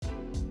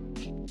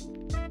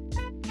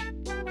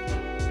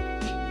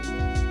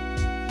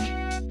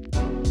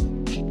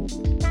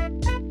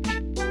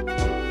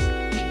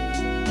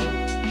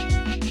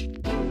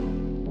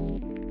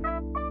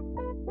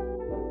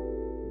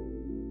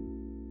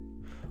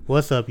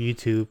What's up,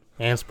 YouTube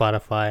and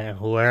Spotify and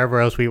wherever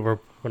else we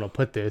were going to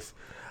put this?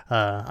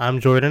 I'm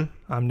Jordan,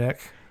 I'm Nick.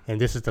 and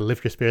this is the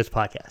Lift Your Spirits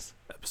podcast.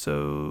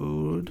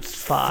 Episode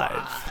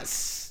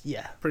 5.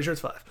 Yeah. Pretty sure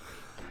it's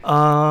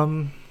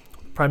 5.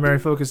 Primary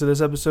focus of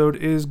this episode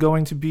is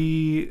going to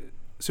be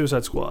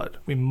Suicide Squad.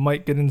 We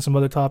might get into some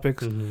other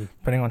topics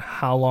depending on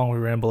how long we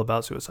ramble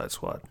about Suicide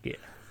Squad. Yeah.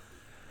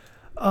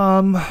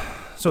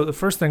 So the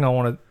first thing I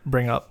want to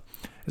bring up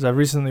is I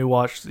recently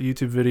watched a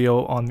YouTube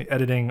video on the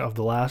editing of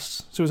the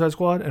last Suicide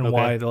Squad and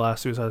why the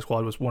last Suicide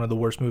Squad was one of the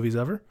worst movies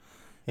ever.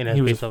 And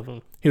he was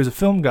a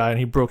film guy, and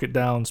he broke it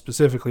down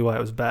specifically why it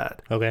was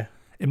bad. Okay.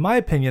 In my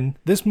opinion,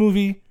 this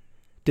movie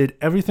did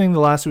everything the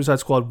last Suicide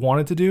Squad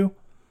wanted to do,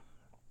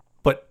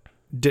 but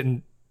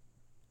didn't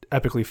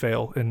epically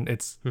fail, and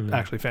it's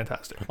actually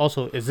fantastic.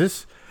 Also, is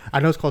this... I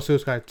know it's called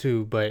Suicide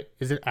 2, but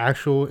is it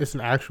actual... It's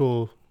an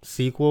actual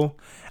sequel?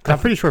 'Cause I'm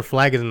pretty sure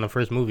Flag is in the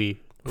first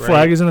movie. Right?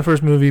 Flag is in the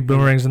first movie,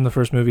 Boomerang's in the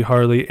first movie,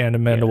 Harley and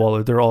Amanda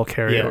Waller, they're all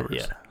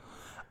carryovers.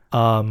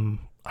 Yeah.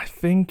 I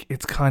think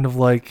it's kind of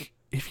like,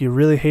 if you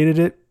really hated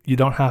it, you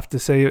don't have to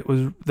say it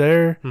was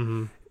there.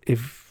 Mm-hmm.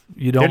 If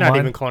you don't They're not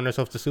mind, even calling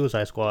themselves the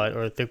Suicide Squad,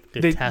 or they're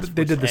they Task Force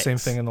did the X. same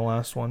thing in the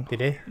last one. Did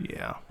they?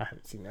 Yeah. I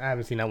haven't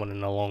seen that one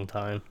in a long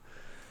time.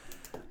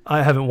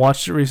 I haven't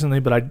watched it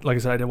recently, but like I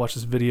said, I did watch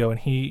this video, and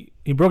he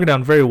broke it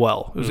down very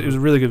well. It was a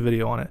really good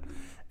video on it.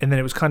 And then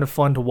it was kind of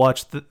fun to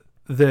watch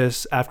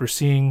this after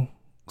seeing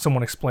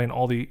someone explain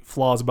all the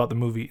flaws about the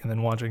movie and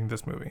then watching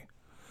this movie.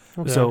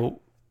 Okay.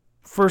 So,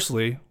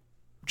 firstly,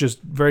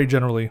 just very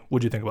generally,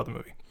 what do you think about the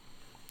movie?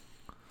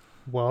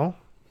 Well,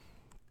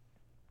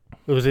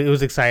 it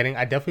was exciting.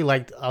 I definitely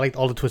liked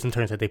all the twists and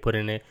turns that they put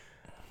in it.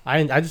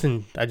 I just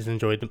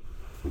enjoyed the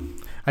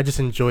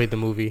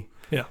movie.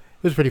 Yeah,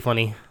 it was pretty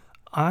funny.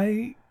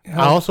 I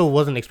also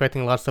wasn't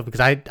expecting a lot of stuff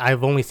because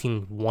I've only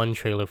seen one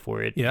trailer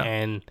for it. Yeah,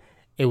 and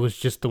it was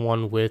just the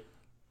one with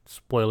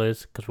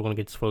spoilers, because we're gonna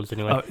get spoilers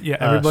anyway.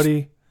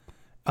 Everybody,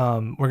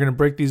 we're gonna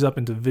break these up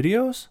into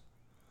videos.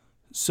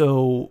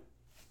 So,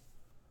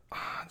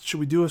 should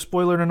we do a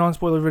spoiler and a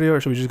non-spoiler video, or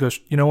should we just go?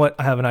 You know what?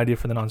 I have an idea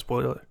for the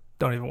non-spoiler.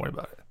 Don't even worry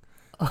about it.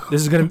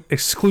 This is gonna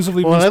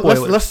exclusively be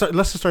spoilers. Let's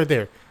just start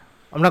there.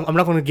 I'm not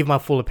going to give my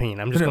full opinion.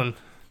 I'm just going.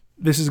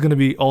 This is going to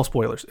be all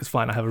spoilers. It's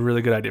fine. I have a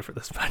really good idea for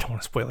this, but I don't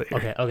want to spoil it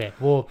here. Okay.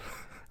 Well,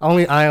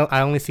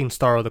 I only seen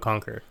Starro the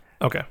Conqueror.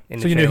 Okay.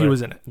 So you knew he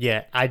was in it.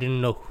 Yeah, I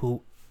didn't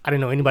know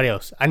anybody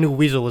else. I knew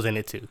Weasel was in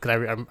it too, because I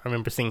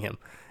remember seeing him,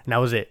 and that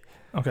was it.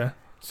 Okay.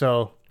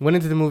 So went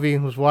into the movie,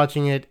 was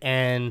watching it,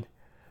 and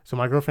so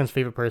my girlfriend's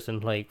favorite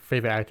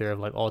favorite actor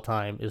of all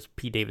time is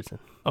Pete Davidson.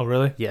 Oh,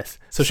 really? Yes.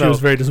 So she was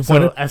very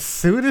disappointed. So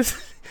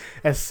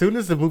as soon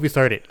as the movie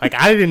started,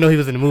 I didn't know he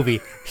was in the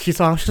movie. She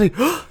saw him. She's like,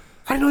 oh,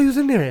 I didn't know he was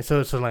in there.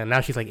 So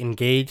now she's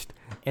engaged,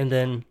 and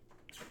then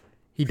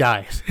he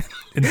dies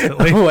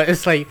instantly.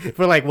 It's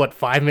for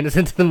 5 minutes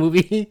into the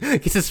movie, he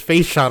gets his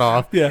face shot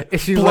off. Yeah, and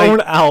she's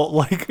blown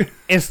out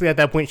instantly. At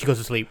that point, she goes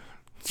to sleep.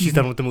 She's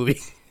done with the movie.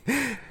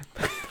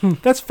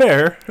 That's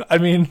fair. I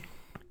mean,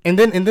 and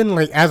then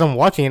as I'm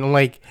watching it, I'm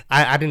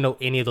I didn't know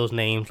any of those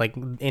names,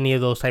 any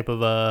of those type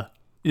of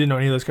You didn't know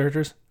any of those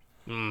characters?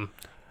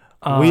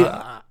 We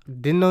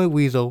didn't know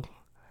Weasel.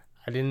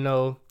 I didn't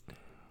know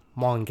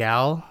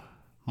Mongal.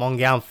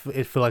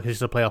 It feel like it's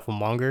just a play off of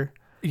Monger.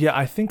 Yeah,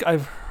 I think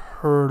I've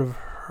heard of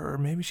her.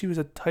 Maybe she was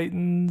a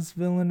Titans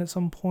villain at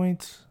some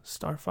point.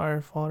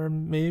 Starfire fodder,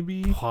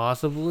 maybe.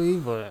 Possibly,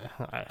 but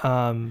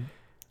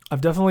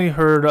I've definitely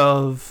heard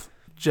of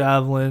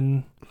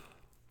Javelin.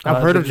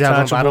 I've heard of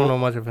Javelin, but I don't know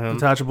much of him.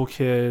 Detachable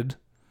Kid.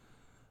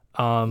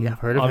 I've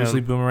heard of obviously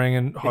him. Boomerang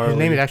and Harley. His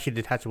name is actually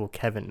Detachable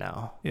Kevin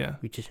now. Yeah.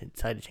 We just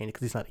decided to change it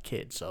because he's not a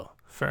kid, so.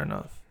 Fair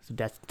enough. So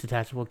that's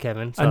Detachable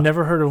Kevin. So. I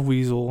never heard of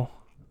Weasel.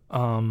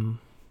 Who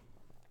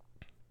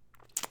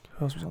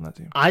else was on that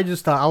team? I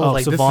just thought, I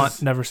was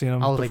Savant, never seen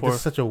him I was before. this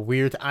is such a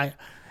weird...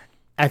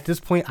 At this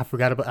point, I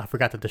forgot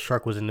that the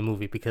shark was in the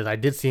movie, because I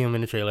did see him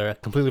in the trailer. I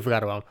completely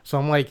forgot about him. So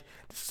I'm like,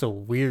 this is a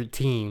weird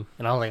team.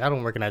 And I was like, I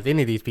don't recognize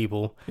any of these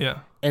people. Yeah.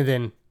 And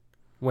then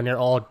when they're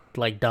all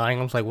dying,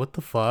 I was like, what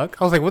the fuck?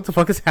 I was like, what the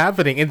fuck is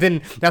happening? And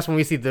then that's when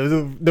we see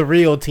the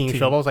real team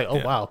show up. I was like,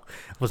 oh, wow.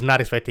 I was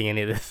not expecting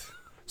any of this.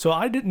 So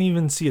I didn't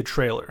even see a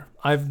trailer.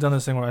 I've done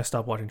this thing where I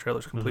stopped watching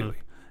trailers completely.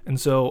 And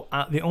so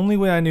the only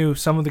way I knew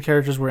some of the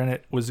characters were in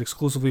it was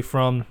exclusively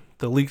from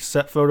the leaked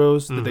set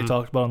photos that they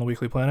talked about on the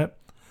Weekly Planet.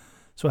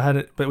 So I had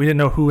it, but we didn't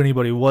know who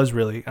anybody was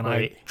really, and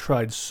I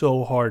tried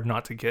so hard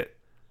not to get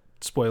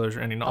spoilers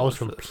or any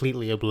knowledge. I was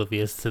completely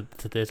oblivious to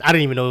this. I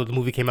didn't even know the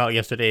movie came out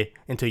yesterday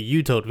until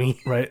you told me.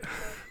 Right.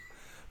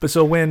 But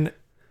so at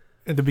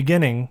the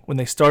beginning, when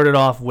they started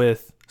off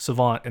with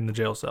Savant in the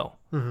jail cell,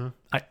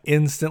 I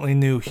instantly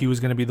knew he was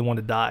going to be the one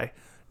to die.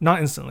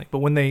 Not instantly, but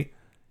when they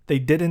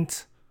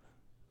didn't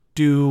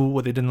do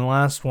what they did in the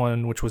last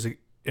one, which was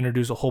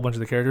introduce a whole bunch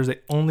of the characters, they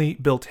only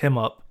built him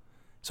up.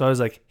 So I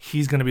was like,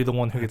 he's going to be the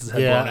one who gets his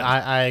head blown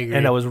out. I agree.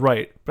 And I was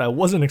right. But I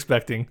wasn't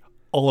expecting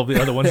all of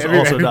the other ones also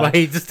died.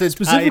 Everybody just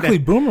Specifically,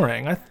 died.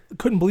 Boomerang. I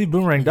couldn't believe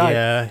Boomerang died.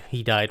 Yeah,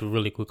 he died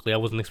really quickly. I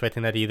wasn't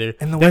expecting that either.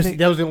 And the way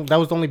that was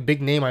the only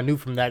big name I knew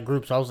from that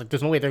group. So I was like,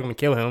 "There's no way they're gonna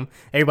kill him.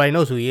 Everybody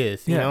knows who he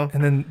is." You know?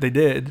 And then they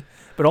did.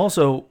 But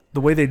also,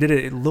 the way they did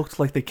it, it looked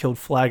like they killed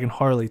Flag and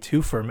Harley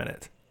too for a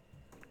minute.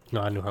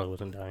 No, I knew Harley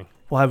wasn't dying.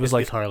 Well, I was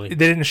It's Harley. they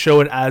didn't show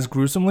it as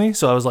gruesomely,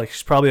 so I was like,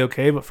 she's probably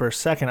okay. But for a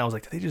second, I was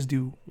like, did they just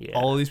do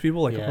all of these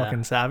people like a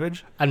fucking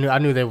savage? I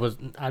knew there was.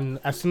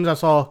 As soon as I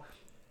saw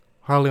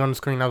Harley on the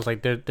screen, I was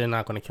like, they're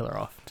not gonna kill her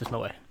off. There's no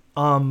way.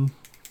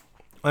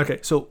 Okay,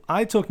 so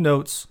I took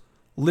notes,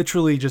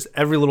 literally just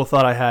every little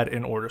thought I had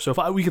in order.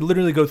 So we could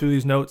literally go through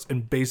these notes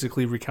and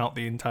basically recount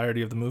the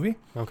entirety of the movie.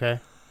 Okay.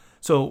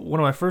 So one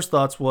of my first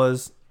thoughts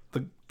was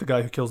the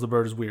guy who kills the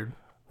bird is weird.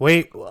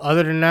 Wait,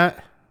 other than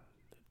that,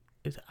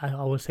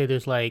 I would say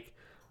there's like,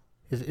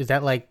 is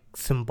that like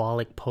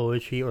symbolic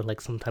poetry or like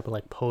some type of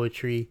like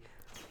poetry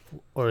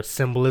or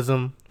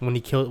symbolism when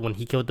he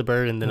killed the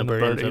bird and then the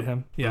bird ate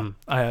him? Yeah,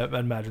 I'd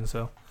imagine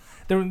so.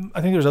 I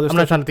think there's other. I'm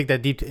not trying to think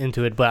that deep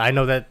into it, but I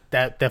know that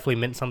definitely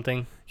meant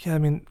something. Yeah, I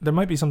mean there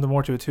might be something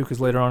more to it too, because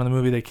later on in the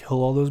movie they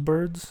kill all those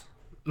birds.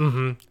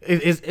 Mm-hmm.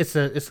 It's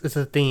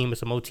a theme,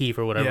 it's a motif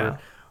or whatever. Yeah.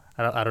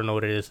 I don't know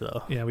what it is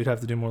though. Yeah, we'd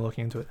have to do more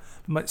looking into it.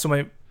 One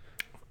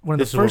of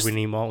this the first. Is where we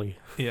need Molly.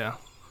 Yeah,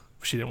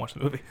 she didn't watch the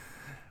movie.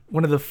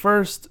 One of the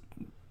first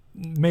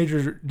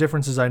major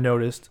differences I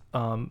noticed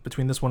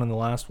between this one and the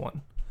last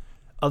one,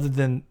 other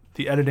than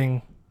the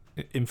editing,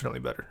 infinitely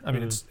better. I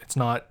mean, it's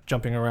not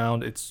jumping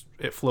around.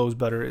 It flows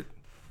better.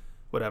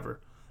 Whatever.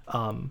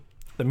 The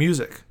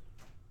music,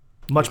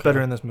 much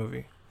better in this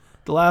movie.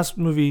 The last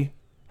movie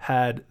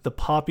had the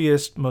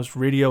poppiest, most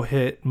radio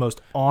hit,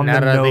 most on the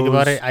nose. Now that I think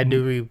about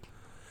it,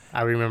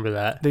 I remember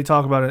that. They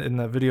talk about it in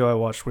that video I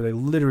watched where they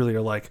literally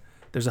are like,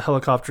 there's a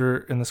helicopter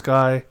in the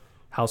sky,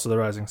 House of the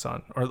Rising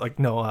Sun. Or like,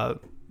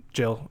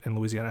 Jail in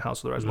Louisiana, House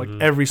of the Rising.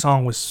 Like every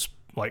song was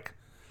like,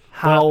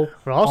 how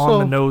on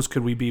the nose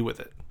could we be with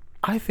it?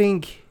 I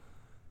think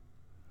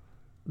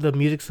the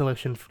music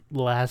selection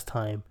last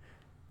time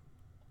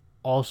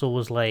also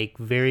was like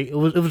it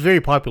was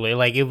very popular.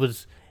 Like it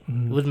was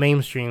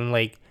mainstream.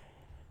 Like,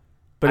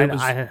 but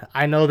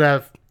I know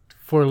that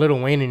for Lil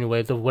Wayne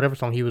anyway, the whatever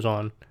song he was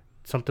on,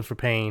 Something for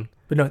Pain.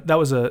 But no, that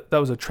was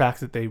a track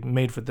that they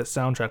made for this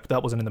soundtrack, but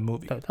that wasn't in the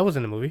movie. That was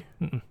in the movie.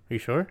 Mm-mm. Are you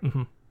sure?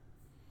 Mm-hmm.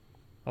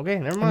 Okay,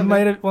 never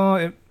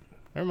mind.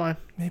 Never mind.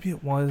 Maybe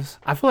it was.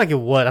 I feel like it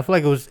was. I feel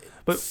like it was.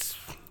 But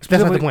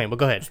that's not the point. But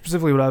go ahead.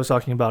 Specifically, what I was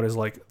talking about is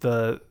like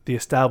the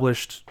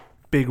established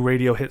big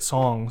radio hit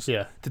songs.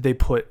 Yeah. That they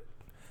put.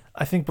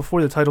 I think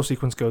before the title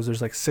sequence goes,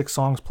 there's like 6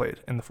 songs played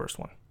in the first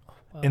one,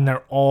 and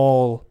they're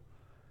all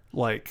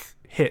like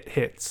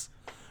hits.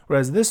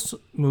 Whereas this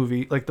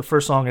movie, like the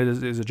first song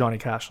is a Johnny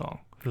Cash song,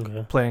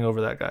 playing over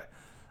that guy.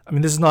 I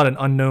mean, this is not an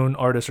unknown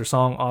artist or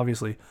song,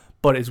 obviously,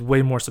 but it's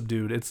way more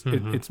subdued.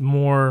 It's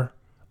more,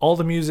 all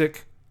the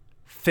music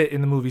fit in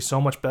the movie so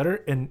much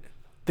better, and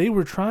they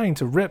were trying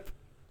to rip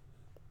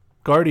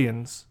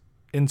Guardians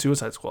in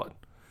Suicide Squad.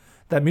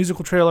 That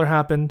musical trailer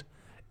happened,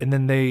 and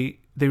then they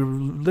were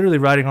literally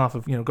riding off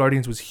of,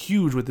 Guardians was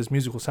huge with this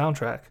musical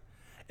soundtrack,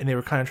 and they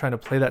were kind of trying to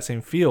play that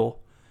same feel,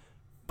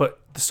 but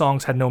the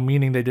songs had no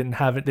meaning. They didn't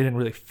have it. They didn't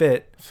really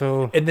fit.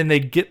 So, and then they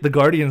get the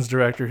Guardians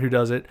director who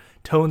does it,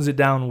 tones it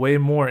down way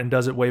more, and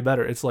does it way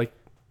better. It's like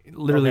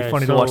literally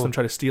funny to watch them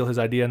try to steal his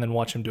idea and then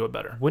watch him do it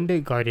better. When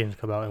did Guardians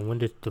come out, and when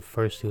did the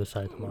first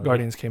Suicide come out?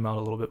 Guardians came out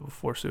a little bit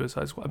before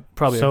Suicide Squad.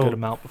 Probably a good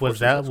amount before.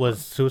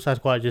 Was Suicide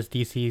Squad just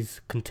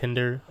DC's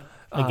contender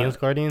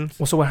against Guardians?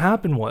 Well, so what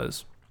happened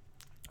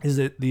is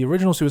that the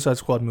original Suicide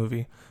Squad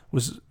movie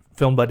was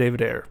filmed by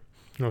David Ayer,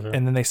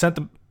 and then they sent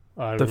the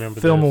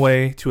film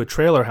away to a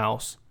trailer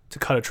house to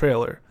cut a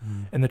trailer,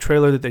 and the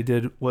trailer that they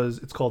did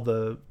it's called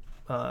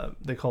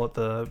they call it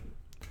the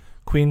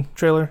Queen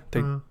trailer.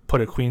 They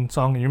put a Queen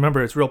song, and you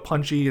remember it's real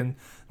punchy and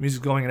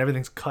music's going and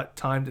everything's cut,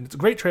 timed, and it's a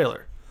great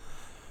trailer.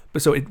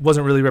 But so it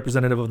wasn't really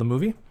representative of the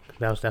movie.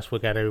 That's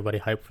what got everybody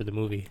hyped for the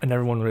movie, and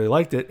everyone really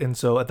liked it. And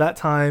so at that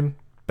time,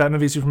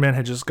 Batman v Superman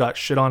had just got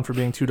shit on for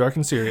being too dark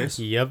and serious.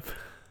 Yep.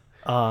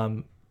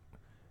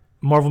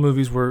 Marvel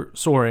movies were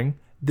soaring.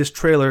 This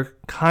trailer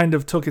kind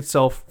of took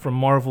itself from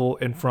Marvel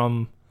and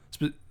from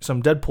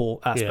some Deadpool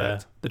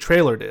aspect. Yeah. The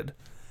trailer did.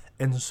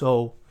 And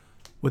so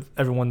with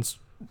everyone's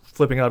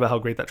flipping out about how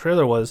great that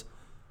trailer was,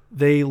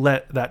 they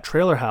let that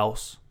trailer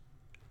house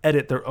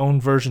edit their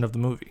own version of the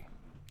movie.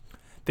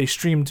 They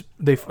screen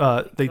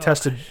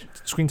tested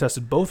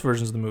both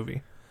versions of the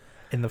movie,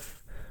 and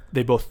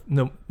they both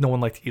no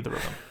one liked either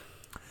of them.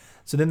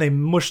 So then they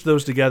mushed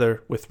those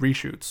together with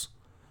reshoots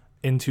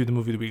into the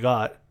movie that we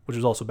got, which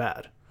was also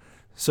bad.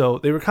 So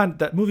they were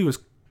that movie was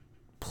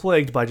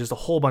plagued by just a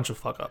whole bunch of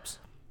fuck ups.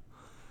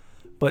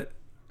 But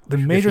the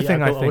major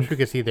thing I wish we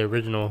could see the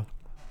original.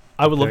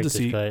 I would love to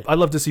see. I'd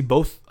love to see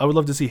both. I would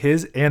love to see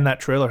his and that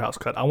trailer house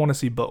cut. I want to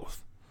see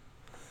both.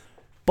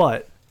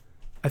 But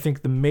I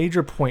think the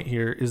major point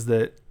here is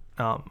that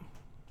I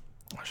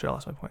should have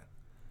lost my point.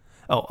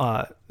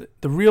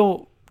 The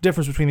real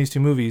difference between these two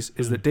movies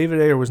is that David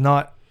Ayer was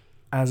not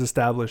as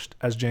established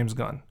as James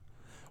Gunn.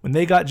 When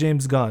they got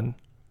James Gunn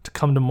to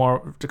come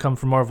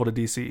from Marvel to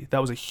DC, that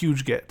was a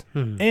huge get.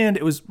 And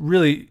it was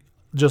really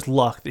just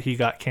luck that he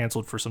got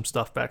canceled for some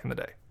stuff back in the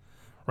day,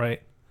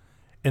 right?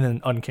 And then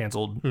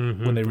uncanceled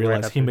when they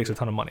realized he makes a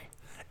ton of money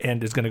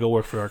and is going to go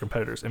work for our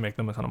competitors and make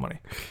them a ton of money.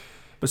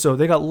 But so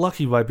they got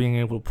lucky by being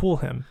able to pull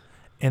him.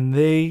 And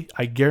they,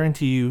 I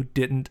guarantee you,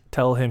 didn't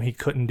tell him he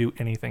couldn't do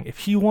anything. If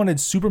he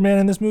wanted Superman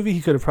in this movie, he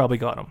could have probably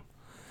got him.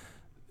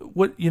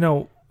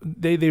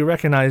 They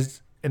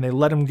recognized and they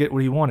let him get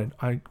what he wanted.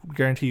 I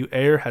guarantee you,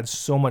 Ayer had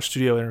so much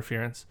studio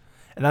interference.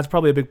 And that's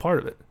probably a big part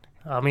of it.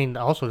 I mean,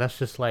 also, that's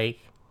just like,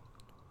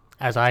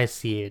 as I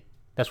see it,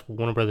 that's what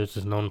Warner Brothers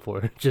is known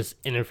for. Just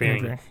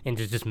interfering and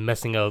just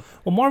messing up.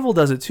 Well, Marvel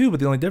does it too, but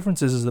the only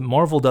difference is that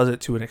Marvel does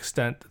it to an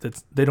extent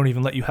that they don't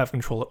even let you have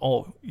control at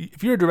all.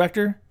 If you're a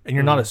director and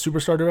you're not a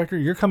superstar director,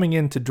 you're coming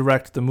in to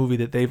direct the movie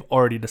that they've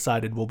already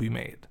decided will be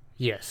made.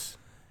 Yes.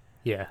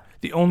 Yeah.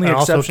 The only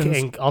exceptions...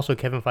 And also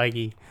Kevin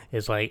Feige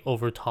is like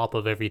over top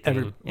of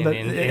everything.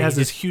 It has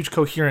this huge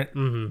coherent,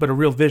 but a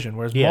real vision,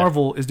 whereas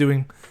Marvel is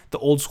doing the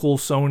old school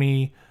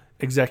Sony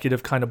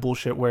executive kind of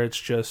bullshit where it's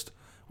just,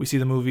 we see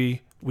the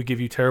movie, we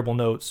give you terrible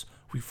notes,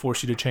 we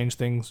force you to change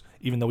things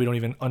even though we don't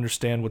even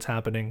understand what's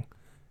happening,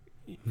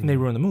 and they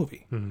ruin the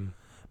movie.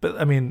 But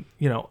I mean,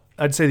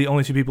 I'd say the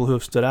only two people who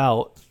have stood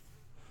out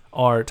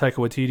are Taika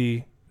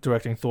Waititi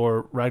directing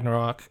Thor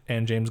Ragnarok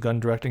and James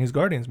Gunn directing his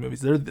Guardians movies.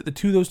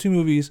 Those two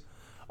movies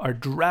are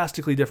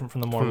drastically different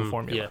from the Marvel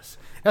formula. Yes,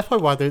 that's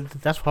probably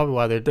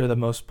why they're the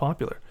most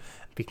popular.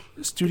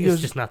 Studios,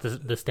 it's just not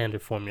the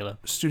standard formula.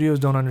 Studios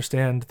don't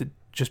understand that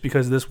just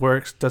because this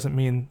works doesn't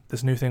mean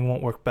this new thing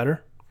won't work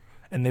better,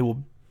 and they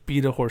will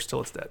beat a horse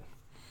till it's dead.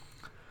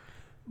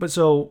 But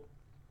so,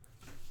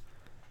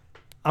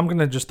 I'm going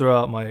to just throw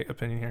out my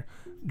opinion here.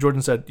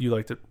 Jordan said you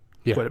liked it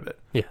quite a bit.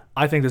 Yeah.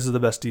 I think this is the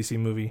best DC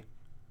movie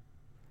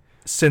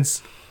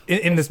since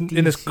in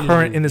this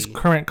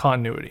current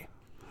continuity.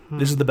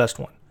 This is the best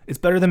one. It's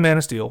better than Man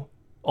of Steel,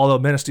 although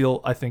Man of Steel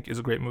I think is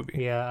a great movie.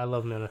 Yeah, I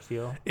love Man of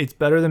Steel. It's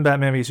better than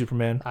Batman v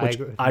Superman, which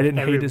I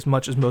didn't hate as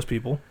much as most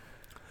people.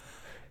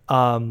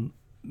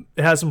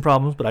 It has some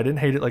problems, but I didn't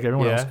hate it like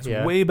everyone else.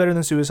 It's way better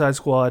than Suicide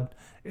Squad.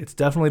 It's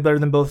definitely better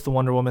than both the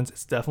Wonder Womans.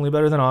 It's definitely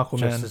better than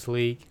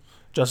Aquaman.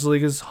 Justice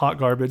League is hot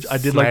garbage. I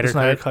did like the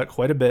Snyder Cut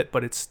quite a bit,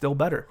 but it's still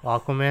better.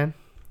 Aquaman?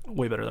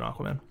 Way better than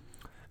Aquaman.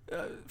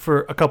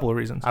 For a couple of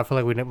reasons. I feel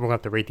like we're going to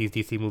have to rate these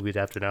DC movies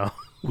after now.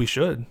 We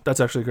should. That's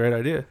actually a great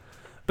idea.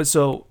 But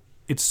so,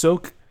 it's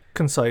so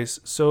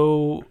concise,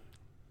 so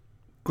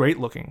great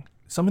looking.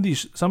 Some of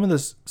this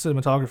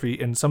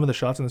cinematography and some of the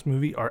shots in this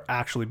movie are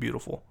actually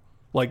beautiful.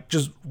 Like,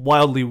 just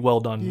wildly well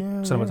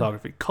done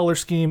cinematography. Yeah. Color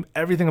scheme,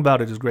 everything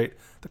about it is great.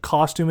 The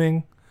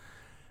costuming,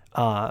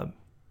 it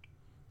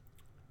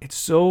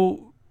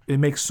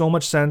makes so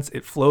much sense.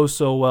 It flows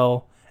so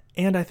well.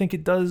 And I think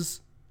it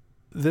does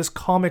this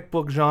comic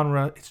book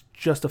genre. It's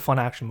just a fun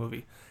action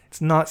movie.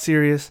 It's not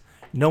serious.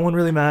 No one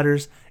really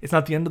matters. It's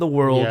not the end of the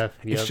world. Yep.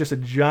 It's just a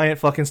giant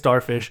fucking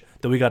starfish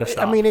that we got to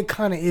stop. I mean, it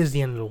kind of is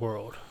the end of the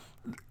world.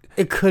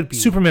 It could be.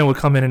 Superman would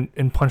come in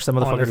and punch that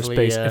motherfucker to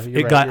space if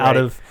it got out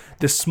of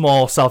this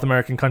small South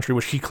American country,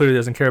 which he clearly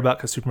doesn't care about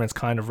because Superman's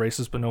kind of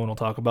racist, but no one will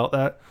talk about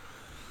that.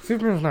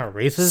 Superman's not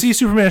racist. See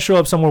Superman show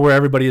up somewhere where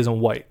everybody isn't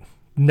white.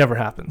 Never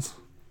happens.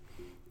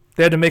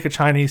 They had to make a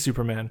Chinese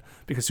Superman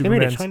because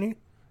Superman's... They made a Chinese?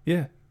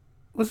 Yeah.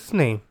 What's his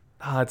name?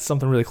 It's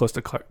something really close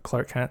to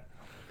Clark Kent.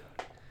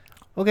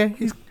 Okay.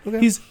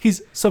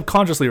 He's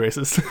subconsciously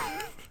racist.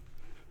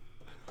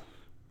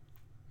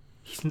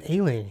 He's an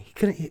alien.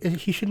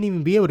 He shouldn't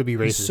even be able to be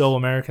racist. He's so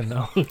American,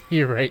 though.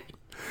 You're right.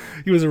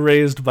 He was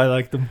raised by,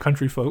 like, the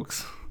country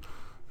folks.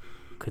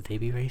 Could they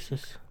be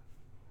racist?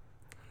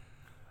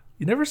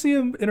 You never see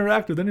him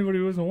interact with anybody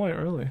who isn't white,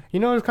 really.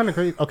 It's kind of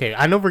crazy. Okay,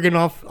 I know we're getting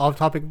off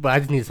topic, but I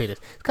just need to say this.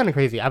 It's kind of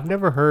crazy. I've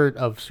never heard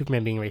of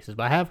Superman being racist,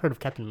 but I have heard of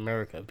Captain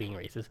America being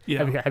racist.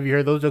 Yeah. Have you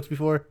heard those jokes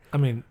before? I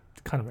mean,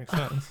 it kind of makes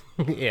sense.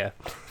 Yeah,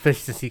 especially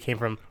since he came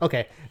from...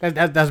 Okay,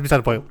 that's beside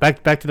the point.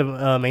 Back to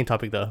the main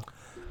topic, though.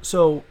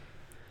 So...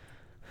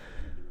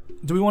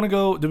 Do we want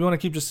to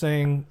keep just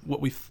saying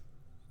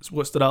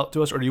what stood out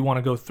to us, or do you want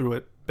to go through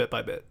it bit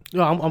by bit?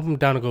 No, I'm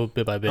down to go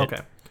bit by bit.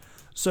 Okay.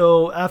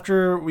 So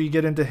after we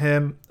get into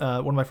him,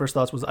 one of my first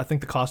thoughts was I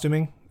think the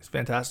costuming is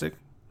fantastic.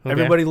 Okay.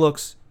 Everybody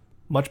looks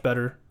much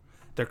better.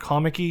 They're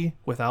comic-y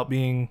without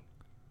being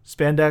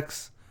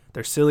spandex.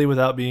 They're silly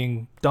without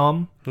being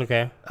dumb.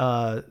 Okay.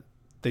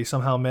 They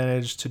somehow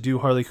managed to do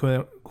Harley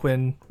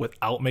Quinn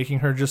without making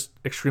her just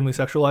extremely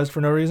sexualized for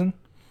no reason.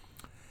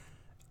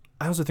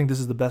 I also think this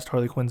is the best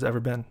Harley Quinn's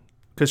ever been.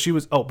 Because she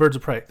was... Oh, Birds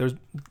of Prey.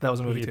 That was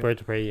a movie, too. Birds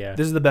of Prey, yeah.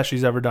 This is the best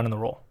she's ever done in the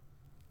role.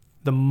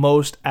 The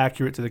most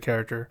accurate to the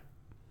character,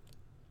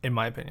 in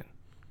my opinion.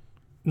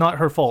 Not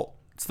her fault.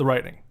 It's the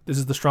writing. This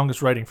is the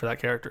strongest writing for that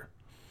character.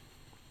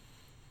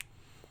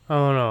 I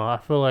don't know. I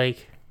feel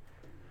like...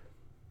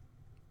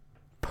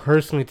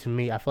 Personally, to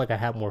me, I feel like I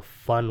had more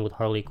fun with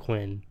Harley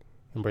Quinn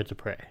in Birds of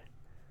Prey.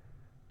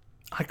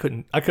 I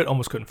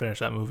almost couldn't finish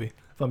that movie,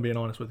 if I'm being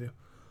honest with you.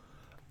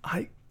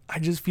 I I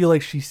just feel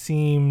like she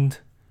seemed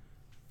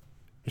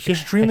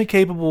extremely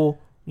capable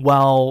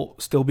while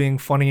still being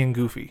funny and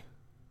goofy.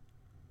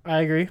 I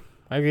agree.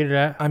 I agree to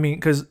that. I mean,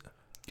 because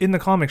in the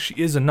comics, she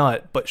is a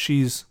nut, but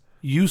she's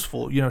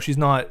useful. You know, she's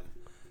not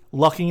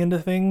lucking into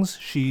things.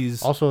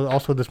 She's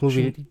also this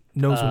movie she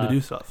knows when to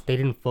do stuff. They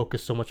didn't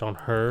focus so much on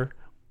her,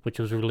 which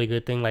was a really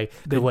good thing. Like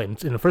they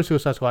went in the first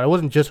Suicide Squad, it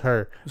wasn't just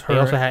her. They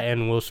also had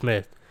and Will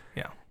Smith.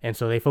 Yeah. And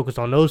so they focused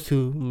on those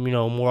two, you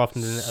know, more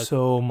often than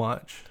so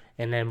much.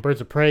 And then Birds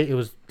of Prey, it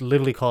was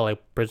literally called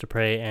like Birds of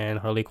Prey and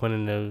Harley Quinn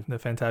and the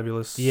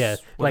Fantabulous. Yeah,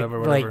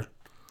 whatever. Like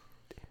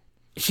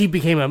she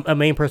became a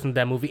main person in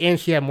that movie, and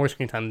she had more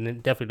screen time than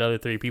definitely the other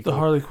three people. The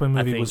Harley Quinn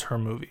movie was her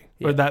movie,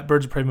 yeah. Or that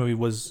Birds of Prey movie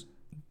was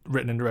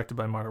written and directed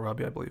by Margot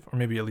Robbie, I believe, or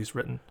maybe at least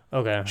written.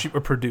 Okay.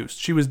 Or produced.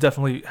 She was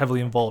definitely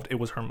heavily involved. It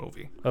was her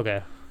movie.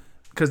 Okay.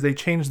 Because they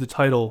changed the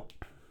title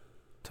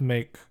to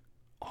make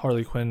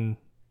Harley Quinn.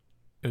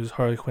 It was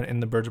Harley Quinn in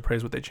the Birds of Prey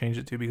is what they changed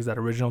it to, because that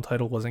original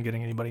title wasn't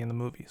getting anybody in the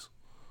movies.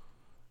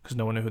 Because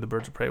no one knew who the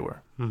Birds of Prey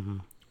were. Mm-hmm.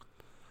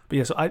 But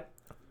yeah, so I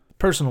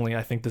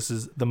think this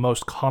is the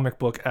most comic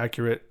book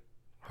accurate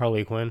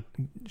Harley Quinn.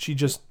 She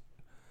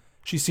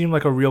seemed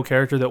like a real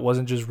character that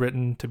wasn't just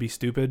written to be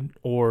stupid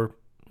or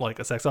like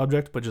a sex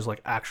object, but just like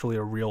actually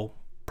a real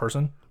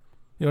person.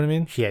 You know what I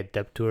mean? She had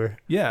depth to her.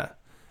 Yeah.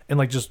 And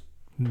like just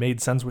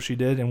made sense what she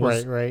did and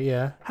was right,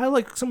 yeah. Had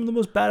like some of the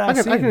most badass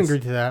scenes. I can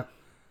agree to that.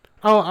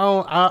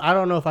 I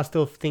don't know if I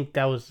still think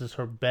that was just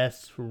her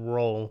best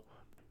role.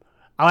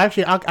 I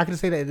can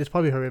say that it's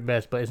probably her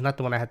best, but it's not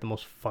the one I had the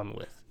most fun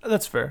with.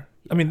 That's fair.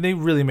 I mean, they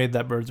really made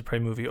that Birds of Prey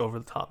movie over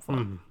the top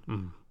fun.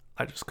 Mm-hmm.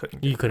 I just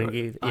couldn't. You couldn't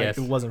get yes.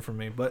 It wasn't for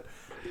me, but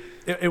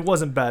it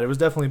wasn't bad. It was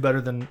definitely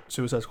better than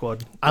Suicide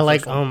Squad. I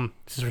like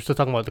since we're still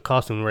talking about the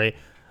costume, right?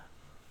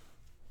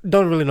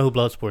 Don't really know who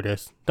Bloodsport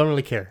is. Don't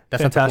really care.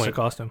 That's fantastic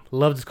costume.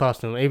 Love this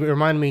costume. It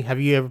reminded me. Have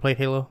you ever played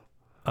Halo?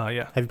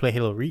 Yeah. Have you played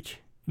Halo Reach?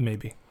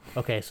 Maybe.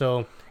 Okay,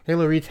 so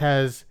Halo Reach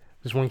has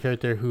this one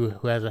character who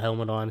has a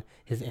helmet on.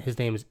 His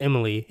name is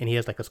Emily, and he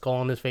has like a skull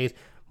on his face.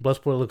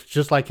 Bloodsport looks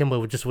just like him,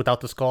 but just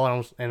without the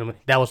skull, and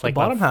that was like the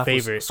bottom my half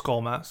favorite. Was a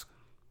skull mask.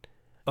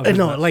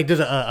 No, mask. Like there's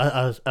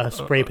a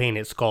spray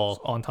painted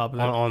skull on top of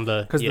it on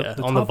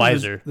the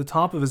visor. The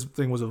top of his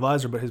thing was a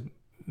visor, but his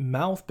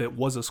mouth bit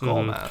was a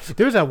skull mask.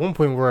 There was at one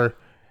point where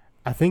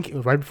I think it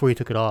was right before he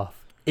took it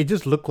off, it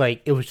just looked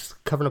like it was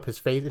just covering up his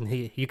face, and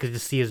you could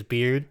just see his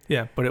beard.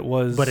 Yeah, but it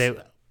was. But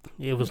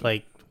it was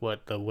like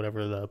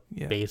whatever the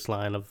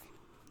baseline of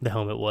the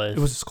helmet was. It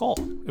was a skull.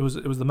 It was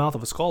the mouth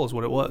of a skull is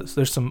what it was.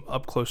 There's some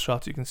up close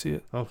shots you can see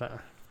it. Okay.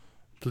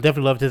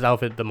 Definitely loved his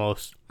outfit the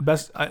most.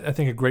 Best, I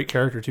think, a great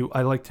character too.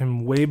 I liked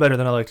him way better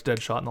than I liked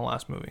Deadshot in the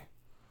last movie.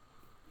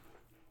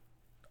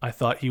 I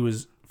thought he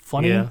was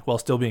funny while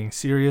still being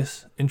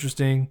serious,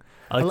 interesting.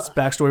 I like his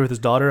backstory with his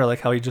daughter. I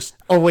like how he just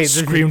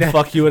screamed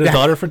 "fuck you" at his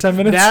daughter for 10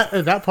 minutes.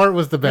 That part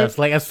was the best.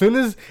 Like as soon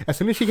as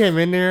she came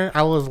in there,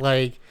 I was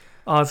like,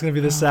 "Oh, it's gonna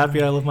be this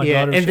sappy. I love my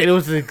daughter." And it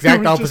was the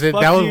exact opposite.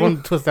 That was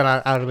one twist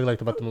that I really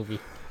liked about the movie.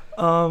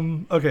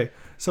 Okay,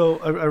 so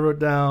I wrote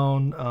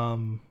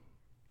down.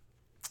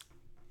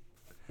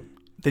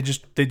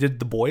 They did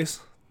The Boys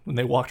when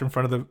they walked in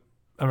front of the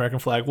American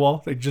flag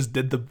wall. They just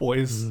did The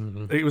Boys.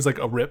 Mm-hmm. It was like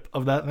a rip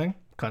of that thing.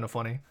 Kind of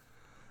funny.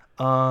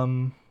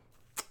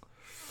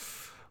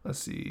 Let's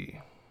see.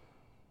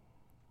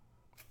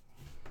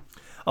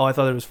 Oh, I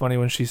thought it was funny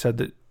when she said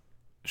that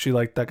she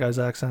liked that guy's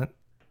accent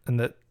and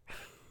that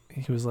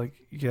he was like,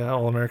 yeah,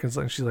 all Americans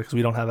like. She's like, 'cause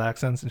we don't have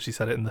accents, and she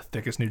said it in the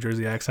thickest New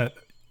Jersey accent,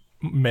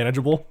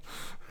 manageable.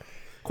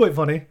 Quite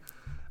funny.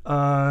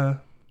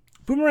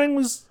 Boomerang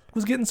was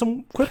getting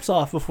some quips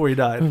off before he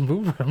died.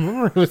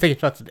 Boomerang was taking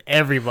shots at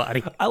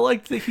everybody. I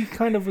liked that he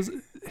kind of was.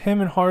 Him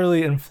and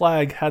Harley and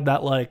Flag had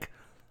that like,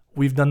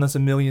 we've done this a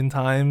million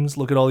times.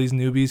 Look at all these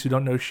newbies who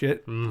don't know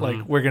shit. Mm-hmm.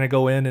 Like we're gonna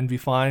go in and be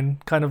fine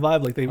kind of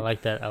vibe. Like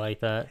I like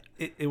that.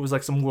 It was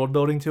like some world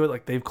building to it.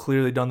 Like they've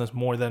clearly done this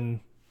more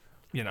than,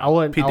 Pete I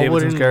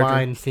wouldn't character.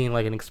 mind seeing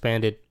like an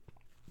expanded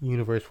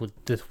universe with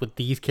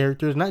these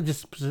characters, not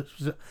just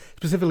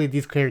specifically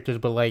these characters,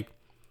 but like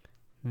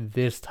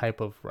this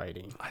type of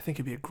writing. I think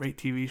it'd be a great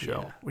TV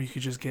show where you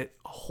could just get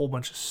a whole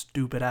bunch of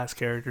stupid ass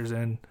characters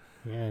in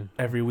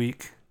every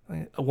week.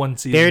 One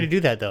season. They already do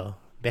that though.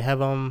 They have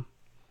Legends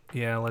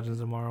of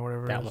Tomorrow,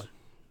 whatever that it is.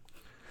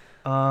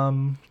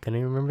 One. Can't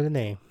even remember the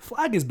name.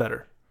 Flag is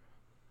better.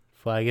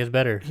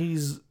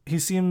 He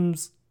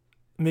seems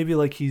maybe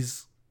like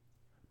he's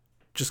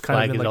just kind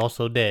Flag of is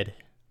also dead.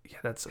 Yeah,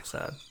 that's so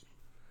sad.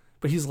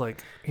 But he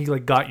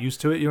got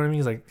used to it. You know what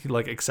I mean?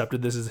 He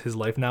accepted this as his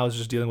life now. Is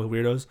just dealing with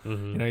weirdos.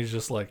 Mm-hmm. You know, he's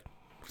just like,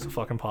 it's a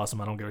fucking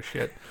possum. I don't give a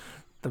shit.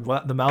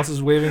 The mouse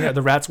is waving at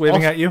the rat's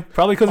waving at you.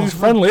 Probably because he's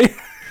friendly.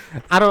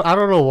 I don't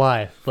know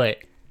why, but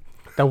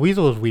the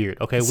weasel is weird.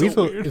 Okay, it's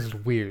weasel so weird. is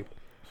weird.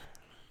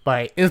 But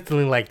I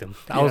instantly liked him.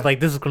 I was like,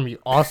 this is gonna be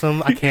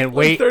awesome. I can't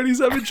wait.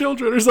 37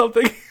 children or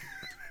something.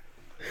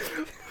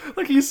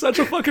 Like he's such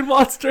a fucking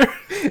monster.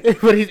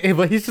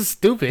 but he's just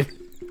stupid.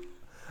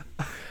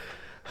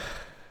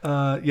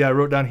 I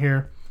wrote down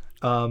here,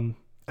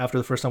 after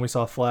the first time we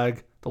saw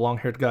Flag, The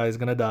long-haired guy is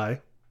gonna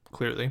die,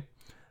 clearly.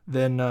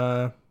 Then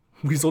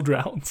Weasel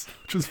drowns,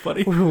 which was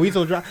funny.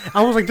 Weasel drowned.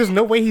 I was like, "There's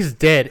no way he's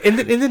dead." And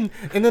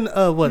then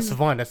what?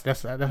 Savon.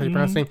 That's how you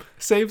pronounce his name.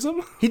 Saves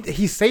him.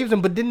 He saves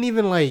him, but didn't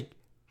even like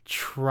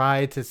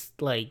try to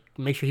like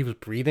make sure he was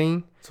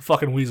breathing. It's a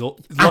fucking weasel.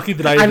 It's lucky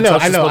that I know.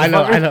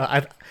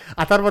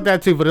 I thought about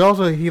that too, but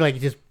also he like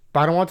just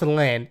brought him onto the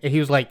land, and he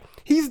was like,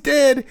 "He's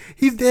dead.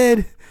 He's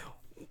dead."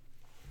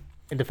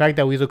 And the fact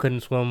that Weasel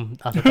couldn't swim,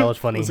 I thought that was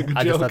funny.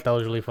 I just thought that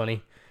was really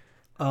funny.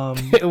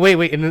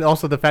 Wait, and then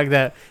also the fact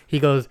that he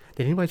goes,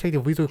 "Did anybody check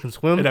if Weasel can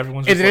swim?" And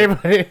everyone's just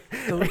everybody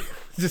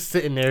just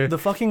sitting there. The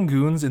fucking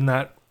goons in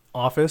that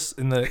office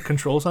in the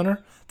control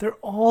center, they're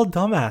all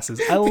dumbasses.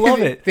 I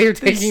love it. They're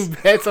taking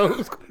bets on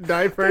who's going to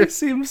die first. It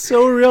seems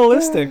so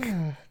realistic.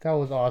 That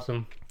was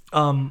awesome.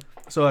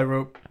 So I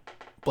wrote,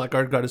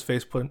 Blackguard got his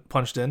face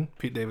punched in,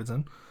 Pete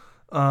Davidson.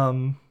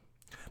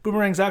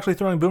 Boomerang's actually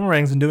throwing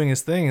boomerangs and doing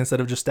his thing instead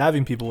of just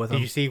stabbing people with them.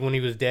 Did you see when he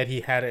was dead,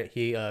 he had it,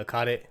 he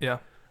caught it? Yeah.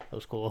 That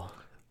was cool.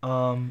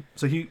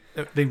 So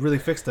they really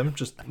fixed him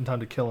just in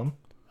time to kill him.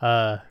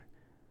 I'm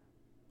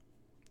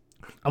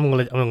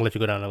gonna let you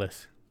go down the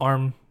list.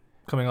 Arm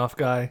coming off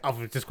guy. I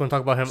was just gonna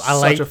talk about him.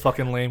 Such a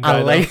fucking lame guy.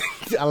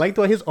 I liked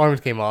the way his arms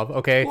came off.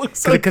 Okay,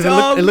 because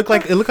it looked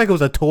like it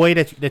was a toy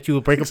that you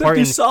would break apart.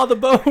 You saw the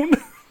bone.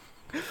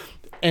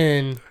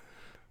 And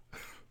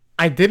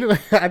I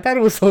thought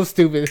it was so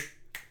stupid.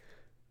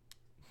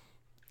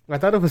 I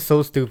thought it was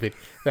so stupid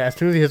that as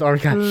soon as his arm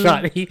got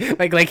shot, he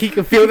he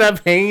could feel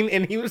that pain,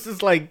 and he was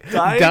just like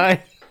dying.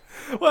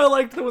 Well, I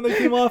liked that when they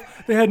came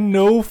off, they had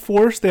no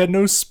force, they had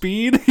no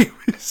speed. He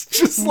was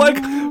just like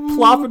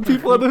plopping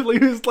people out. He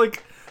was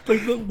like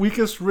the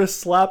weakest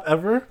wrist slap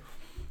ever.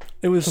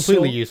 It was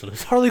completely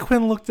useless. Harley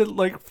Quinn looked at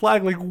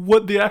Flag like,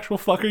 what the actual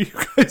fuck are you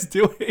guys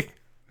doing?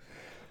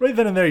 Right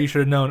then and there, you should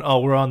have known. Oh,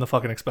 we're on the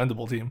fucking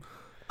expendable team.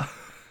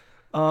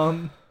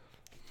 Let's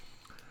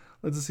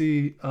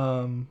see.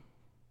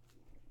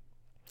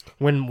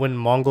 When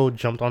Mongo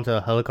jumped onto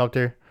a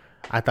helicopter,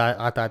 I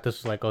thought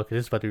this was like, okay,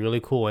 this is about to be really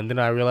cool, and then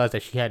I realized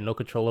that she had no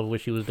control over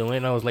what she was doing,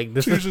 and I was like,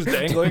 this is just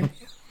dangling.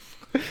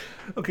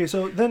 Okay,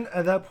 so then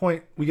at that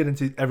point we get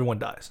into everyone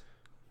dies,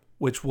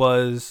 which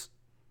was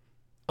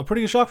a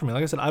pretty good shock for me.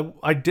 Like I said,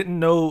 I didn't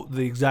know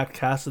the exact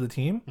cast of the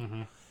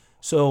team,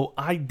 so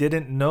I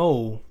didn't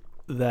know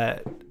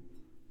that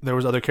there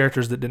was other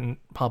characters that didn't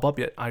pop up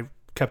yet. I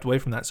kept away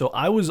from that, so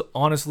I was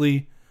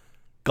honestly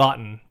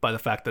gotten by the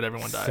fact that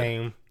everyone died.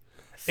 Same.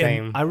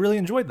 And I really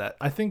enjoyed that.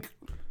 I think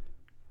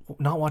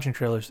not watching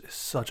trailers is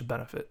such a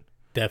benefit.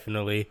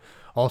 Definitely.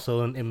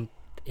 Also,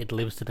 it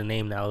lives to the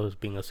name now as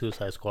being a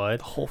Suicide Squad.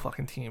 The whole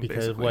fucking team,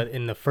 because basically.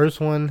 in the first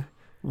one,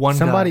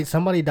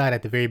 somebody died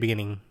at the very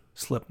beginning.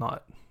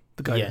 Slipknot,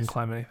 the guy who didn't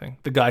climb anything,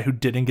 the guy who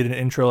didn't get an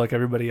intro like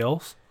everybody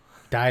else,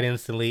 died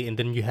instantly. And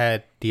then you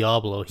had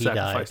Diablo. He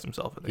sacrificed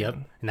himself at the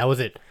end. And that was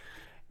it.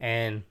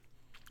 And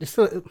it's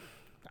still,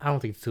 I don't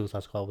think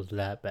Suicide Squad was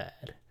that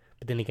bad.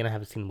 But then again, I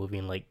haven't seen the movie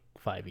in like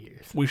 5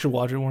 years. We should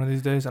watch it one of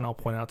these days, and I'll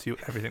point out to you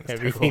everything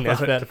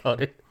that's bad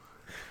about it.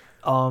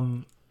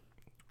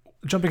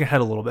 Jumping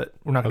ahead a little bit,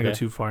 we're not going to go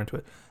too far into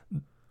it.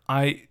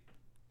 I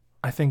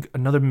think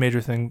another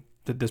major thing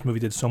that this movie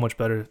did so much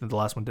better than the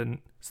last one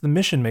didn't is the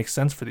mission makes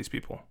sense for these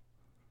people.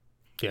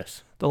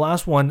 Yes. The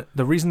last one,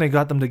 the reason they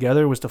got them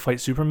together was to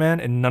fight Superman,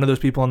 and none of those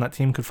people on that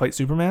team could fight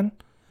Superman.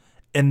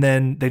 And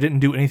then they didn't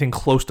do anything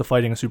close to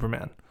fighting a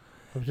Superman.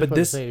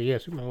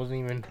 Superman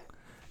wasn't even.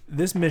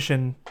 This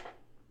mission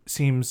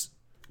seems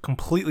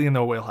completely in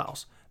their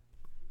wheelhouse.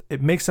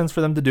 It makes sense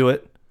for them to do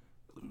it,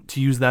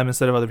 to use them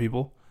instead of other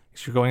people.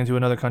 If you're going into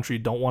another country,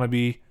 you don't want to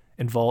be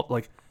involved.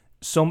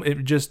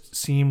 It just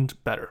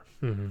seemed better.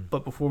 Mm-hmm.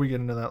 But before we get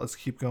into that, let's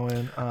keep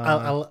going.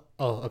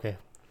 Okay.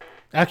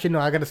 Actually, no,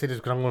 I gotta say this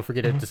because I'm gonna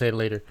forget to say it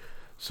later.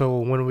 So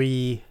when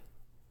we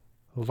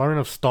learn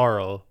of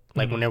Starro,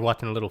 when they're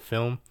watching a little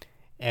film,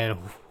 and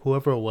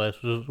whoever it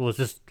was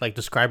just like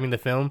describing the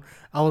film,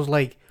 I was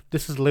like,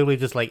 this is literally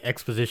just like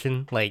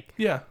exposition, like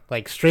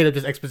straight up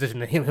just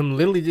exposition. Him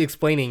literally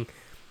explaining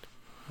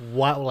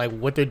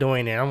what they're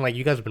doing, and I'm like,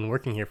 you guys have been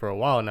working here for a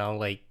while now.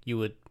 Like you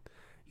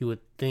would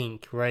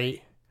think,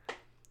 right?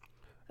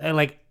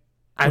 And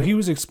he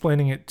was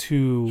explaining it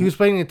to. He was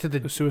explaining it to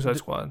the Suicide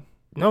Squad.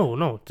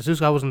 No, the Suicide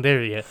Squad wasn't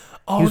there yet.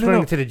 Oh, he was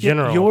explaining it to the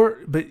general.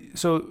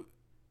 So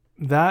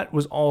that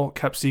was all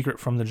kept secret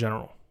from the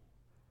general.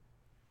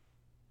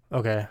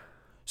 Okay.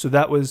 So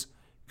that was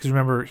because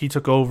remember he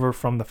took over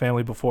from the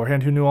family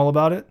beforehand who knew all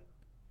about it.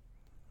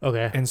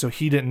 Okay. And so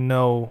he didn't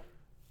know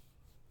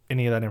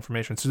any of that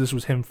information. So this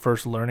was him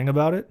first learning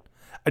about it.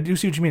 I do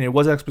see what you mean. It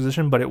was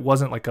exposition, but it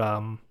wasn't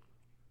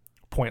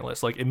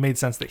pointless. Like it made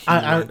sense that he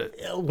learned it.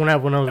 When I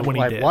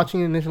was watching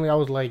it initially, I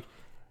was like,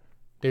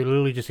 they're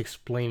literally just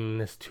explaining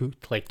this to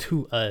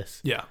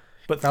us. Yeah,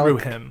 but through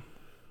him,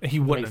 he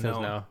wouldn't have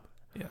known. Now.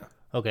 Yeah.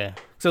 Okay.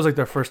 So it was like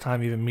their first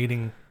time even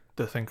meeting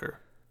the Thinker.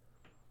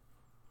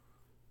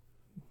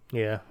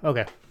 Yeah.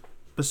 Okay.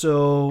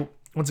 So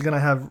once again, I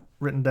have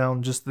written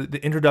down just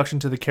the introduction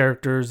to the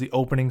characters, the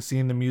opening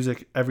scene, the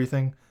music,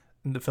 everything,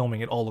 and the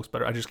filming. It all looks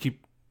better. I just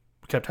keep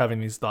kept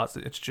having these thoughts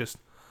that it's just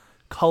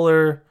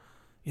color.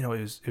 You know,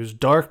 it was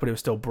dark, but it was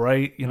still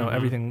bright. You know,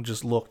 everything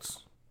just looked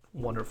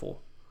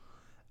wonderful.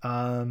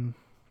 3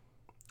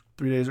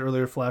 days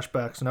earlier,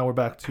 flashback. So now we're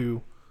back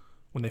to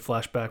when they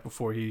flash back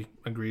before he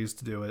agrees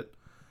to do it.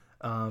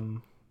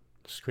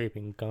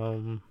 Scraping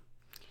gum.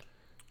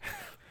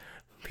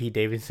 Pete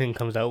Davidson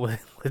comes out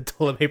with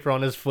toilet paper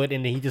on his foot,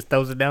 and then he just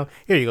throws it down.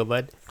 Here you go,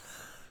 bud.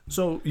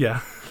 So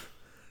yeah.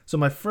 So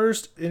my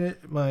first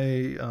let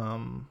me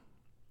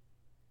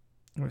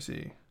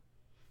see.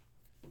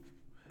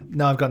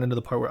 Now I've gotten into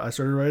the part where I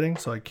started writing,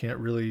 so I can't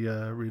really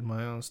read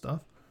my own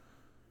stuff.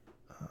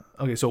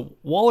 Okay, so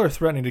Waller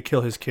threatening to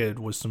kill his kid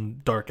was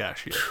some dark ass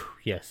shit.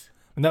 Yes.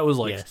 And that was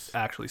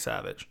actually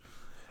savage.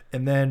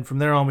 And then from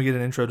there on, we get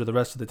an intro to the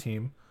rest of the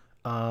team.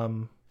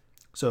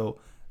 So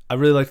I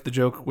really liked the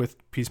joke with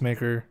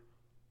Peacemaker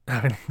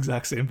having the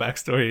exact same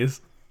backstory as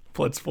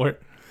Bloodsport.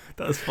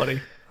 That was funny.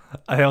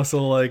 I also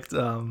liked...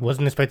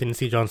 wasn't expecting to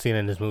see John Cena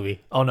in this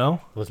movie. Oh,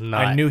 no? Was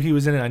not. I knew he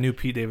was in it. I knew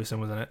Pete Davidson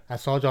was in it. I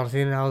saw John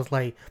Cena and I was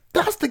like,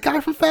 that's the guy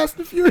from Fast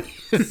and Furious.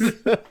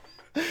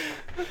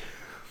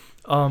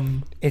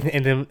 And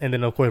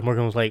then of course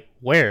Morgan was like,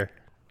 where?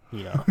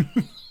 You know.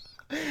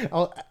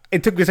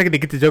 It took me a second to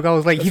get the joke. I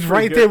was like, he's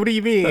right there. What do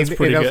you mean? That's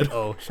pretty and I good. was like,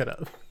 oh, shut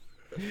up.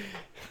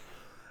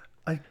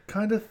 I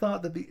kind of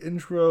thought that the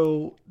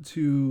intro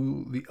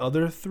to the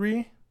other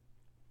three,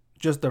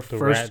 just the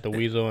first... rat, the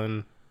weasel,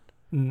 and...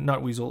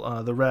 Not weasel,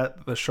 the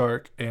rat, the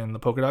shark, and the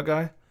polka dot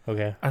guy.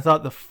 Okay. I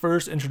thought the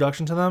first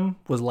introduction to them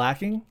was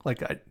lacking.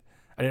 Like, I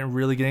didn't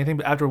really get anything.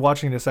 But after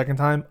watching it a second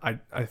time, I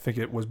think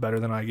it was better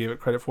than I gave it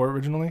credit for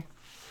originally.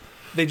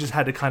 They just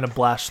had to kind of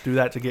blast through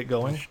that to get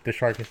going. The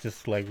shark is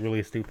just, like,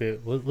 really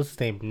stupid. What's his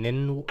name?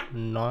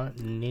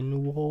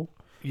 Ninwo?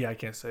 Yeah, I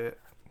can't say it.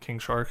 King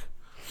Shark.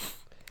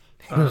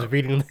 He was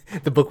reading...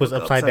 The book was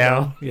upside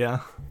down. Yeah.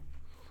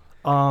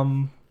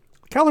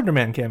 Calendar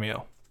Man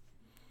cameo.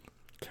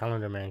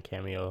 Calendar Man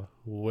cameo.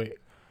 Wait,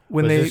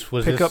 when they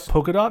pick up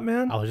Polka Dot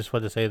Man, I was just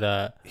about to say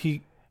that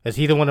is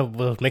he the one that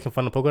was making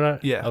fun of Polka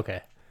Dot? Yeah.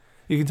 Okay.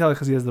 You can tell it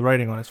because he has the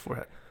writing on his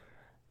forehead.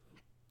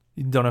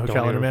 You don't know who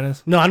Calendar Man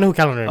is? No, I know who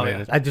Calendar Man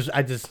is. I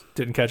just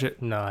didn't catch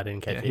it. No, I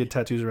didn't catch it. He had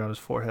tattoos around his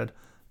forehead.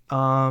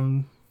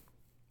 Once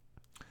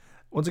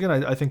again,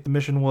 I think the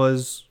mission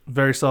was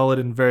very solid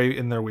and very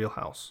in their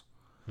wheelhouse.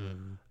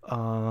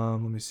 Let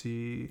me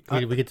see.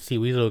 We get to see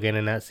Weasel again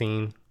in that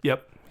scene.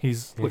 Yep,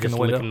 he's licking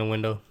the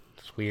window.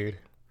 It's weird.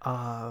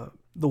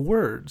 The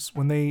words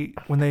when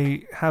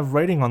they have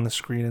writing on the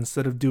screen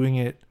instead of doing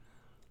it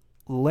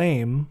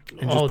lame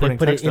and just putting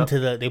put text it into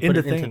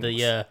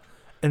the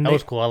and that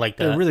was cool. I like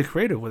that. They're really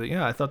creative with it.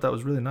 Yeah, I thought that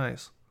was really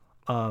nice.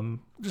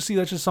 That's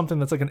just something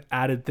that's like an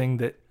added thing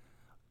that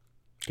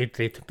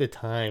they took the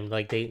time.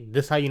 Like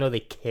this is how you know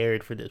they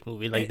cared for this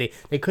movie. Like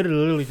they could have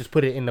literally just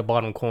put it in the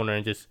bottom corner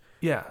and just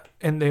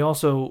and they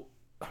also,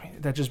 I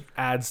mean, that just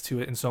adds to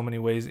it in so many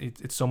ways.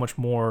 It's so much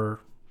more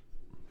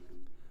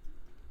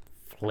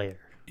flair.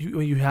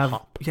 You have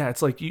pop. Yeah,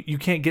 it's like you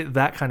can't get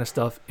that kind of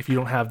stuff if you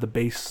don't have the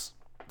base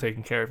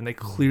taken care of. And they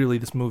clearly,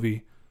 this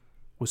movie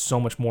was so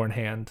much more in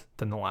hand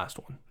than the last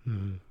one.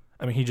 Mm-hmm.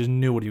 I mean, he just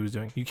knew what he was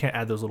doing. You can't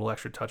add those little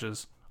extra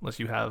touches unless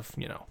you have,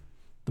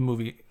 the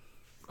movie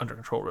under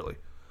control, really.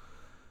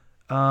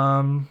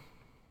 So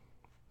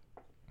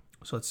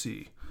let's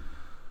see.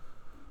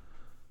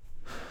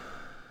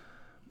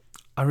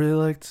 I really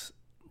liked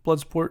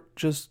Bloodsport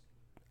just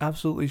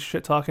absolutely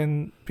shit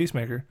talking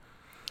Peacemaker.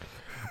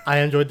 I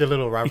enjoyed the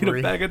little rivalry.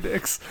 Eat a bag of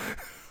dicks.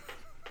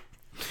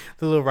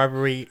 The little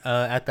rivalry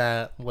at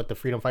the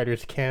Freedom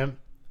Fighters camp.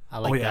 I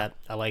like that.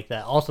 I like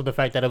that. Also, the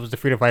fact that it was the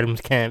Freedom Fighters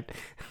camp.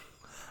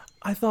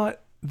 I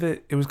thought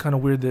that it was kind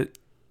of weird that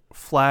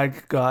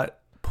Flag got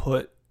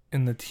put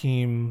in the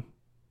team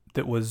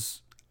that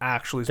was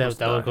actually supposed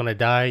to die. That was going to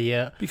die,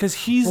 yeah. Because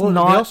he's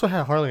not... They also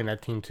had Harley in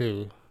that team,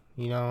 too.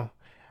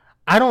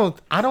 I don't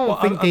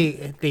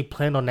think they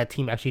planned on that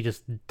team actually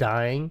just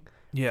dying.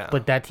 Yeah.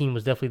 But that team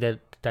was definitely that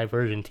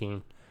diversion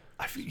team.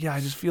 I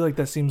just feel like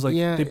that seems like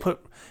they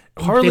put...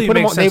 Harley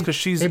makes sense because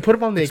she's... They put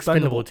him on the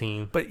expendable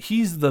team. But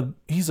he's a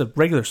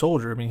regular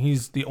soldier. I mean,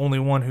 he's the only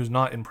one who's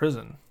not in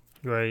prison.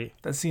 Right.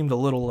 That seemed a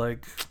little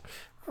like...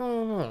 I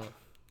don't know.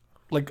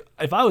 Like,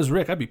 if I was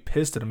Rick, I'd be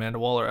pissed at Amanda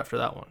Waller after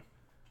that one.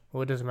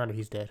 Well, it doesn't matter.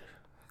 He's dead.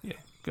 Yeah,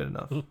 good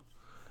enough.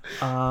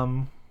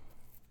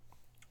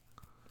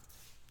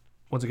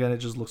 Once again, it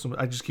just looks...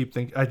 I just keep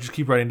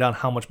writing down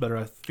how much better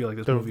I feel like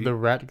this movie... The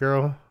rat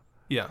girl?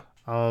 Yeah.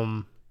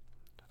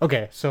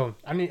 Okay, so,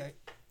 I mean...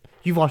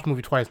 You've watched the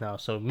movie twice now,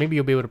 so maybe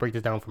you'll be able to break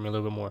this down for me a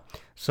little bit more.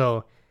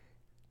 So,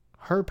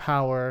 her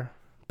power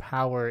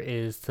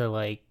is to,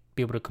 like,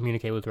 be able to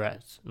communicate with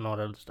rats and all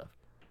that other stuff.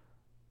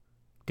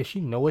 Does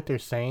she know what they're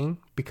saying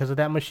because of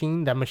that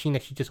machine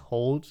that she just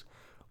holds?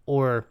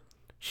 Or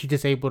she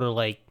just able to,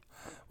 like...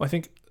 Well, I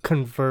think...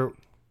 convert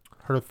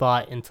her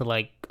thought into,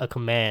 like, a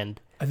command.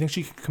 I think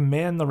she can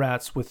command the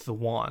rats with the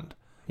wand.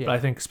 Yeah. But I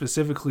think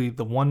specifically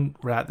the one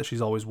rat that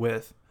she's always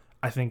with,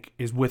 I think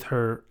is with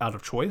her out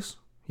of choice.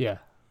 Yeah.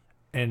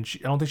 and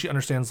I don't think she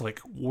understands like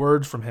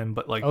words from him,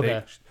 but like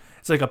Okay.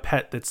 it's like a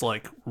pet that's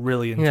like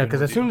really in Yeah, tune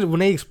because with as soon you. as when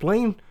they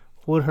explained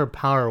what her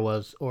power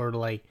was or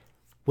like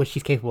what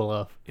she's capable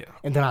of, Yeah.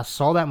 and then I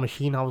saw that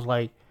machine, I was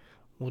like,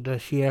 well,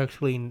 does she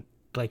actually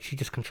like she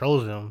just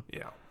controls them?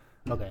 Yeah.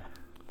 Okay.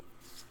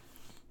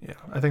 Yeah.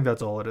 I think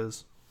that's all it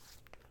is.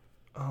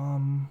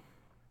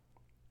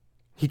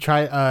 He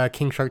tried.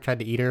 King Shark tried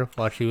to eat her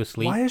while she was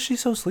asleep. Why is she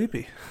so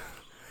sleepy?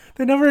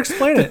 They never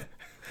explain it.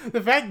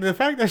 The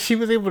fact that she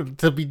was able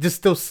to be just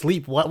still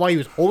sleep while he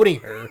was holding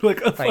her.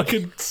 Like a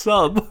fucking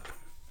sub.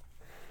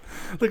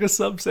 Like a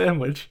sub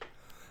sandwich.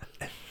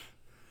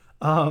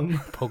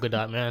 Polka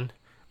Dot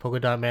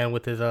Man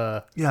with his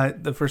Yeah,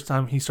 the first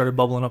time he started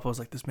bubbling up, I was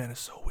like, this man is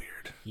so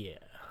weird. yeah.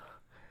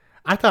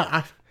 I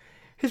thought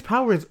his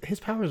power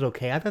is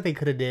okay. I thought they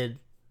could have did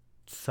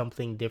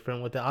something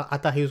different with it. I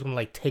thought he was gonna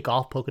like take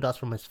off polka dots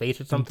from his face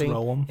or something,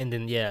 throw 'em? and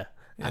then Yeah.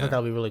 I thought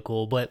that would be really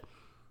cool. But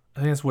I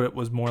think that's what it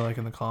was more like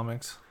in the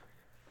comics.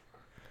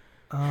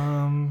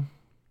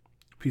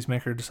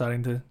 Peacemaker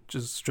deciding to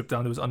just strip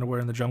down to his underwear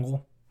in the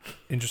jungle.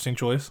 Interesting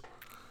choice.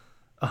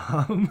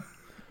 Let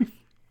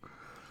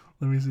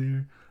me see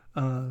here.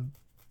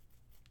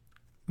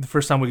 The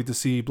first time we get to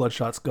see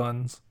Bloodshot's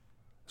guns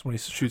is when he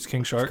shoots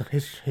King Shark.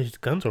 his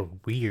guns are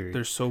weird.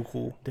 They're so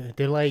cool.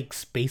 They're like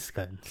space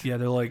guns. Yeah,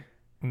 they're like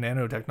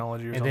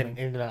nanotechnology or And something.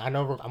 then I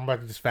know I'm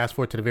about to just fast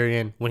forward to the very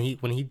end when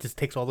he just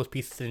takes all those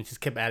pieces and just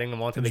kept adding them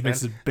onto And the just gun.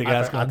 makes this big I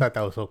ass thought- gun. I thought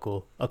that was so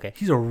cool. Okay,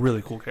 He's a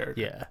really cool character.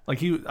 yeah, Like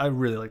I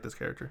really like this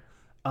character.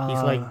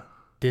 he's like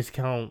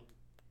discount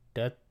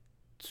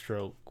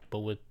Deathstroke, but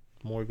with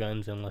more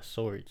guns and less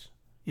swords.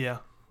 Yeah.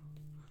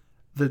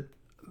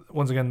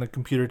 Once again, the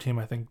computer team,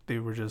 I think they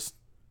were just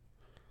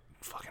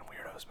fucking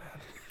weirdos,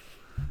 man.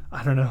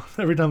 I don't know.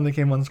 Every time they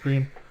came on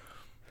screen.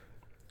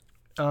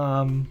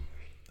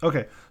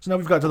 Okay, so now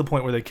we've got to the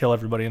point where they kill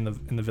everybody in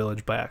the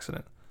village by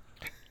accident.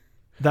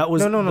 That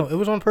was No. It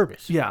was on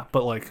purpose. Yeah,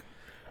 but like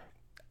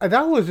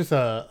That was just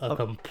a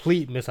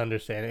complete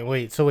misunderstanding.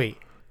 Wait.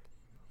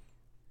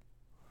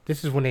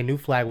 This is when they knew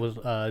Flag was.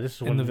 This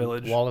is when the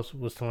village. Wallace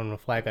was telling them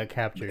Flag got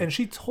captured. and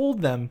she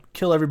told them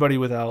kill everybody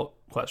without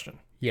question.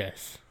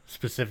 Yes,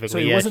 specifically. So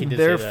it yeah, she wasn't did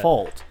their say that.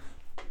 fault.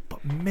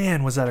 But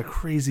man, was that a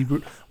crazy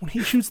brute. When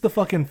he shoots the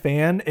fucking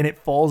fan and it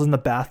falls in the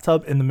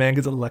bathtub and the man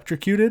gets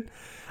electrocuted,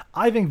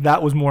 I think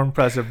that was more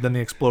impressive than the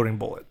exploding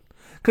bullet.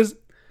 Because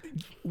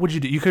what'd you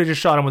do? You could have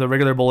just shot him with a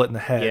regular bullet in the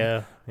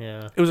head.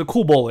 Yeah. It was a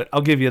cool bullet, I'll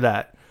give you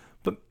that.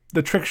 But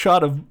the trick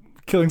shot of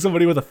killing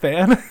somebody with a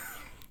fan?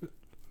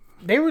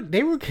 They were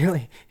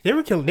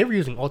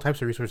using all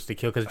types of resources to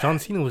kill because John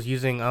Cena was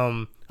using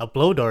a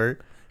blow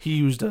dart. He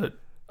used a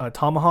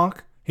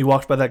tomahawk. He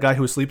walked by that guy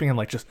who was sleeping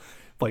and just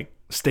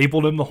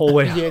stapled him the whole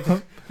way Yeah,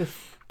 out. just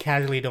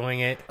casually doing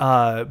it.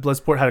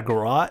 Bloodsport had a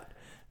garrote.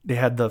 They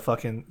had the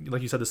fucking,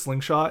 like you said, the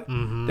slingshot.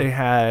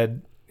 Mm-hmm.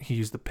 He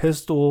used the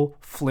pistol,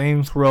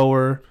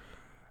 flamethrower.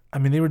 I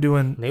mean, they were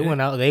doing. They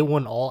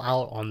went all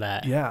out on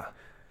that. Yeah.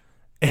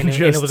 and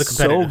just it was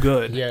so competitive.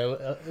 good.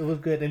 Yeah, it was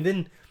good. And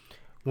then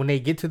when they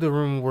get to the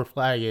room where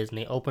Flag is and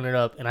they open it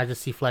up and I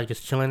just see Flag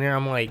just chilling there,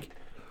 I'm like,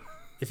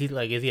 is he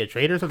a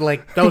traitor? So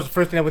like that was the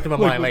first thing that went through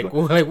my mind.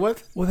 Like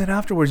what? Well, then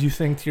afterwards you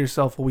think to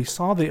yourself, well, we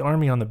saw the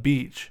army on the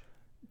beach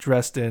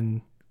dressed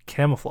in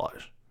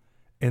camouflage.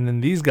 And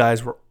then these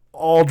guys were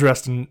all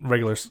dressed in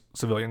regular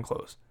civilian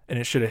clothes. And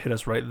it should have hit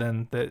us right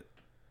then that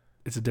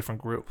it's a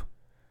different group.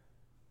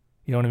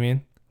 You know what I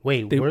mean?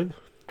 Wait,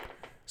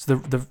 So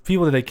the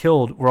people that they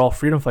killed were all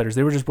freedom fighters.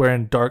 They were just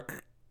wearing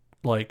dark,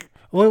 wait.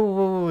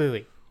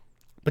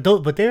 But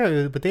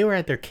they were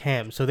at their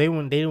camp, so they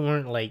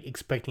weren't like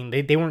expecting.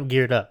 They weren't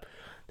geared up.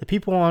 The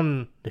people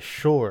on the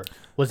shore,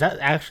 was that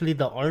actually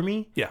the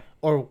army? Yeah.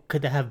 Or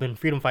could that have been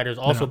freedom fighters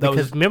also? that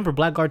Because was- remember,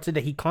 Blackguard said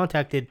that he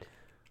contacted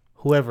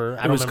whoever.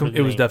 I don't remember.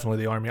 It was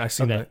definitely the army. I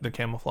seen Okay. the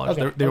camouflage. Okay,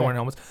 They were okay. wearing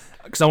helmets.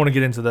 Because I want to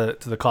get into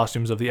the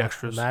costumes of the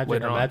extras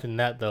later on. Imagine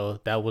that though.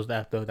 That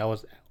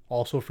was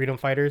also freedom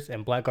fighters,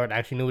 and Blackguard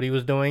actually knew what he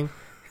was doing.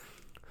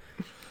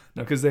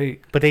 No, because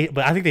But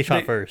I think they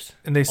shot first.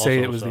 and they say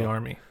Also, it was the so-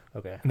 army,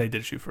 Okay. and they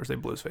did shoot first. They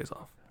blew his face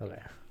off.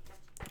 Okay.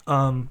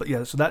 But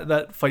yeah, so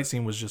that fight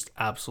scene was just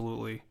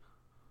absolutely.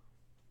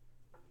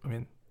 I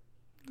mean,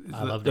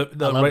 I loved the, it.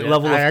 The I loved right it.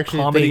 level I of actually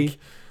comedy. think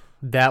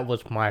that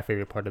was my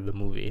favorite part of the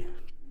movie,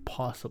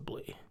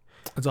 possibly.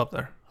 It's up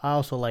there. I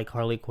also like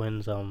Harley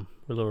Quinn's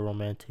little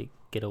romantic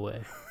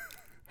getaway.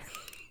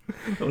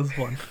 That was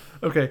fun.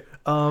 Okay.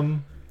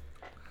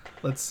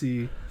 Let's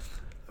see.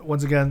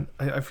 Once again,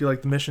 I feel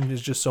like the mission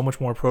is just so much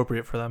more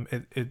appropriate for them.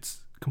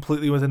 It's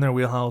completely within their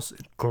wheelhouse.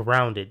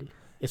 Grounded.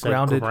 It's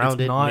Grounded. a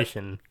grounded It's not-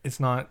 mission. It's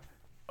not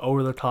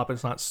over the top.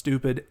 It's not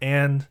stupid.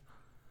 And,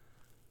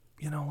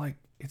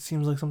 it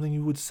seems like something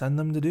you would send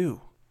them to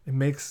do. It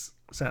makes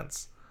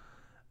sense.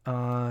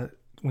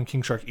 When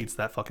King Shark eats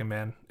that fucking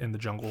man in the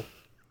jungle.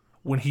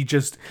 When he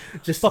just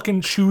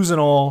fucking chews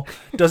and all,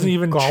 doesn't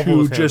even chew,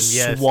 Gobbles him, just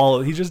yes.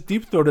 swallow. He just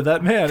deep throated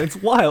that man. It's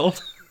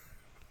wild.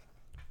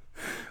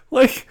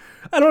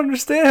 I don't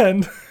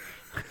understand.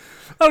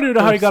 I don't even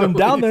know how he got him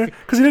down there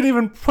because he didn't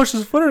even push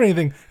his foot or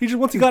anything. He just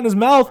once he got in his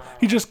mouth,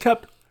 he just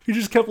kept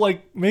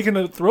like making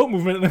a throat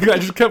movement, and the guy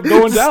just kept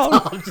going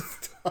down.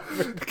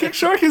 King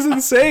Shark is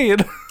insane.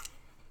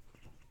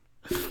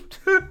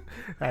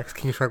 Ask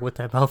King Shark what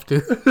that mouth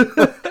do.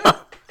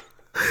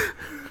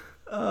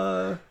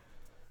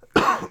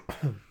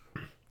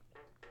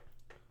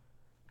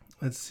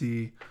 Let's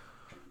see.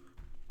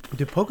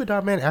 Did Polka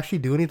Dot Man actually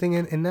do anything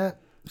in that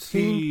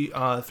scene? He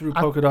threw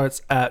polka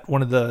dots at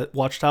one of the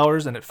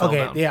watchtowers, and it fell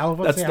down. Yeah, I was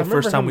about That's to say, the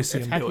first time we see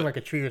him do attacking it. like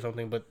a tree or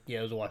something, but yeah,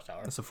 it was a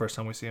watchtower. That's the first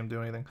time we see him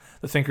do anything.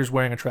 The Thinker's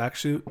wearing a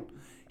tracksuit.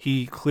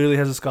 He clearly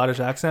has a Scottish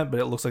accent, but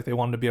it looks like they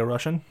want him to be a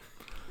Russian.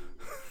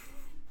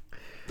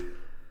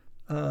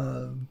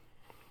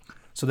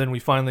 So then we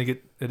finally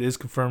get, it is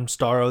confirmed,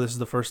 Starro. This is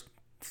the first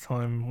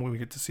time we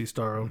get to see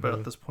Starro but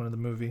at this point of the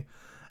movie.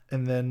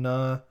 And then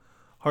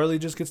Harley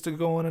just gets to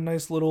go on a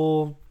nice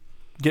little,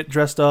 get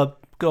dressed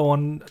up, go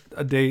on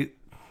a date.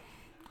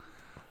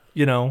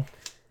 You know.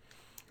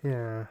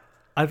 Yeah.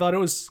 I thought it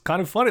was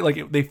kind of funny.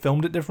 Like, they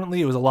filmed it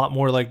differently. It was a lot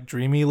more, like,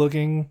 dreamy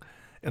looking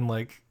and,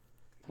 like,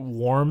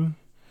 warm.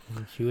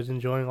 And she was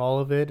enjoying all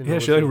of it. And yeah,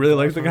 she like, really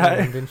liked the guy.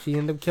 And then she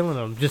ended up killing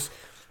him. Just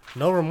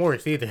no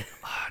remorse either.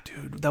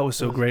 Dude, that was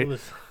so great.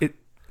 It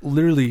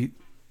literally,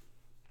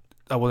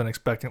 I wasn't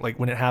expecting, like,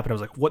 when it happened, I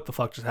was like, what the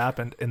fuck just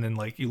happened? And then,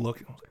 like, you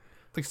look,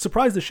 like,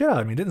 surprised the shit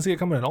out of me. Didn't see it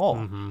coming at all.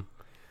 Mm-hmm.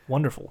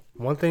 Wonderful.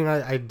 One thing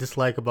I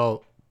dislike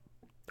about,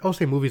 I'll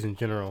say movies in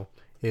general,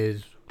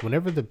 is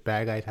whenever the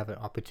bad guys have an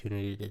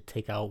opportunity to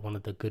take out one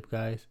of the good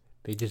guys,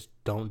 they just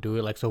don't do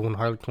it. Like, so when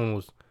Harley Quinn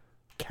was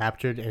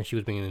captured and she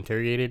was being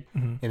interrogated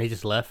and they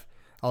just left,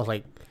 I was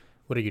like,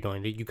 what are you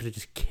doing? You could have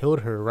just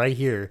killed her right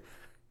here.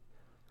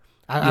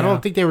 I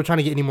don't think they were trying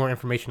to get any more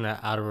information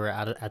out of her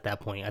at that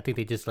point. I think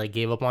they just like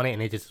gave up on it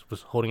and they just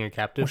was holding her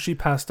captive. Well, she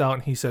passed out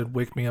and he said,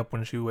 wake me up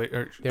when she wakes,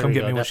 or come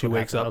get me when she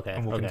wakes up,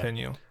 and we'll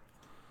continue.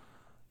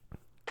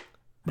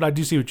 But I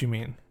do see what you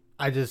mean.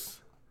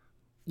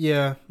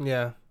 Yeah.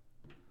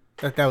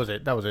 That was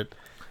it.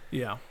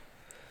 Yeah.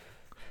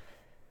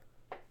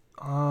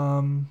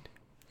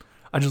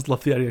 I just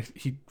love the idea.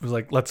 He was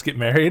like, let's get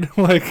married,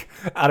 like,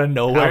 out of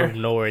nowhere. Out of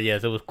nowhere,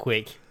 yes. It was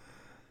quick.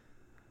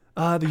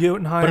 The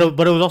Jotunheim.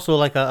 But it was also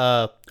like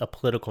a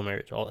political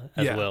marriage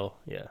as well.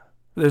 Yeah.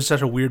 There's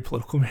such a weird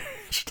political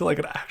marriage to, like,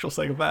 an actual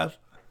psychopath.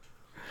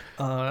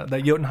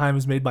 That Jotunheim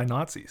is made by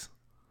Nazis.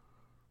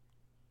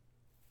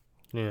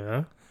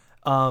 Yeah.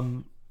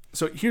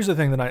 So here's the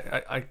thing that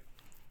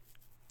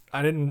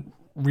I didn't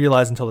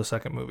realize until the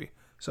second movie.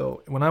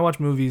 So when I watch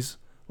movies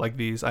like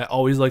these, I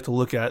always like to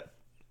look at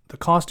the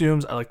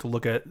costumes. I like to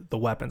look at the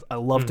weapons. I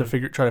love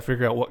to try to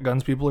figure out what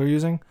guns people are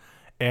using,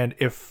 and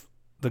if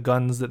the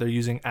guns that they're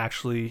using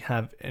actually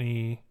have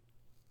any,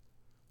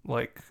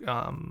 like,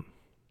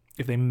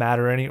 if they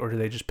matter any, or do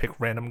they just pick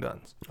random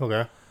guns?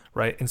 Okay.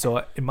 Right. And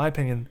so, in my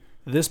opinion,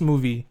 this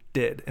movie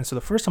did. And so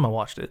the first time I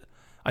watched it,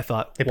 I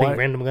thought, they picked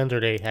random guns, or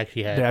they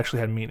actually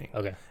had meaning.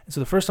 Okay. And so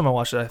the first time I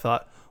watched it, I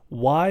thought,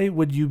 why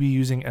would you be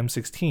using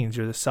M16s?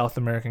 You're the South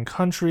American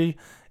country,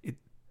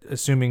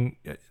 assuming,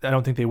 I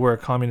don't think they were a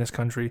communist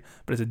country,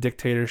 but it's a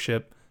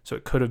dictatorship. So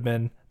it could have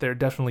been, they're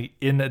definitely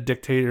in a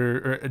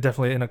dictator, or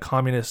definitely in a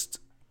communist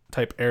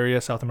type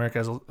area. South America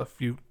has a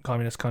few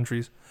communist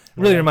countries.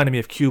 It really reminded me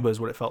of Cuba is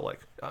what it felt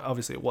like.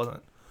 Obviously it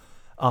wasn't.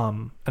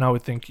 And I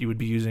would think you would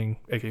be using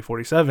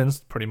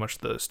AK-47s, pretty much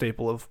the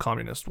staple of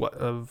communist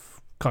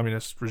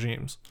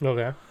regimes.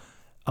 Okay.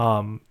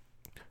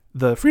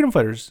 The freedom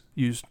fighters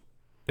used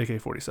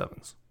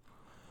AK-47s,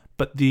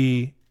 but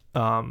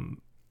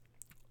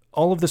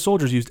all of the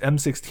soldiers used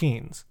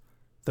M16s,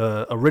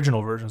 the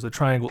original versions, the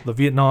triangle, the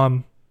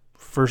Vietnam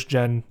first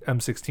gen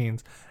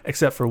M16s,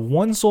 except for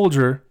one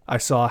soldier I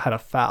saw had a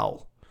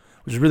FAL,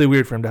 which is really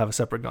weird for him to have a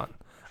separate gun.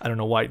 I don't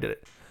know why he did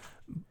it.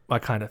 I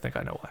kind of think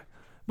I know why.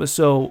 But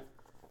so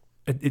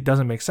it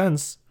doesn't make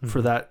sense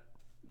for that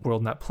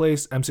world and that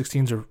place.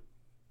 M16s are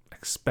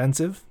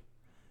expensive.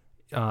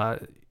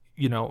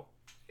 You know,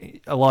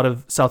 a lot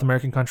of South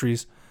American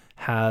countries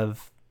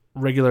have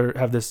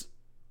this,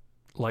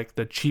 like,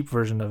 the cheap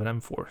version of an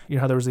M4. You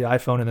know how there was the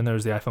iPhone and then there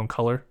was the iPhone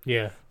Color?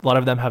 Yeah. A lot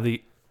of them have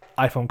the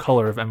iPhone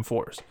Color of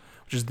M4s,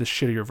 which is the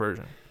shittier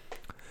version.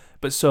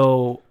 But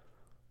so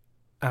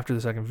after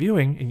the second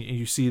viewing, and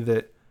you see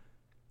that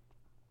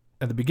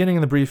at the beginning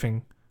of the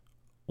briefing,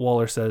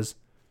 Waller says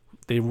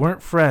they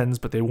weren't friends,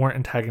 but they weren't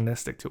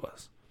antagonistic to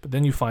us. But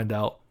then you find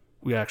out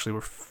we actually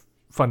were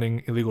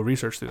funding illegal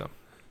research through them.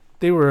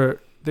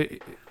 It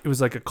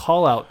was like a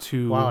call out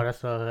to. Wow,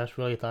 that's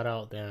really thought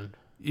out then.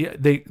 Yeah,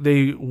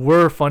 they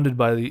were funded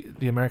by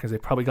the Americans. They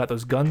probably got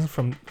those guns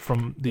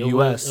from the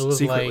U.S. It was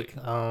secretly. like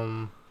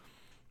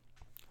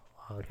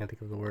I can't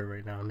think of the word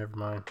right now. Never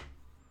mind.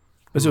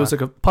 But so it was like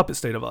a puppet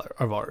state of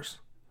ours,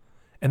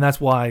 and that's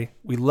why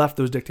we left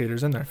those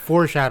dictators in there.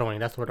 Foreshadowing.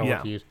 That's what I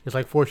want to use. It's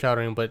like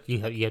foreshadowing, but you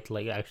have to,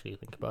 like, actually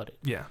think about it.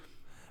 Yeah,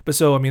 but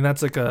so I mean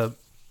that's like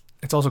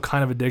it's also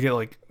kind of a dig at,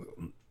 like,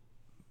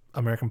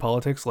 American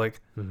politics. Like,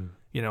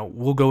 you know,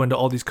 we'll go into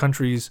all these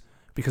countries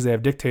because they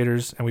have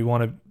dictators, and we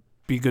want to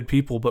be good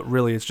people, but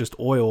really it's just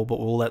oil. But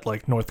we'll let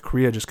like North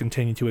Korea just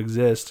continue to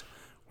exist,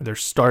 where they're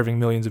starving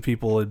millions of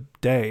people a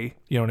day.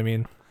 You know what I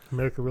mean?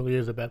 America really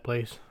is a bad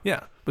place.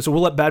 Yeah, but so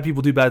we'll let bad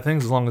people do bad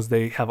things as long as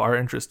they have our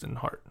interest in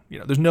heart. You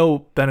know, there's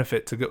no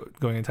benefit to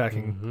going and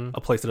attacking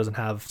a place that doesn't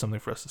have something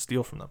for us to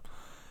steal from them.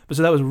 But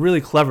so that was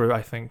really clever,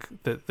 I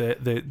think, that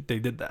they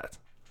did that.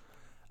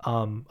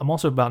 I'm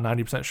also about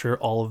 90% sure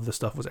all of the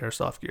stuff was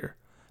airsoft gear.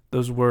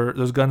 Those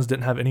guns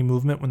didn't have any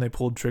movement when they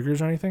pulled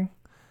triggers or anything.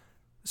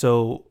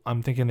 So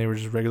I'm thinking they were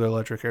just regular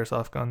electric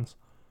airsoft guns.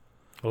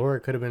 Or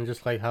it could have been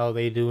just like how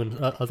they do in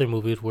other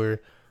movies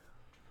where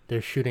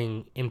they're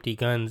shooting empty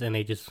guns and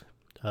they just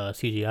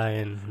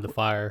CGI in the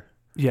fire.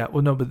 Yeah,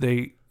 well, no, but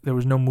there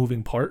was no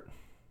moving part.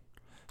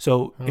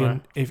 So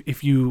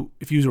if you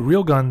use a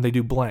real gun, they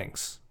do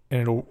blanks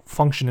and it'll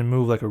function and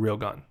move like a real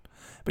gun.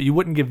 But you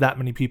wouldn't give that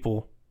many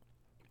people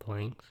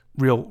blanks,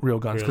 real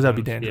guns, because that'd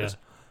be dangerous. Yeah.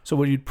 So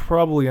what you'd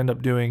probably end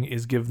up doing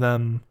is give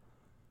them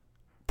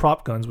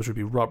prop guns, which would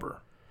be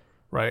rubber,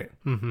 right?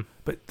 Mm-hmm.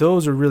 But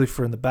those are really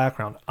for in the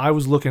background. I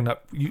was looking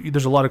up.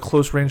 There's a lot of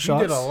close range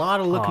shots. You did a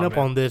lot of looking up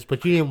on this,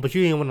 but you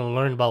didn't want to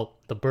learn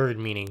about the bird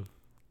meaning.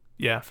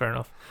 Yeah, fair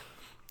enough.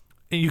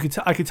 And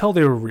I could tell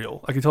they were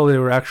real. I could tell they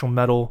were actual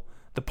metal.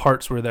 The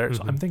parts were there,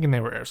 so I'm thinking they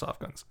were airsoft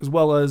guns, as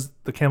well as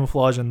the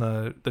camouflage and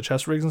the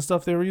chest rigs and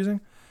stuff they were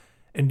using.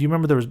 And do you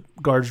remember there was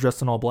guards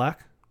dressed in all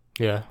black?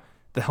 Yeah.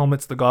 The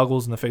helmets, the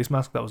goggles, and the face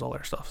mask, that was all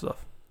airsoft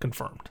stuff.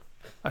 Confirmed.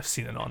 I've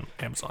seen it on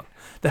Amazon.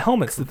 The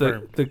helmets,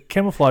 the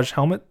camouflage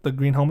helmet, the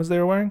green helmets they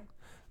were wearing,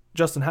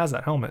 Justin has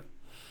that helmet.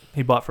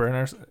 He bought for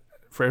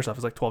airsoft.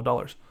 It's like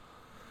 $12.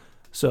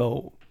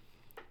 So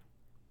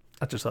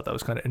I just thought that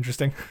was kind of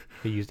interesting.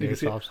 They used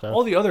airsoft stuff.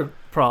 All the other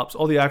props,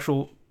 all the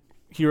actual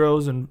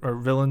heroes or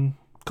villain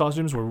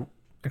costumes were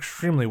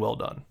extremely well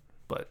done.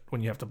 But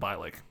when you have to buy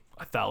like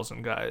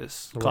 1,000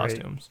 guys'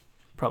 costumes,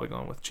 probably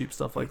going with cheap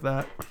stuff like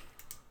that.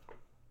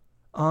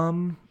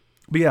 But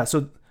yeah,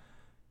 so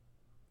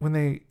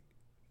I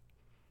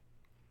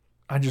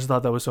just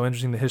thought that was so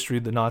interesting, the history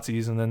of the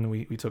Nazis, and then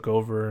we took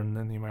over, and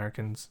then the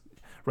Americans.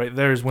 Right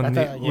there is when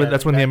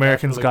that's when the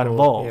Americans got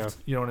involved. Yeah.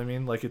 You know what I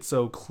mean? Like, it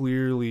so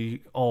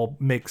clearly all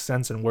makes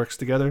sense and works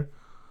together.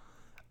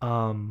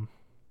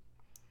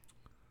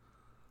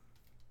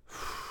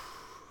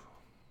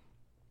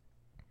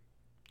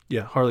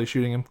 Yeah, Harley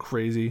shooting him,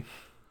 crazy.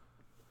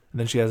 And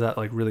then she has that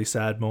like really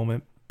sad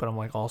moment, but I'm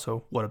like,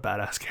 also, what a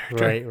badass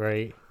character.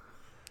 Right.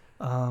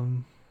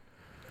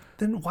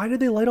 Then why did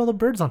they light all the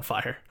birds on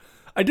fire?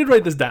 I did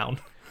write this down.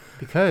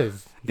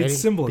 Because it's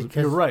symbolism.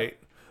 You're right.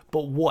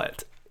 But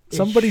what?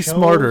 Somebody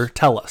smarter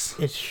tell us.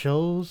 It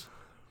shows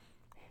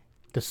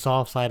the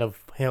soft side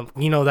of him.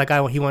 You know, that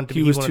guy, he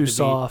was too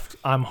soft.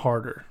 I'm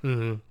harder.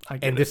 Mm-hmm.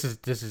 And this is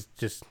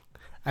just...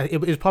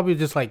 It's probably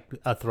just like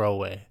a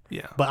throwaway.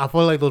 Yeah. But I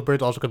feel like those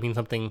birds also could mean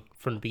something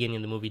from the beginning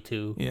of the movie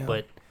too. Yeah.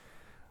 But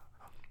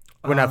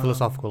we're not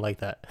philosophical like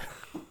that.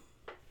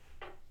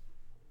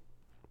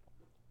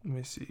 Let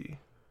me see.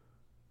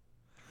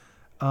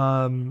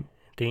 Did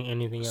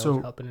anything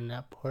else happen in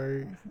that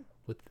part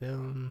with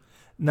them?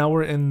 Now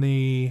we're in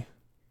the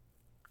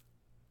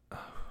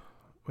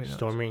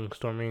storming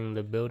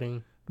the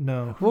building.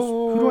 No.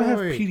 Who do I have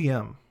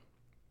PDM?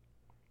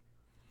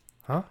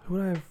 Huh? Who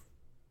do I have?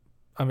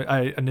 I mean,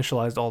 I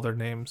initialized all their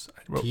names.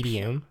 I wrote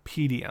PDM.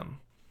 Peacemaker.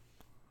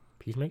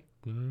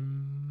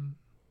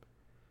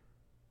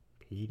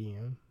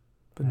 PDM.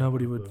 But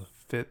nobody would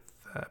fit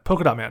that.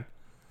 Polka Dot Man.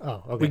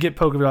 Oh, okay. We get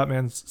Polka Dot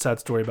Man's sad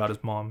story about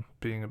his mom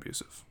being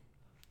abusive.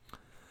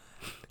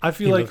 I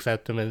feel he looks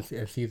at them and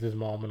sees his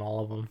mom and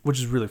all of them, which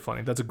is really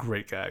funny. That's a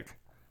great gag.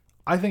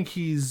 I think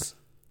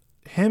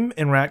him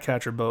and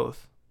Ratcatcher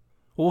both.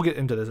 Well, we'll get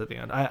into this at the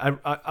end.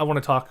 I want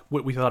to talk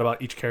what we thought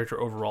about each character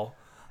overall.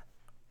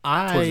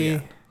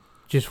 I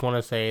just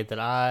want to say that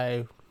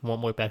I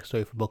want more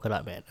backstory for Polka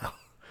Dot Man now.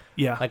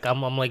 Yeah, like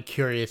I'm like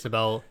curious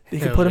about. They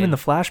could put him in the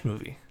Flash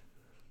movie.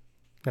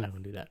 They're not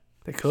gonna do that.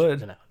 They could.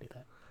 They're not gonna do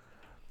that.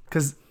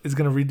 Because it's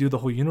gonna redo the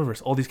whole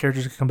universe. All these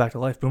characters could come back to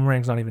life.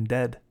 Boomerang's not even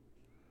dead.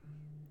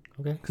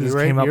 Okay, because it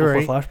came out before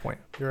Flashpoint.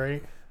 You're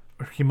right.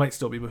 Or he might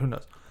still be, but who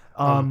knows?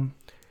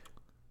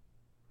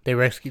 They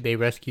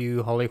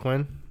rescue Harley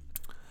Quinn.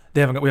 We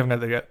haven't got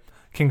there yet.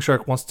 King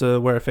Shark wants to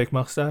wear a fake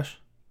mustache.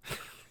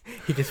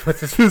 He just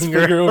puts his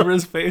finger over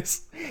his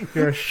face.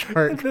 You're a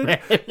shark, man.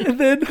 And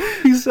then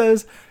he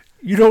says,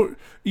 "You don't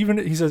even."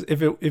 He says,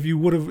 "If it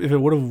would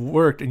have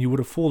worked and you would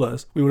have fooled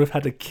us, we would have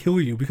had to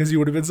kill you because you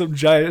would have been some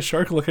giant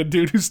shark-looking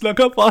dude who snuck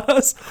up on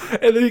us."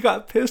 And then he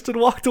got pissed and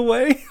walked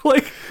away.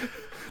 Like,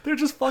 they're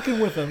just fucking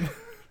with him.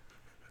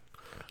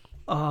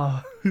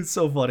 It's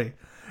so funny.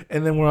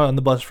 And then we're on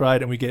the bus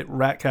ride and we get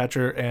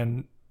Ratcatcher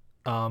and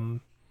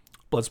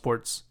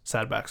Bloodsport's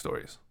sad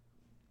backstories.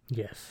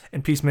 Yes.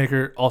 And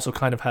Peacemaker also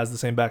kind of has the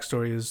same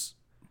backstory as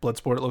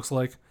Bloodsport, it looks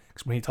like.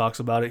 Because when he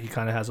talks about it, he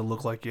kind of has a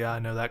look like, yeah, I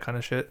know that kind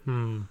of shit.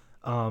 But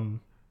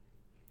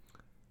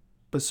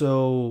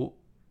so...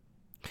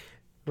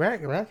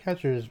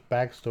 Ratcatcher's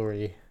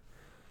backstory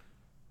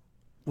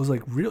was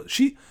like real...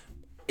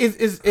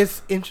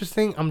 It's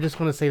interesting. I'm just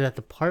gonna say that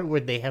the part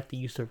where they have to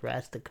use the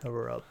rats to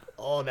cover up,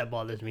 oh, that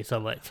bothers me so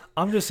much.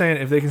 I'm just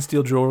saying, if they can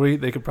steal jewelry,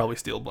 they could probably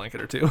steal a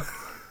blanket or two.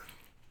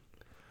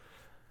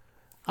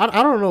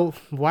 I don't know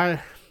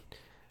why.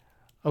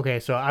 Okay,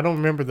 so I don't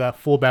remember the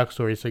full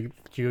backstory, so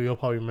you'll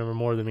probably remember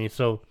more than me.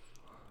 So,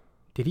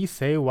 did he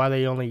say why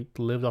they only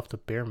lived off the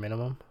bare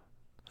minimum?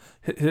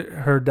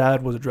 Her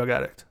dad was a drug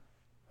addict.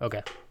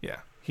 Okay. Yeah.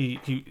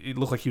 He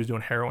looked like he was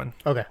doing heroin.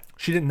 Okay.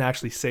 She didn't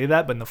actually say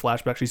that, but in the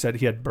flashback she said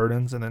he had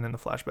burdens, and then in the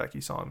flashback you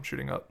saw him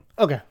shooting up.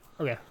 Okay.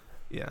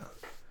 Yeah.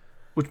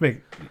 Which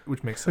makes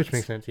sense. Which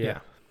makes sense, yeah.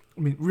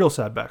 I mean, real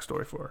sad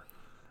backstory for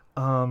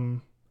her.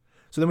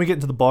 So then we get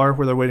into the bar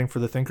where they're waiting for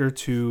the Thinker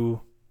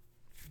to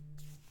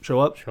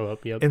show up.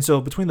 Yep. And so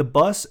between the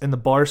bus and the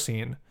bar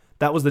scene,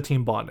 that was the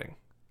team bonding.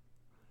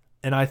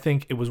 And I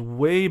think it was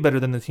way better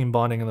than the team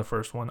bonding in the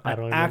first one. I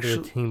don't remember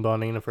the team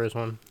bonding in the first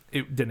one.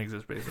 It didn't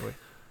exist, basically.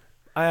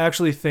 I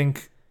actually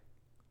think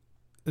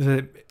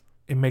that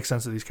it makes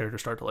sense that these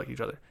characters start to like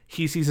each other.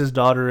 He sees his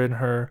daughter in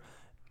her.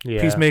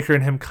 Yeah. Peacemaker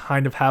and him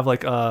kind of have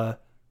like a...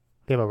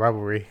 They have a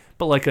rivalry.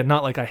 But like a,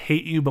 not like I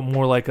hate you, but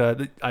more like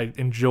a, I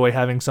enjoy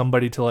having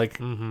somebody to like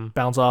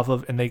bounce off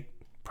of, and they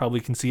probably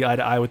can see eye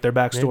to eye with their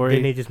backstory.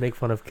 Then they just make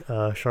fun of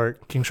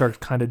Shark. King Shark's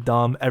kind of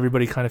dumb.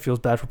 Everybody kind of feels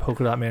bad for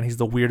Polka Dot Man. He's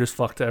the weirdest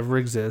fuck to ever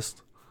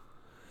exist.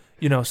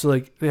 You know, so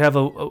like they have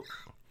a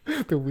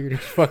the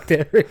weirdest fuck to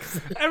ever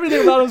exist.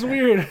 Everything about him's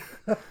weird.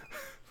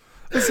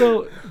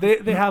 So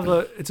they have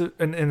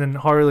and then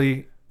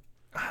Harley,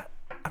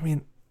 I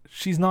mean,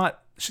 she is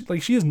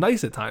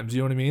nice at times, you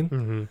know what I mean?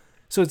 Mm-hmm.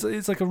 So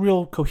it's like a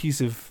real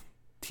cohesive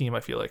team, I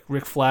feel like.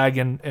 Rick Flag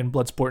and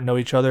Bloodsport know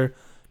each other.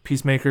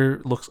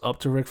 Peacemaker looks up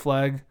to Rick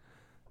Flag.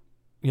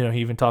 You know, he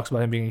even talks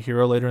about him being a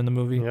hero later in the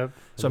movie. Yep.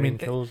 So I mean,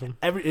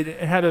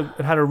 it had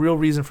a real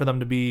reason for them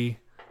to be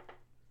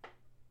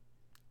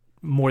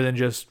more than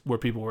just we're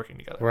people working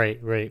together.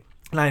 Right.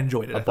 And I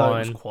enjoyed it. I thought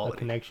it was quality. A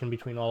connection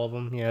between all of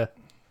them. Yeah.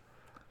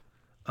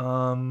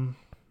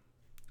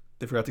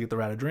 They forgot to get the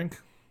rat a drink.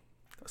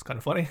 That's kind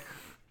of funny.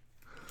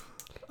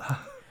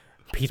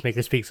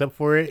 Peacemaker speaks up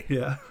for it.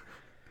 Yeah.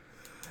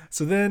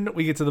 So then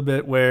we get to the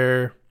bit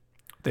where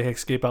they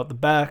escape out the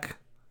back.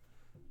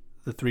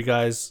 The three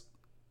guys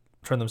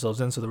turn themselves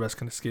in so the rest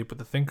can escape with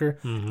the Thinker.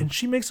 Mm-hmm. And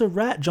she makes a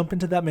rat jump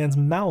into that man's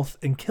mouth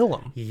and kill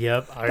him.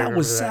 Yep. That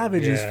was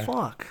savage as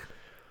fuck.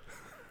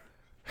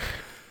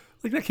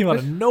 Like, that came out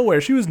of nowhere.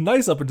 She was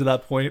nice up until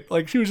that point.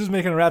 Like, she was just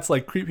making rats,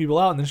 like, creep people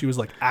out, and then she was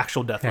like,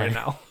 actual death right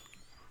now.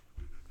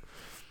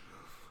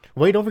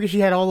 Wait, don't forget she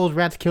had all those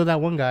rats kill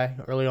that one guy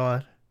early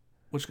on.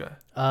 Which guy?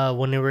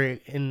 When they were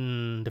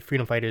in the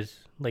Freedom Fighters,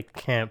 like,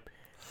 camp.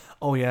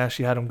 Oh, yeah,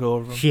 she had him go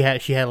over him. She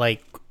had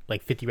like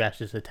 50 rats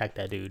just attack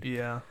that dude.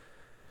 Yeah,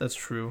 that's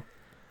true.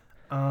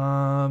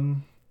 Let's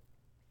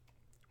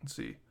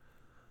see.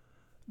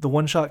 The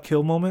one-shot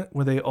kill moment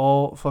where they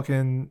all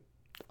fucking...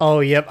 Oh,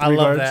 yep. I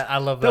love that.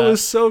 That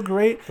was so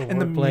great.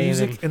 And the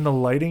music and the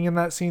lighting in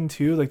that scene,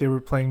 too. Like, they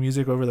were playing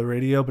music over the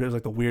radio, but it was,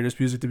 like, the weirdest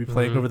music to be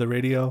playing over the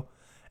radio.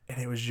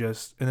 And it was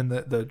just... And then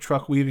the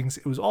truck weaving...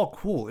 It was all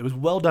cool. It was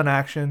well-done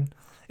action.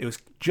 It was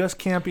just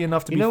campy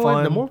enough to be fun.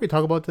 What? The more we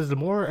talk about this, the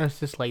more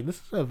it's just like, this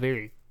is a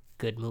very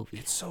good movie.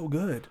 It's so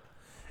good.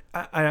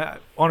 I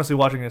honestly,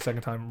 watching it a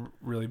second time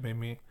really made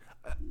me...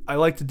 I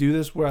like to do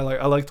this where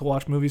I like to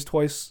watch movies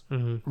twice,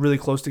 really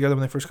close together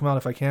when they first come out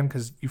if I can,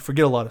 because you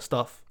forget a lot of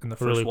stuff in the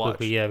first really watch.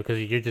 Quickly, yeah,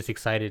 because you're just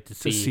excited to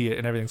see it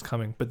and everything's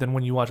coming. But then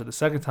when you watch it the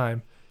second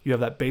time, you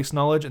have that base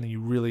knowledge and then you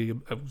really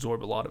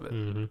absorb a lot of it.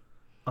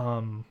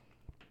 Mm-hmm.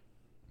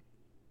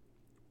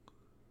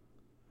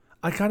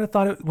 I kind of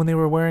thought when they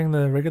were wearing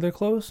the regular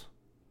clothes,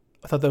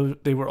 I thought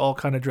that they were all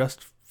kind of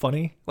dressed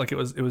funny. Like it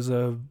was just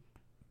an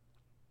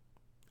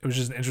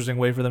interesting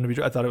way for them to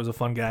be. I thought it was a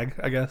fun gag,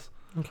 I guess.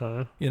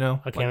 Okay. You know,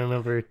 I can't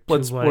remember.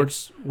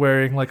 Bloodsport's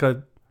wearing like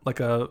a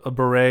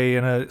beret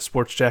and a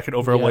sports jacket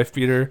over a wife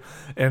beater,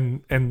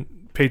 and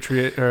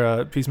Patriot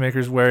or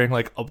Peacemaker's wearing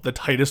like the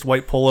tightest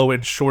white polo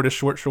and shortest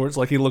short shorts.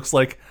 Like he looks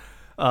like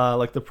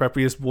the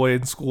preppiest boy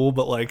in school,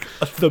 but like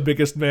the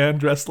biggest man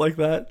dressed like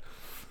that.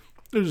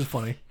 It was just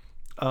funny.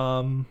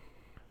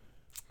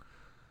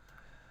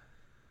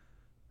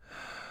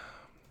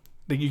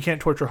 You can't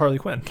torture Harley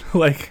Quinn.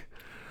 Like,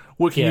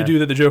 what can you do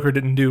that the Joker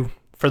didn't do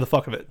for the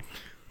fuck of it?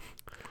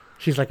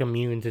 She's like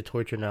immune to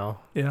torture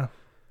now. Yeah,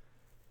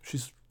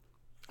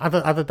 I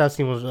thought that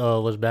scene was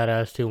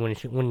badass too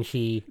when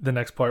she the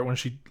next part when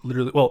she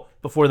literally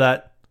before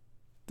that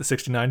the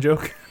 69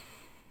 joke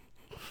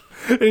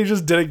and he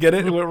just didn't get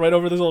it and went right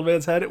over this old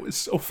man's head. It was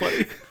so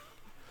funny.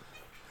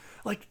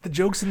 Like the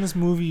jokes in this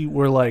movie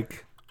were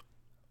like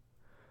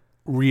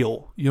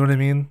real, you know what I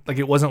mean? Like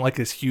it wasn't like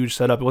this huge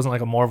setup. It wasn't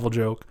like a Marvel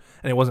joke,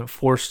 and it wasn't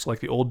forced like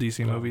the old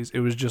DC movies. It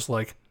was just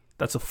like,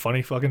 that's a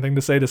funny fucking thing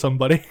to say to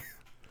somebody.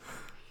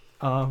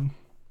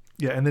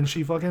 Yeah, and then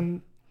she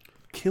fucking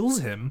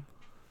kills him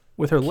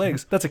with her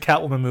legs. That's a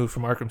Catwoman move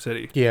from Arkham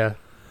City. Yeah,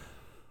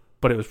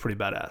 but it was pretty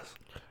badass.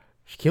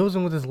 She kills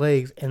him with his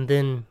legs, and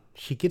then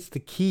she gets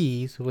the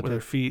keys with her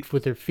feet.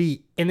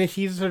 And then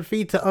she uses her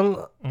feet to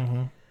unlock.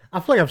 Mm-hmm. I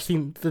feel like I've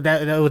seen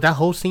that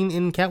whole scene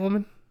in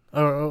Catwoman,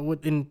 or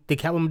did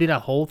Catwoman do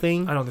that whole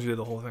thing? I don't think she did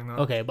the whole thing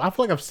though. Okay, but I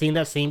feel like I've seen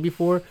that scene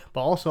before.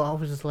 But also, I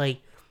was just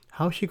like,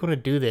 how is she gonna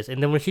do this?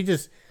 And then when she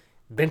just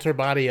bent her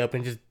body up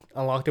and just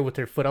unlocked it with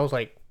her foot, I was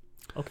like,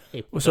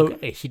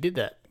 okay, she did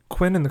that.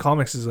 Quinn in the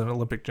comics is an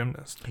Olympic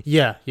gymnast.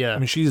 Yeah, yeah. I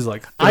mean, she's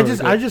like. I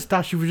just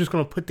thought she was just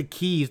gonna put the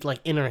keys like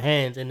in her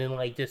hands and then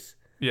like just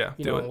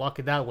walk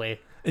it that way.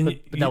 And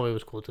but that way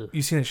was cool too.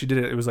 You seen it? She did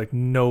it. It was like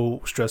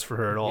no stress for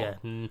her at all.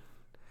 Yeah,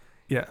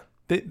 yeah.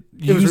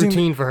 It was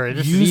routine for her.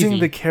 Using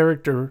the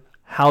character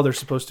how they're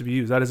supposed to be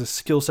used. That is a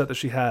skill set that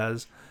she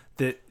has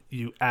that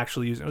you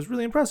actually use. It was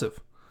really impressive.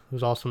 It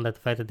was awesome that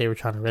the fact that they were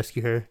trying to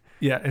rescue her.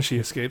 Yeah, and she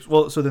escapes.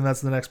 Well, so then that's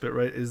the next bit,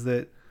 right? Is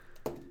that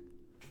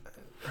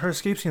her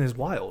escape scene is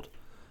wild.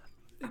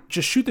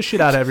 Just shoot the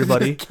shit out of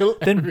everybody,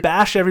 then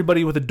bash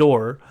everybody with a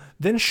door,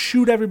 then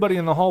shoot everybody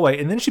in the hallway,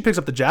 and then she picks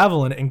up the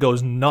javelin and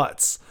goes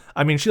nuts.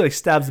 I mean, she like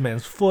stabs the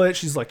man's foot.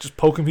 She's like just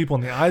poking people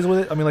in the eyes with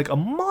it. I mean, like a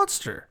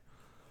monster.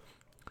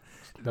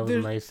 That was a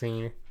nice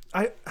scene.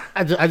 I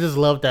just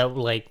love that,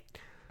 like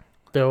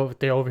they're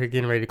over here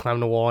getting ready to climb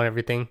the wall and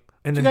everything.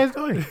 And then, you guys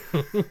going?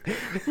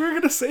 We're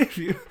gonna save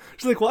you.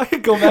 She's like, "Well, I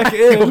could go back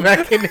in. Go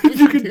back in.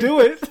 You can do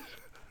it."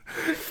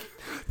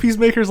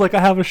 Peacemaker's like,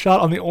 I have a shot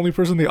on the only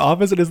person in the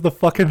office. It is the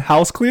fucking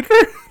house cleaner.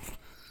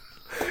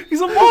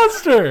 He's a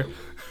monster.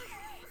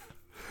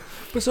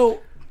 But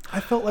so,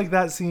 I felt like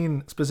that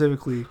scene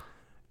specifically.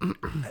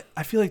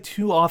 I feel like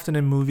too often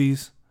in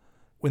movies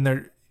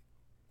when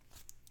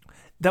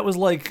that was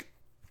like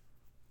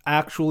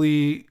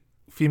actually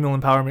female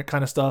empowerment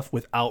kind of stuff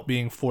without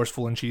being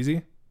forceful and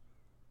cheesy.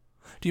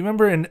 Do you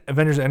remember in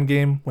Avengers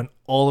Endgame when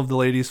all of the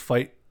ladies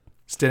fight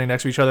standing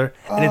next to each other,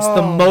 and it's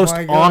the most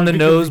on the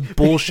nose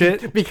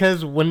bullshit?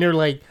 Because when they're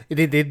like,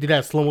 they do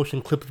that slow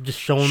motion clip of just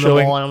showing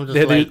them all, and I'm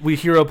just we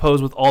hero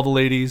pose with all the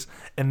ladies,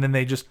 and then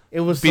they just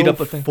beat up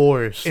the thing.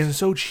 Forced and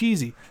so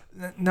cheesy.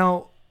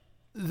 Now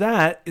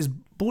that is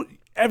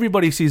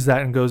everybody sees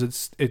that and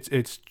goes,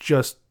 it's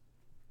just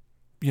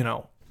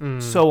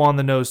so on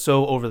the nose,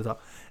 so over the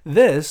top.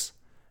 This,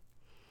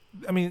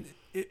 I mean,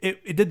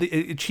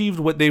 it achieved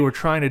what they were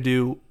trying to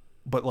do,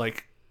 but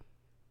like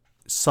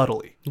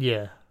subtly.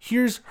 Yeah.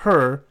 Here's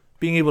her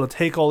being able to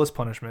take all this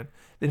punishment.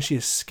 Then she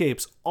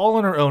escapes all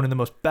on her own in the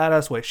most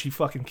badass way. She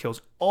fucking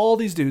kills all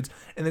these dudes.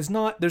 And there's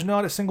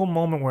not a single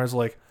moment where it's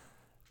like,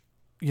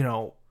 they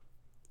don't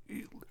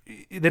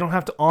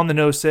have to on the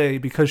nose say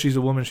because she's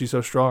a woman, she's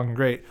so strong and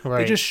great. Right.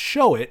 They just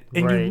show it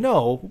and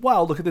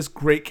wow, look at this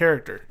great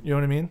character. You know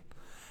what I mean?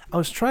 I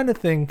was trying to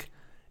think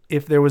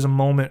if there was a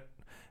moment,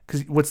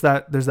 because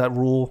there's that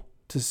rule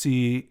to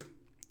see,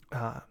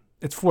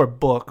 it's for a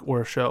book or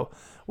a show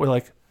where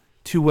like,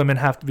 two women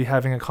have to be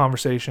having a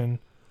conversation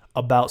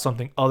about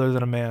something other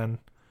than a man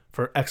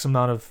for X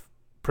amount of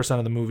 %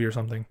 of the movie or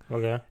something.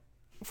 Okay.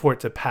 For it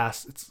to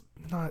pass. It's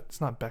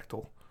not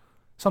Bechdel.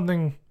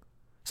 Something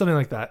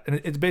like that. And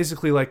it's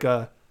basically like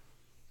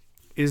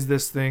is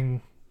this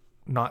thing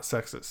not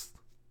sexist?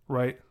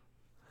 Right?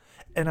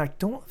 And I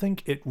don't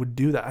think it would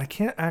do that. I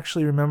can't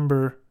actually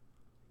remember.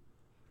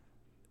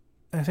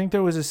 I think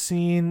there was a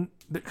scene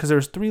because there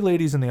was 3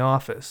 ladies in the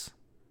office,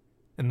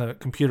 in the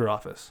computer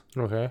office.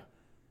 Okay.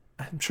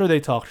 I'm sure they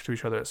talked to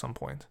each other at some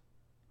point.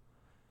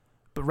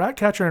 But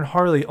Ratcatcher and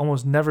Harley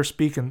almost never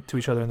speak to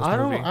each other in this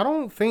movie. I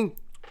don't think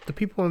the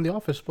people in the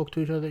office spoke to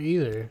each other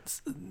either.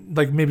 It's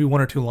like maybe 1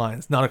 or 2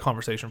 lines, not a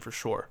conversation for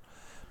sure.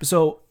 But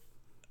so,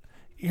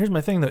 here's my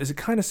thing though, is it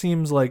kind of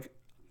seems like,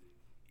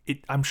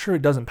 I'm sure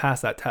it doesn't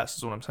pass that test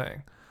is what I'm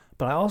saying.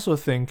 But I also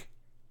think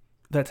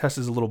that test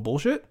is a little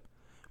bullshit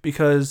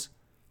because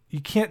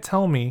you can't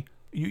tell me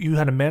you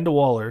had Amanda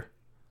Waller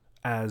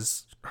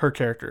as her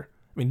character.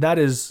 I mean, that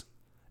is...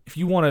 If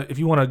you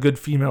want a good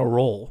female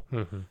role,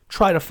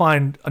 try to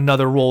find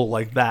another role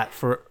like that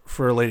for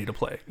a lady to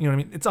play. You know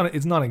what I mean?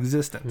 It's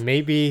non-existent.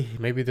 Maybe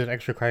there's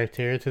extra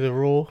criteria to the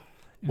rule.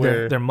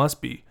 Where there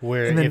must be.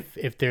 Where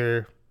if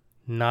they're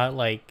not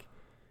like,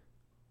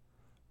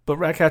 but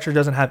Ratcatcher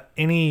doesn't have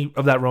any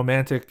of that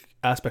romantic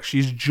aspect.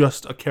 She's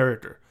just a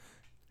character,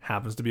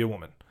 happens to be a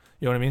woman.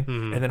 You know what I mean?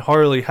 Mm-hmm. And then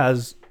Harley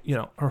has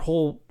her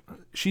whole.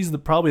 She's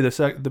probably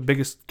the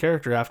biggest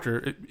character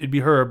after it'd be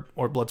her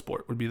or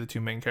Bloodsport would be the 2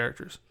 main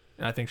characters,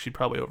 and I think she'd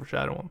probably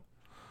overshadow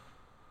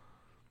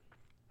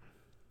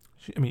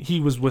him. He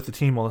was with the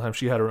team all the time.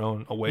 She had her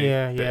own away.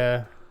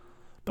 Yeah.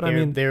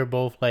 But they're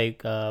both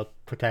like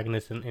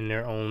protagonists in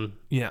their own.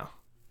 Yeah.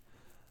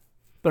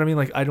 But I mean,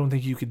 like, I don't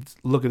think you could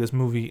look at this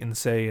movie and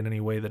say in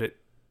any way that it,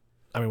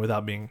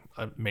 without being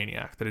a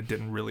maniac, that it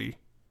didn't really,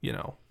 I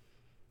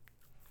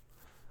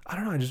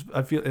don't know.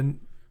 I feel in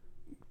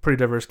pretty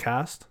diverse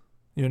cast.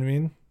 You know what I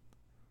mean?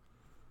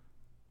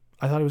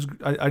 I thought it was.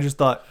 I just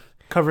thought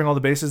covering all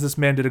the bases. This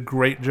man did a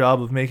great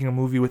job of making a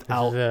movie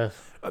without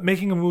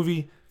making a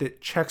movie that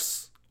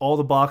checks all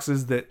the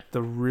boxes that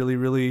the really,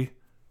 really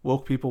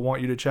woke people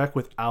want you to check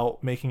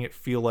without making it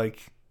feel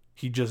like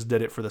he just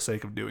did it for the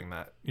sake of doing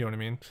that. You know what I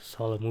mean? It's a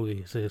solid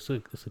movie.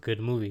 It's a good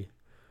movie.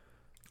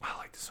 I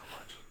liked it so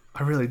much.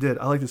 I really did.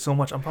 I liked it so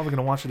much. I'm probably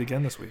gonna watch it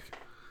again this week.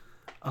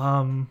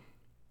 So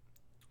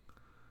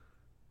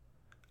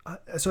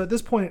at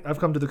this point, I've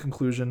come to the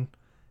conclusion,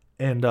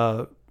 and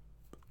I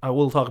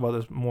will talk about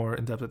this more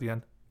in depth at the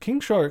end. King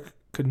Shark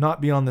could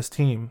not be on this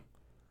team,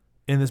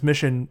 and this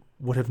mission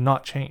would have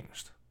not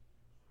changed.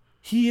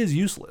 He is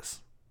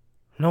useless.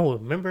 No,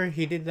 remember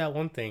he did that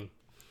one thing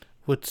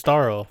with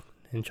Starro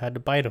and tried to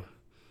bite him.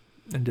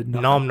 And did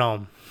nothing. Nom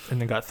nom.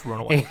 And then got thrown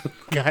away.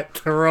 Got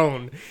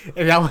thrown.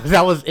 And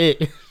that was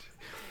it.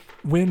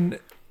 When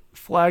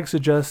Flag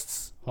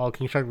suggests... Oh,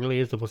 King Shark really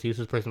is the most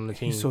useless person on the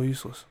team. He's so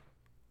useless.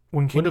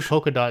 What did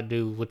Polka Dot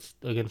do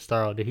against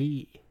Starro? Did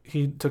he...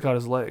 He took out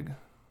his leg.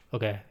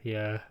 Okay,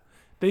 yeah.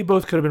 They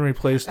both could have been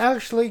replaced.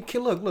 Actually,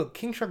 look,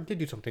 King Shark did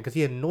do something because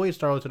he annoyed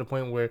Starro to the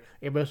point where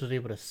everybody else was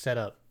able to set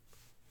up.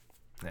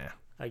 Yeah.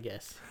 I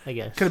guess.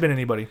 Could have been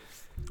anybody.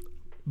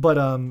 But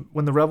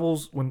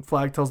when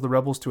Flag tells the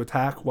rebels to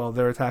attack while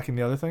they're attacking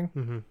the other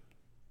thing,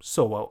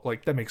 so well,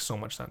 like that makes so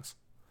much sense.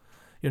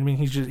 You know what I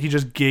mean? He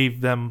just gave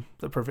them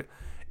the perfect.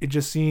 It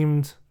just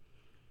seemed.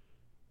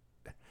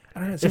 I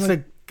don't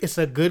know. It's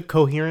a good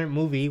coherent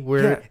movie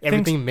where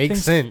everything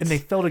makes sense, and they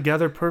fell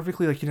together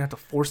perfectly. Like you didn't have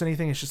to force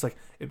anything. It's just like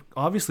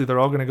obviously they're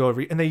all going to go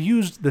and they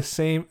used the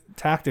same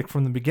tactic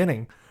from the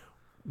beginning.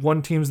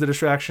 One team's the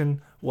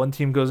distraction. One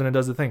team goes in and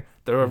does the thing.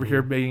 They're over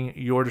here being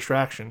your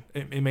distraction.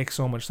 It makes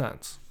so much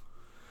sense.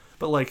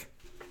 But like,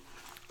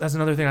 that's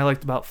another thing I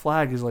liked about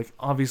Flag is like,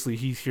 obviously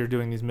he's here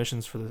doing these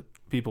missions for the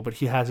people, but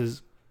he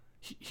has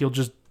he'll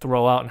just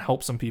throw out and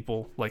help some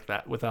people like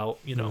that without,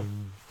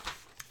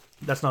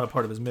 that's not a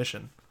part of his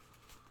mission.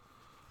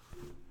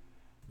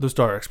 Those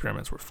star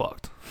experiments were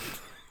fucked.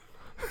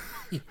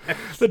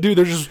 The dude,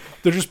 they're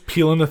just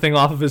peeling the thing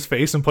off of his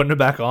face and putting it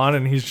back on,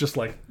 and he's just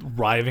like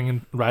writhing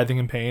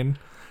in pain.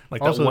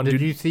 Like also, that one did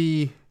dude. you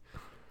see?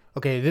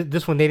 Okay,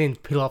 this one they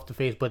didn't peel off the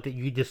face, but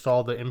you just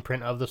saw the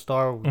imprint of the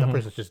star. That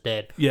person's just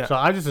dead. Yeah. So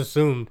I just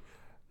assumed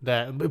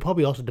that it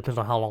probably also depends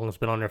on how long it's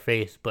been on their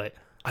face, but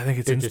I think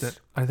it's instant.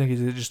 I think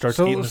it just starts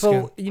eating the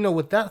skin. So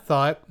with that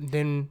thought,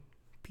 then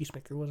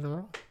Peacemaker wasn't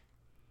wrong.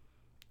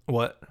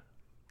 What?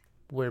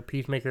 Where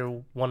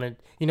Peacemaker wanted,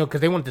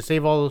 because they wanted to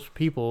save all those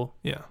people.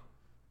 Yeah.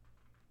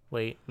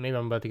 Wait, maybe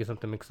I'm about to get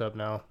something mixed up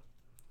now.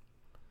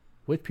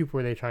 Which people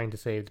were they trying to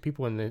save? The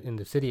people in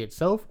the city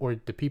itself, or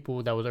the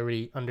people that was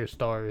already under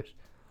stars?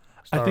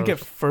 I think at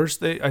first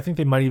they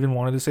might even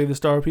wanted to save the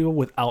Star people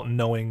without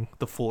knowing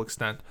the full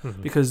extent,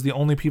 because the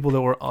only people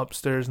that were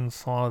upstairs and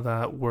saw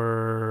that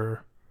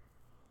were,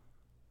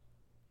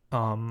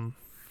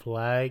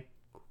 Flag,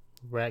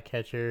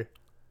 Ratcatcher,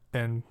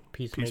 and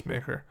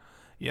Peacemaker.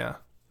 Yeah.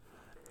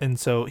 And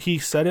so he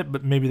said it,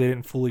 but maybe they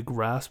didn't fully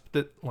grasp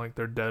it, like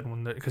they're dead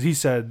because he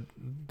said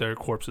their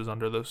corpses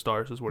under those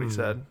stars is what he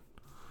said.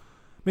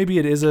 Maybe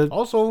it is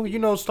Also,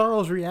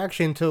 Starro's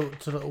reaction to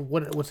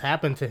what's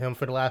happened to him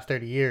for the last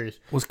 30 years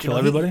was kill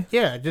everybody.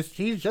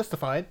 He's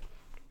justified.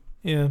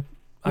 Yeah,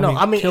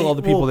 I mean, kill all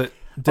the people that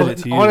did it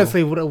to you.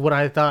 Honestly, what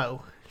I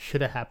thought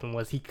should have happened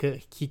was he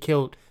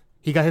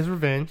got his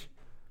revenge,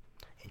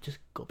 and just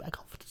go back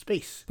off to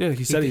space. Yeah,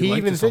 he said he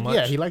liked it so much.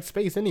 Yeah, he liked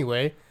space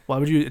anyway. Why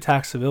would you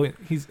attack civilians?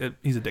 He's a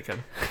dickhead.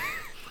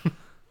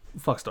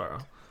 Fuck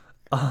Starro.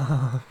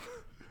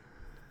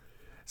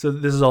 So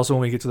this is also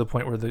when we get to the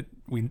point where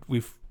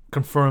we've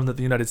confirmed that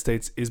the United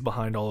States is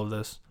behind all of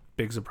this.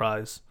 Big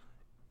surprise.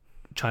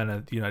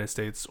 China, the United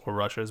States, or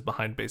Russia is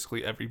behind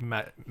basically every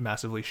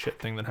massively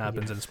shit thing that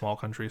happens in small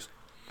countries.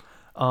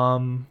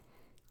 Once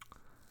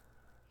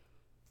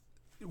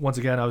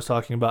again, I was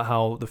talking about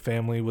how the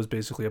family was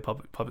basically a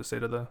puppet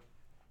state of the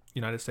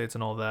United States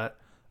and all that.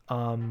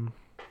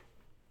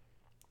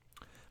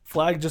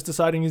 Flag just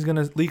deciding he's going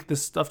to leak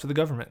this stuff to the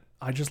government.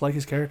 I just like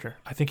his character.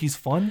 I think he's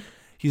fun.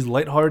 He's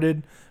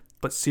lighthearted,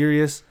 but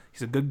serious.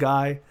 He's a good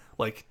guy.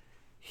 Like,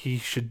 he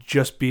should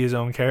just be his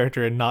own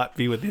character and not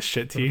be with this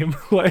shit team.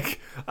 Like,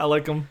 I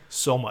like him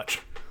so much.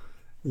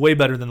 Way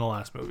better than the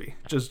last movie.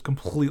 Just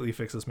completely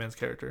fix this man's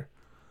character.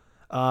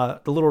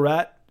 The little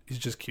rat, he's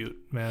just cute,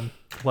 man.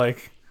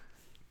 Like,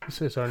 this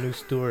is our new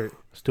Stuart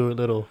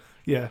Little.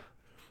 Yeah.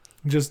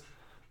 Just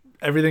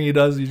everything he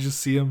does, you just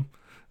see him.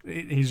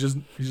 He's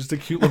just a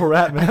cute little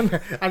rat, man.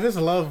 I just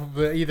love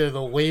either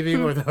the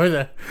waving or one of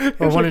them.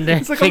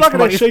 It's like, I'm not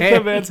gonna shake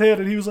that man's hand,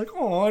 and he was like,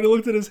 "Oh," and I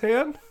looked at his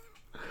hand.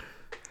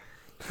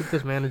 Get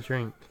this man a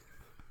drink.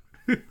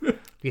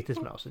 Get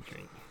this mouse a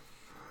drink.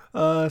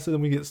 So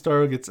then we get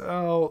Starro gets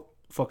out,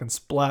 fucking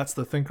splats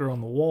the Thinker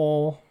on the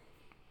wall.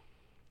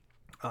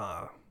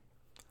 And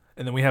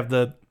then we have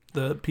the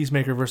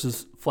Peacemaker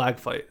versus Flag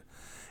fight.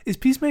 Is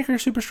Peacemaker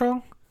super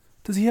strong?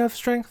 Does he have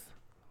strength?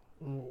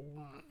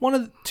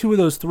 Two of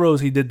those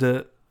throws he did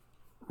to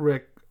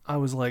Rick, I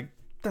was like,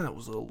 that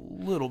was a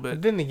little bit.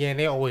 But then again,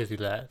 they always do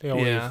that. They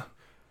always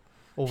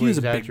over He's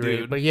a big exaggerate.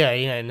 dude. But yeah,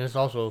 and it's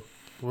also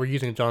we're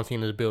using John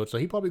Cena's build, so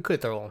he probably could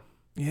throw him.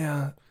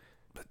 Yeah,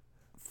 but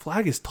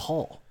Flag is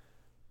tall.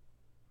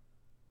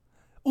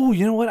 Oh,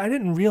 you know what? I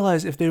didn't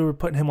realize if they were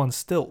putting him on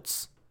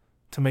stilts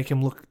to make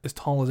him look as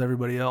tall as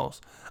everybody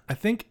else. I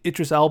think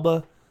Idris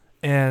Elba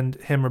and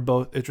him are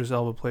both. Idris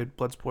Elba played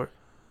Bloodsport.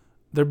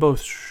 They're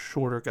both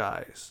shorter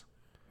guys.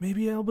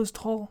 Maybe Elba's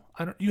tall.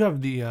 I don't. You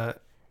have the. I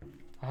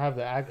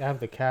have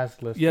the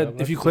cast list. Yeah, up. if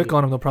Let's you click see.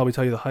 on him, they'll probably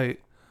tell you the height.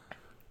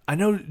 I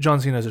know John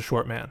Cena is a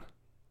short man.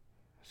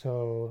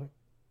 So,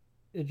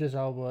 Idris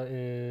Elba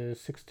is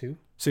 6'2".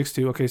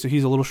 6'2". Okay, so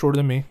he's a little shorter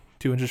than me.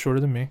 2 inches shorter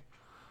than me.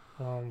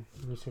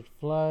 Research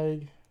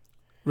Flag.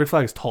 Rick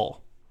Flag is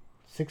tall.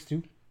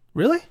 6'2".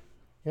 Really?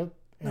 Yep.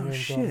 And No then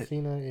John shit.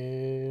 Cena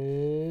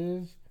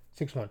is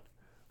 6'1".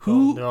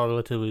 Who They're all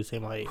relatively the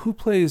same height. who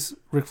plays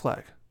Rick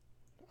Flag?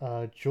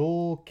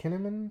 Joel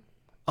Kinnaman.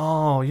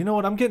 Oh, you know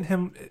what? I'm getting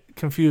him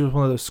confused with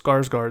one of those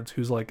Skarsgårds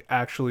who's like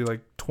actually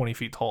like 20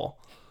 feet tall.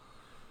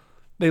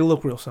 They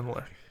look real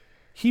similar.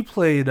 He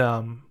played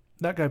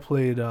that guy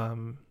played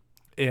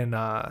in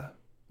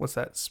what's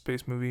that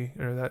space movie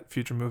or that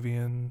future movie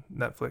in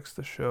Netflix,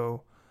 the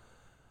show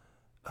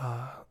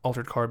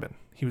Altered Carbon.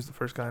 He was the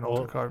first guy in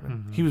Altered Carbon.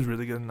 Mm-hmm. He was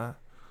really good in that.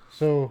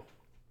 So,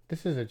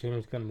 this is a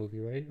James Gunn movie,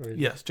 right? Or is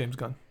Yes, James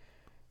Gunn.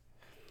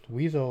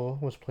 Weasel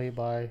was played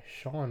by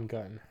Sean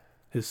Gunn.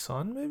 His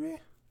son, maybe?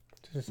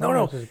 His son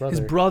No, or his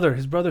brother.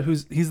 His brother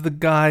he's the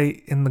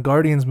guy in the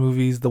Guardians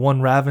movies, the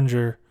one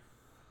Ravager.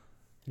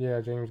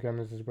 Yeah, James Gunn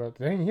is his brother.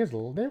 Dang, they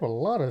have a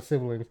lot of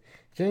siblings.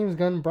 James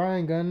Gunn,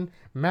 Brian Gunn,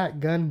 Matt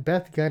Gunn,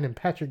 Beth Gunn, and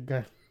Patrick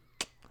Gunn.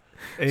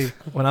 Hey,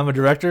 when I'm a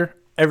director,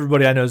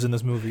 everybody I know is in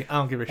this movie. I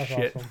don't give a That's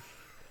shit.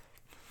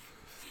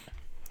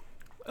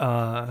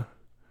 Awesome.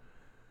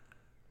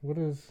 What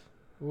was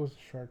the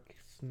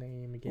shark's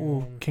name again?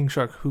 Ooh, King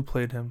Shark, who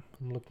played him?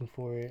 I'm looking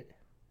for it.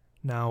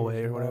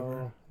 Naue or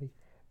whatever.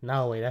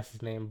 Naue, that's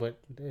his name, but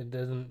it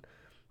doesn't.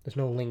 There's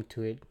no link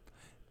to it.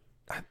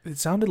 It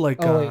sounded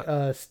like.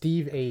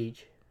 Steve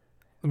Age.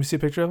 Let me see a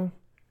picture of him.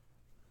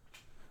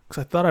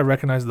 Because I thought I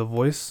recognized the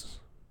voice.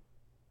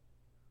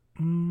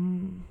 I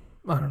don't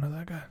know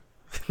that guy.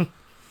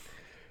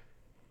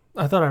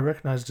 I thought I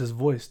recognized his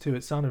voice too.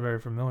 It sounded very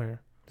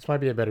familiar. This might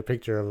be a better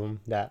picture of him.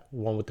 That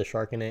one with the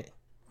shark in it.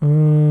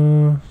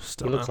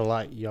 Still He looks no. a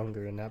lot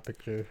younger in that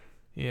picture.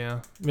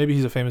 Yeah, maybe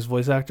he's a famous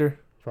voice actor.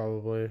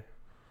 Probably.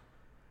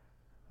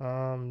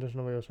 There's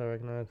nobody else I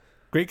recognize.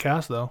 Great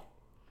cast though.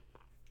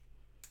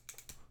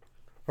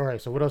 All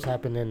right, so what else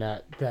happened in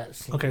that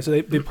scene? Okay, so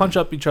they punch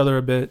up each other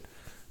a bit.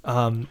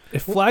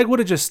 If Flag would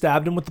have just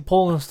stabbed him with the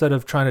pole instead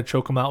of trying to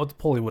choke him out with the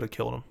pole, he would have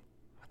killed him.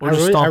 Or I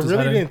just really, stomped his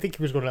head in. didn't think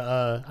he was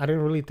gonna. I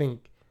didn't really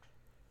think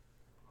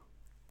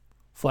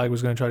Flag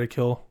was going to try to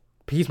kill.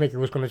 Peacemaker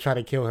was gonna try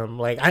to kill him.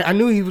 Like I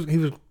knew he was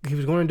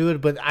going to do it,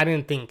 but I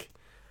didn't think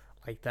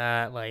like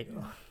that. Like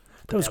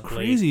That was that blade,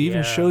 crazy. It even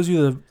yeah. shows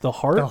you the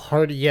heart. the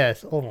heart.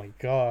 Yes. Oh my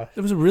god.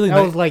 It was a really I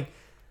nice. was like,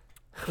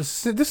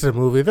 this is a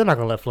movie. They're not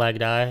gonna let Flag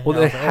die. Well, And I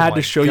they was like, oh had my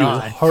to show you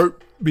God. his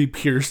heart be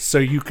pierced so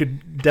you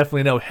could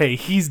definitely know, hey,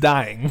 he's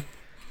dying.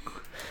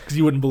 Because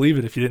you wouldn't believe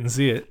it if you didn't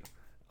see it.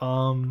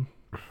 Then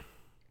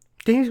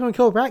he's gonna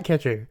kill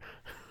Ratcatcher.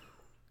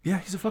 Yeah,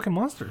 he's a fucking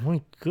monster. Oh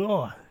my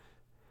god.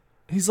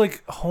 He's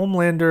like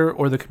Homelander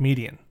or the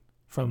comedian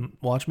from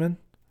Watchmen.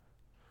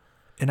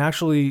 And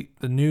actually,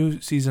 the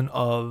new season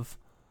of,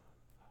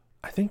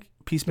 I think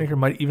Peacemaker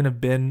might even have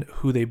been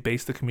who they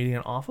based the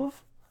comedian off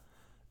of.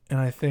 And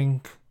I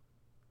think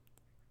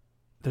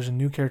there's a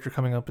new character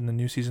coming up in the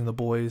new season of The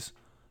Boys,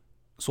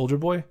 Soldier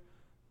Boy,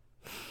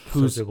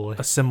 who's Soulja Boy.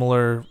 a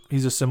similar.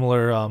 He's a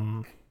similar.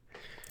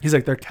 He's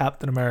like their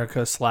Captain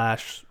America /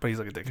 but he's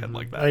like a dickhead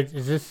like that. Like,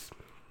 is this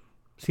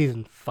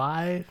season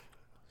 5?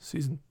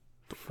 Season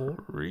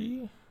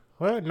 3?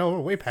 What? No, we're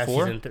way past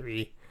 4? season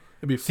 3.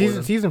 It'd be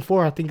 4. Season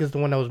 4, I think, is the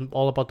one that was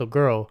all about the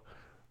girl,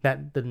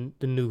 that the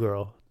new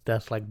girl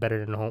that's like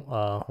better than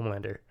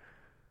Homelander.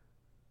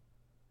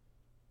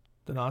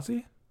 The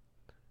Nazi?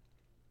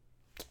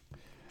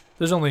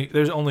 There's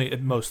only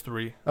at most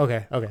 3.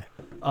 Okay.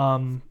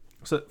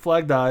 So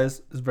Flag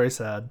dies is very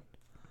sad.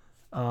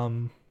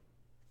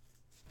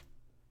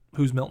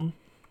 Who's Milton?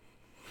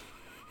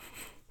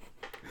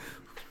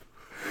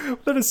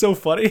 That is so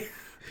funny.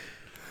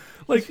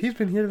 Like he's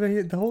been here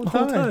the whole the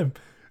whole time.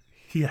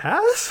 He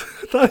has?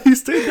 I thought he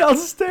stayed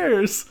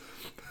downstairs.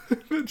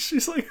 And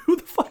she's like, "Who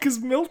the fuck is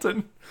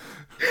Milton?"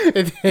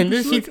 And then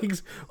she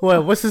thinks,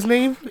 what's his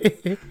name?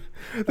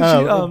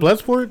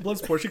 Bloodsport?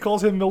 Bloodsport. She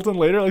calls him Milton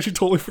later, like she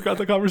totally forgot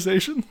the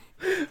conversation.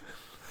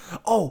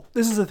 Oh,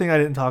 this is the thing I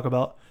didn't talk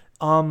about.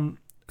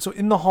 So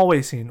in the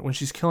hallway scene when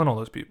she's killing all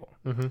those people,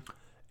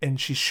 and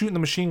she's shooting the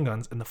machine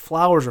guns, and the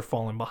flowers are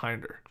falling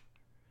behind her,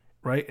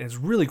 right? And it's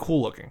really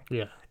cool looking.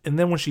 Yeah. And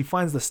then when she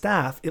finds the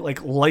staff, it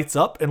like lights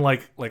up and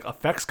like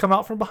effects come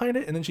out from behind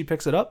it, and then she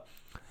picks it up.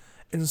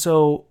 And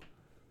so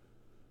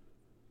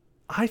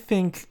I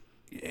think,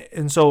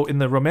 and so in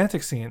the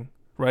romantic scene,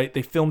 right,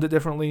 they filmed it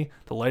differently.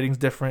 The lighting's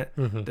different.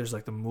 There's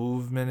like the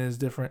movement is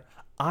different.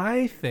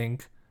 I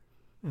think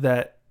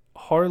that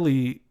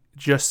Harley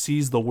just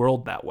sees the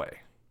world that way.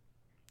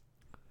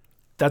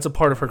 That's a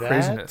part of her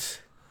craziness.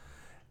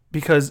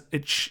 Because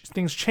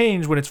things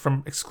change when it's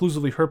from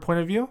exclusively her point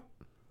of view.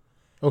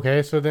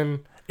 Okay, so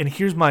then... And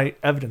here's my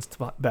evidence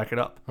to back it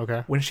up.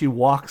 Okay. When she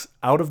walks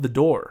out of the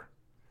door,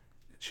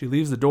 she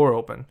leaves the door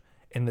open,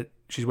 and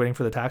she's waiting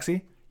for the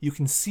taxi. you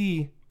can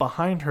see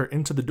behind her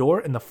into the door,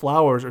 and the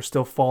flowers are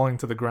still falling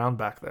to the ground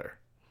back there.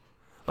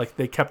 Like,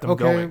 they kept them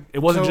going. It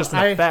wasn't just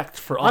an effect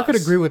for us. I could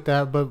agree with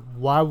that, but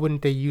why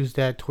wouldn't they use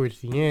that towards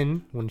the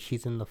end when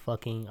she's in the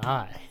fucking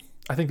eye?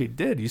 I think they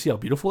did. You see how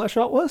beautiful that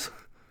shot was?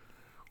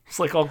 It's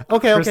like all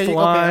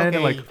crystalline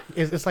and like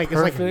it's like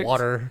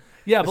water.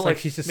 Yeah, it's but like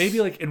she's just maybe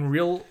like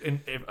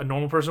if a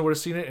normal person would have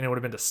seen it and it would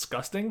have been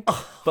disgusting.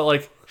 But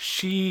like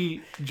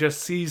she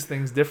just sees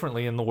things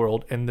differently in the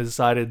world and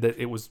decided that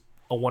it was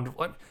a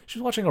wonderful. Like, she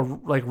was watching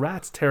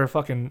rats tear a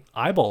fucking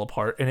eyeball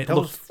apart and it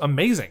looked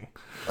amazing.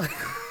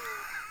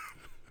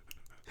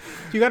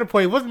 You got a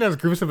point. It wasn't as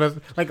gruesome as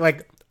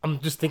like I'm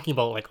just thinking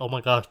about like, oh my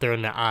gosh, they're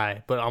in the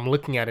eye, but I'm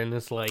looking at it and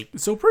it's like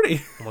it's so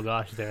pretty. Oh my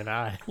gosh, they're in the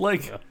eye.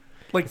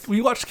 Like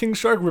we watched King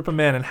Shark rip a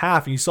man in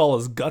half and you saw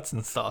his guts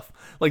and stuff.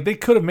 Like they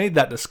could have made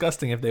that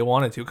disgusting if they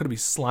wanted to. It could have been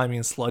slimy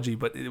and sludgy,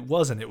 but it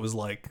wasn't. It was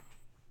like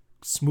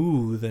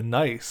smooth and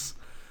nice.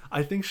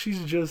 I think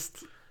she's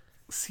just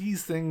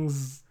sees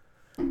things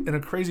in a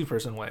crazy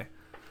person way,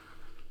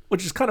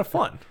 which is kind of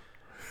fun.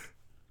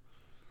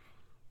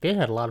 They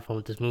had a lot of fun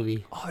with this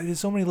movie. Oh, they did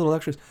so many little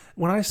extras.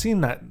 When I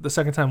seen that the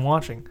second time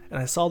watching, and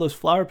I saw those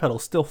flower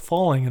petals still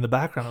falling in the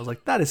background, I was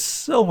like, that is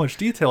so much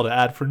detail to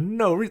add for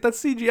no reason.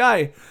 That's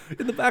CGI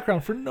in the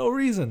background for no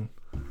reason.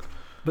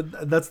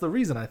 But that's the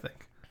reason, I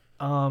think.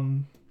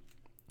 When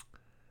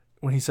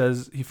he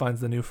says he finds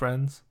the new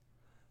friends,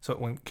 so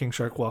when King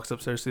Shark walks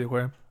upstairs to the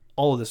aquarium,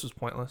 all of this was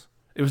pointless.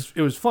 It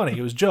was funny.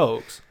 It was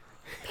jokes.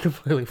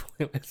 Completely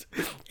pointless.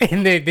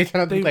 And they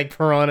turned out to be like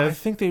piranhas. I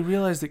think they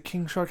realized that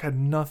King Shark had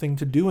nothing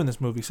to do in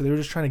this movie, so they were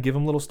just trying to give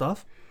him little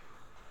stuff.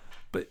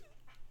 But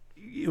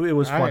it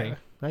was funny.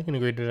 I can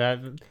agree to that.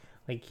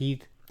 Like he's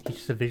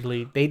just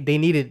visually they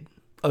needed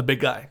a big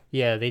guy.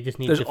 Yeah, they just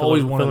need There's to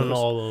always fill in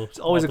all those. There's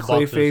always a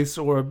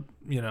Clayface or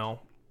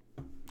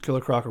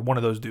Killer Croc or one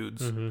of those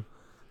dudes. Mm-hmm.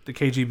 The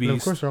KGBs. And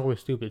of course, they're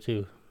always stupid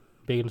too,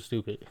 big and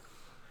stupid.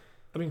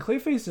 I mean,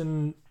 Clayface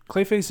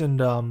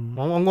and I'm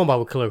going by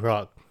with Killer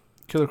Croc.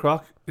 Killer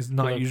Croc is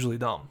not usually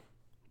dumb,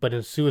 but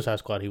in Suicide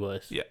Squad he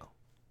was.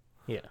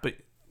 Yeah. But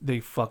they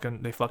fucked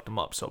him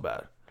up so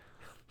bad.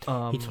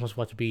 He just wants to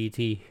watch BET.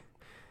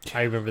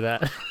 I remember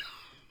that.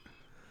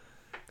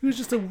 He was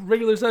just a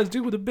regular sized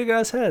dude with a big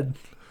ass head.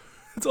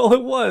 That's all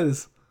it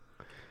was.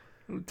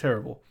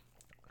 Terrible.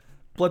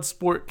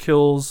 Bloodsport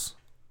kills.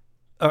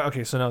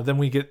 Okay, so no. Then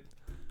we get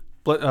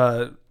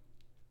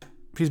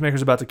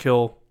Peacemaker's about to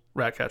kill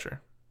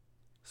Ratcatcher.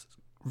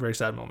 Very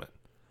sad moment.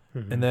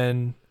 Mm-hmm. And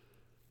then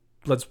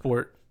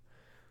Bloodsport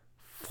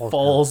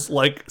falls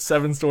like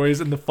 7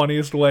 stories in the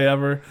funniest way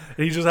ever.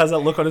 And he just has that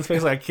look on his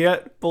face like, I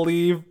can't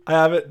believe I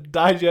haven't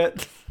died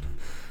yet.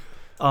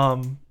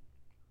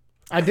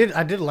 I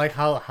did like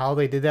how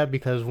they did that,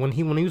 because when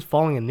he was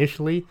falling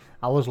initially,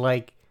 I was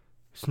like,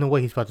 there's no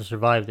way he's about to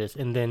survive this.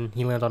 And then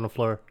he lands on the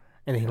floor,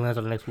 and then he lands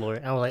on the next floor.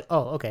 And I was like,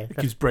 oh, okay. It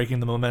keeps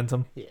breaking the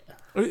momentum. Yeah.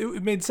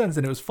 It made sense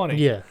and it was funny.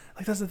 Yeah.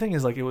 Like that's the thing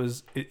is like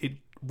it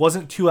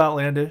wasn't too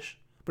outlandish,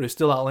 but it's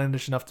still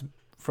outlandish enough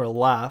for a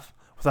laugh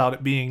without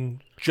it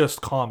being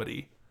just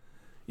comedy.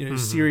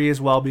 Serious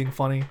while being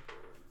funny.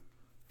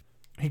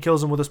 He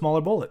kills him with a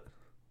smaller bullet.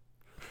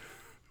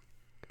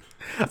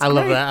 I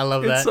love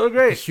that. It's so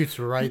great. He shoots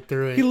right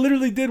through it. He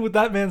literally did what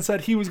that man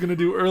said he was going to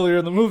do earlier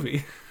in the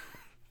movie.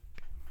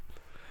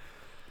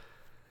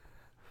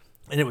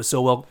 And it was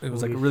so well. It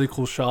was like a really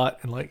cool shot,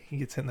 and like he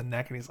gets hit in the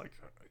neck, and he's like,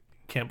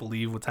 "Can't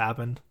believe what's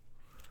happened."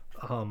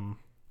 I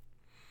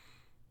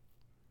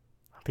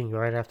think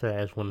right after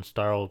that is when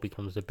Starro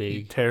becomes the big.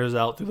 He tears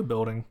out through the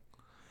building.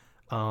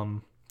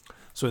 So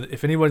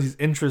if anybody's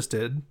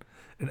interested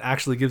and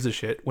actually gives a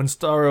shit, when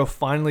Starro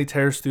finally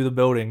tears through the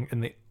building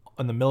and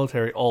the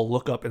military all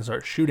look up and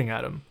start shooting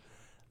at him,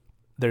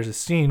 there's a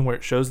scene where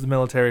it shows the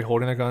military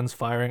holding their guns,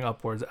 firing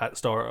upwards at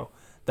Starro.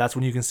 That's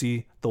when you can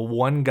see the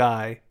one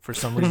guy, for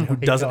some reason, who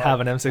doesn't have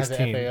an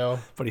M16,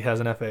 but he has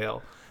an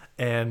FAL.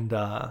 And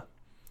I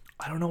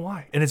don't know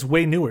why. And it's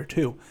way newer,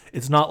 too.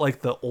 It's not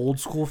like the old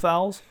school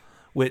FALs,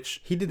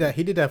 which... He did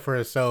that for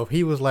himself.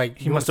 He was like...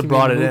 He must have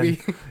brought it in.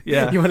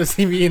 Yeah. You want to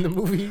see me in the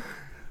movie?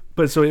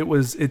 But so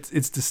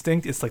it's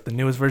distinct. It's like the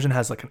newest version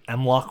has like an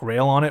M-LOK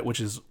rail on it, which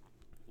is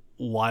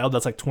wild.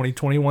 That's like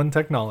 2021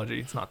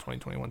 technology. It's not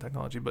 2021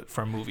 technology, but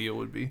for a movie it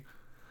would be.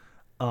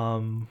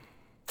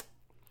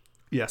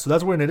 Yeah, so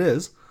that's when it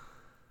is.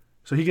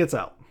 So he gets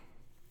out.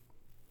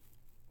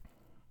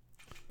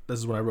 This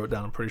is what I wrote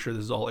down. I'm pretty sure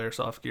this is all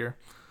airsoft gear.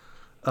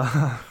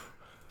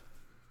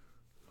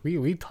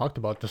 We talked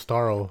about the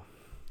Starro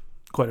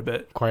quite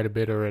a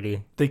bit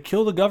already. They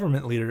kill the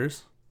government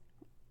leaders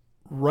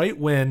right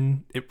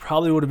when it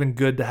probably would have been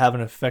good to have an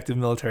effective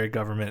military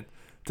government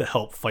to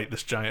help fight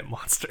this giant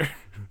monster.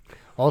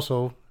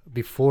 Also,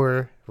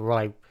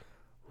 right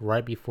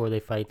before they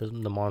fight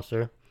the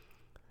monster,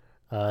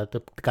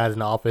 the guys in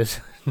the office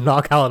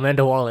knock out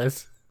Amanda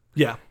Wallace.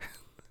 Yeah,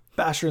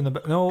 bash her in the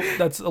back. No,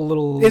 that's a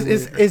little.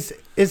 It's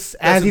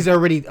as he's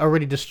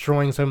already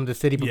destroying some of the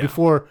city, but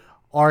before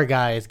our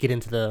guys get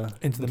into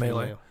the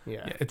melee.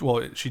 Yeah.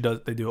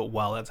 They do it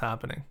while that's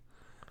happening.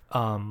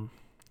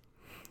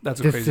 That's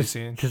a crazy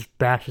scene. Just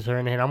bashes her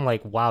in the head. I'm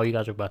like, wow, you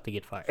guys are about to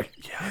get fired.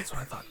 Yeah, that's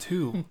what I thought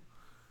too.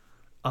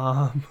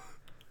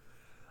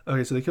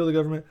 Okay, so they kill the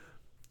government.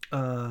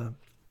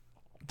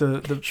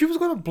 She was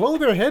gonna blow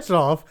their heads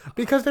off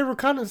because they were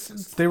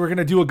they were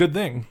gonna do a good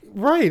thing,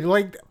 right?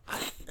 Like,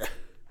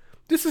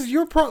 this is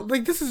your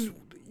Like, this is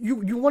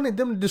you wanted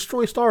them to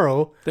destroy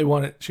Starro.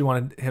 She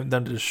wanted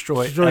them to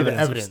destroy the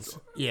evidence.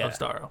 of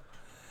Starro.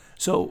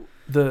 So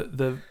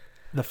the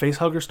face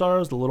hugger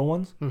Starros, the little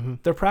ones,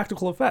 they're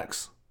practical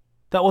effects.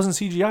 That wasn't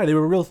CGI. They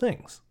were real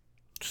things.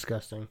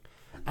 Disgusting.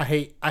 I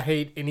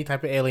hate any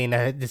type of alien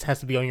that just has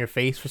to be on your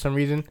face for some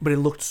reason. But it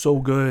looked so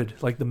good,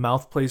 like the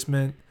mouth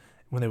placement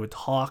when they would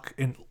talk,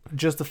 and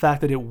just the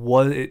fact that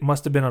it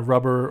must have been a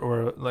rubber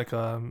or like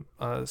a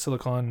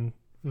silicone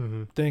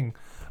thing.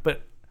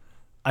 But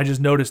I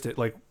just noticed it.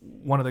 Like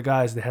one of the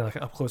guys, they had like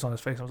up close on his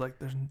face. I was like,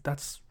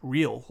 "That's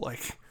real." Like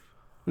it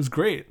was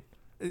great.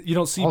 You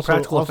don't see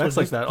practical effects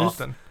like that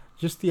often.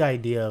 Just the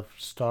idea of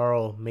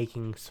Starro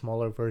making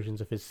smaller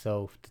versions of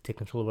himself to take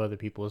control of other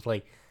people is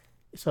like,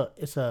 it's not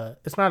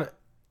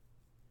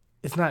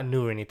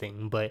new or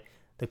anything, but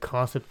the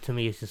concept to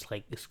me is just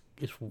like it's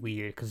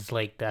weird because it's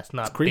like that's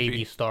not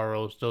baby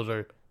Starros. Those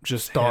are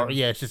just Star. him.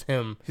 Yeah, it's just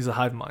him. He's a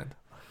hive mind.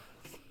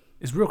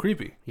 It's real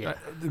creepy. Yeah,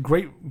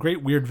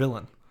 great weird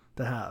villain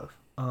to have.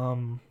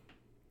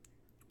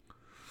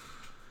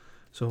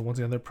 So once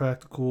again, they're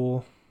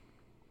practical.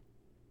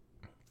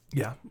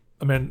 Yeah,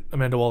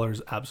 Amanda Waller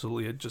is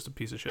absolutely just a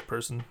piece of shit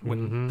person.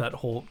 When that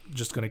whole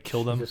just gonna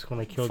kill them, just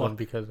gonna kill them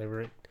because they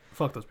were.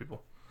 Fuck those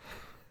people.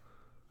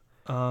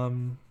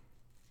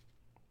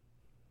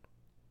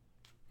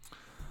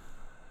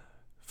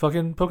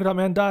 Fucking Polka Dot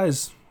Man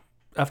dies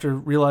after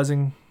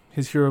realizing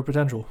his hero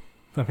potential.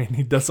 I mean,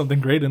 he does something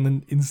great and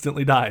then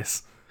instantly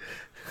dies.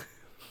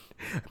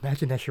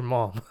 Imagine that's your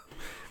mom.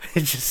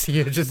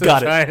 Just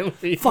got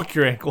it. Fuck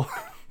your ankle.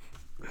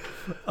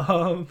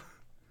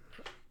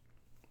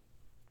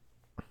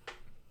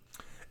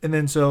 And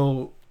then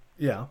so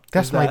yeah,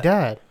 that's my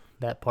dad.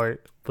 That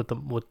part with the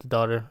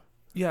daughter.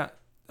 Yeah.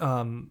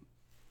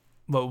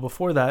 But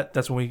before that,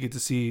 that's when we get to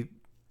see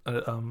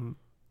the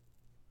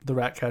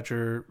rat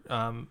catcher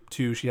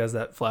too. She has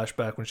that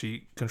flashback when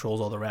she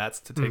controls all the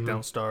rats to take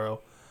down Starro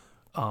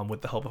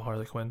with the help of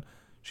Harley Quinn.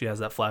 She has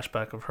that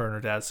flashback of her and her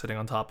dad sitting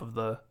on top of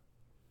the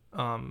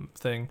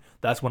thing.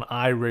 That's when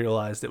I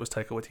realized it was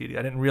Taika Waititi.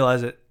 I didn't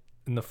realize it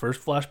in the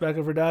first flashback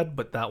of her dad,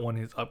 but that one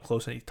he's up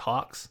close and he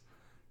talks.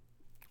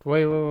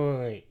 Wait.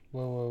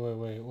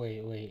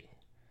 You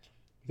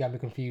got me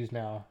confused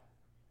now.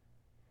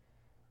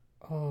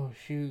 Oh,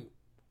 shoot.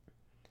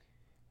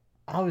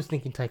 I was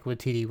thinking Taika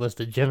Waititi was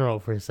the general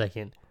for a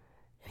second.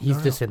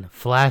 He's just in a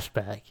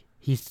flashback.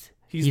 He's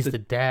the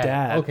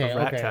dad. Okay, of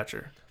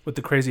Ratcatcher. With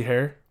the crazy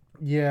hair.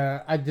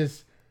 Yeah,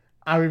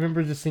 I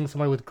remember just seeing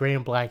somebody with gray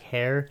and black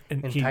hair,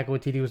 and Taika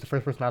Waititi was the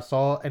first person I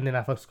saw, and then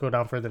I scroll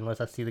down further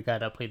unless I see the guy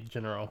that played the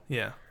general.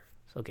 Yeah.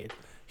 It's okay.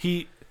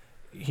 He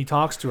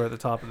talks to her at the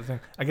top of the thing.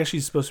 I guess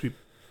she's supposed to be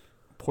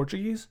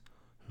Portuguese.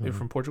 Maybe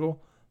from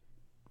Portugal.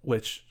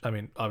 Which, I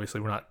mean,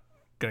 obviously we're not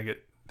going to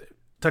get...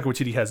 Taika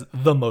Waititi has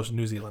the most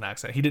New Zealand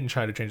accent. He didn't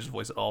try to change his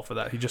voice at all for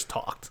that. He just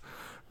talked.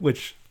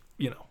 Which,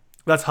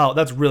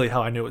 that's really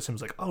how I knew it was him. I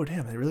was like, oh,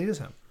 damn, it really is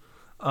him.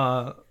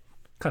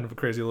 Kind of a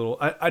crazy little...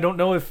 I don't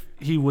know if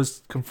he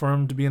was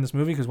confirmed to be in this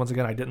movie, because once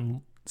again, I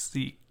didn't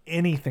see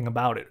anything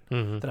about it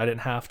that I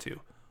didn't have to.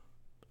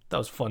 That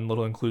was a fun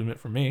little inclusion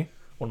for me.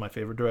 One of my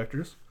favorite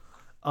directors.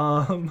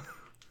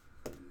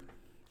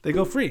 They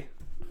go free.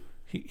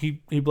 He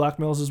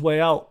blackmails his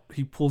way out.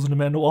 He pulls an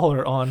Amanda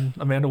Waller on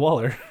Amanda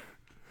Waller.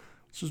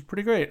 Which was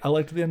pretty great. I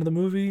liked the end of the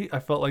movie. I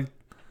felt like...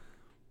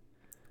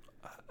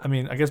 I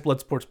mean, I guess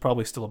Bloodsport's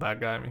probably still a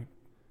bad guy. I mean,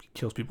 he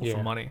kills people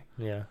for money.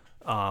 Yeah.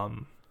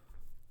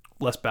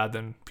 Less bad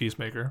than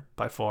Peacemaker,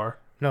 by far.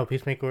 No,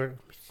 Peacemaker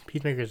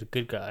is a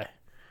good guy.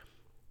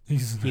 He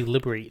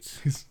liberates.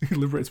 He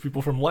liberates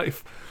people from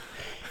life.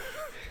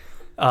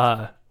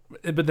 But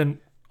then,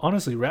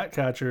 honestly,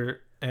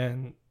 Ratcatcher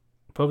and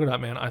Polka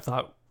Dot Man, I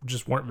thought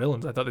just weren't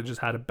villains. I thought they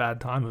just had a bad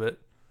time of it.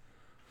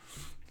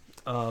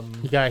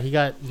 He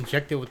got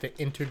injected with the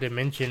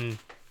interdimensional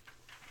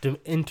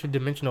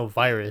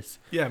virus.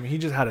 Yeah, I mean, he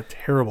just had a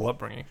terrible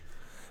upbringing.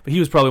 But he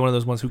was probably one of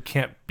those ones who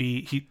can't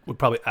be... He would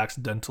probably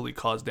accidentally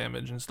cause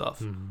damage and stuff.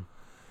 Mm-hmm.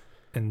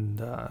 And,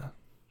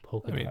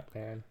 Polka Dot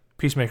Man.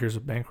 Peacemaker's a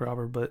bank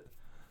robber, but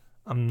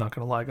I'm not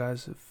going to lie,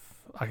 guys.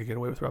 If I could get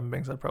away with robbing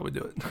banks, I'd probably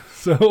do it.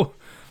 So,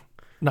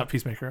 not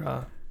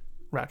Peacemaker,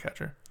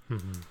 Ratcatcher.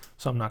 Mm-hmm.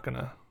 So I'm not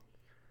gonna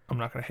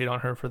hate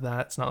on her for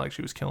that. It's not like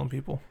she was killing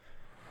people.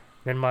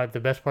 And the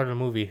best part of the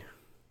movie,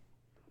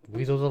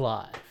 Weasel's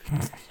alive.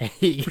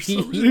 he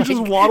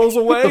just waddles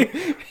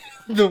away.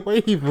 The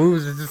way he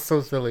moves is just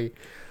so silly.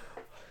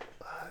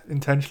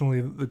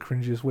 Intentionally the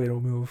cringiest way to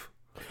move.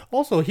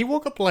 Also, he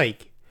woke up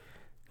it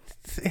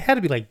had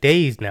to be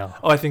days now.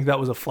 Oh, I think that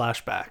was a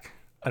flashback.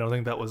 I don't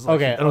think that was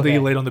okay. I don't think he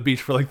laid on the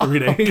beach for 3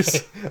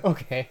 days.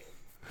 Okay.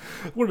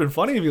 Would have been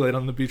funny if he laid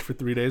on the beach for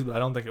 3 days, but I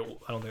don't think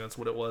that's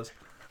what it was.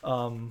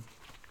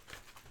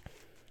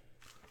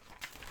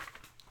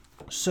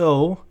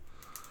 So,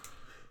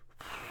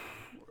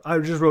 I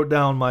just wrote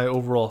down my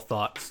overall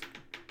thoughts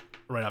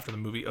right after the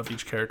movie of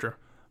each character.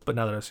 But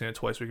now that I've seen it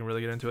twice, we can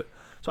really get into it.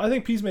 So I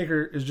think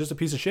Peacemaker is just a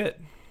piece of shit.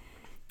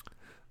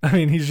 I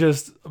mean, he's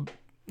just,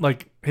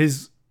 like,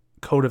 his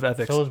code of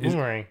ethics So is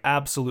Boomerang.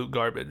 absolute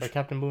garbage. Like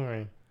Captain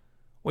Boomerang.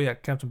 Well, yeah,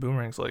 Captain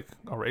Boomerang's, like,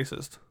 a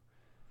racist.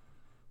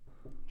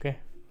 Okay.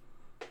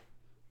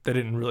 They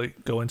didn't really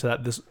go into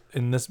that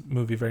in this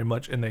movie very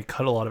much, and they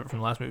cut a lot of it from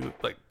the last movie.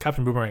 Like,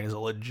 Captain Boomerang is a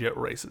legit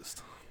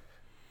racist.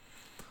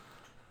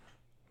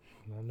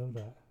 I know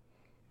that.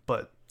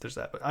 But there's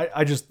that. But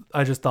I just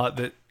thought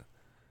that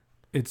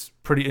it's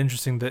pretty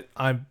interesting that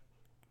I'm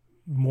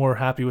more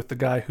happy with the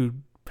guy who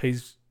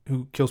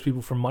kills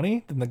people for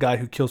money than the guy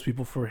who kills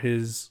people for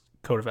his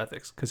code of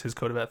ethics, because his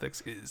code of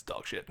ethics is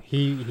dog shit.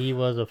 He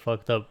was a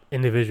fucked up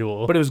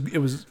individual. But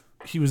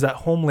he was that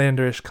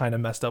Homelander-ish kind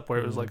of messed up where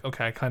it was like,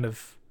 okay, I kind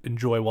of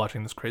enjoy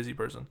watching this crazy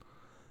person.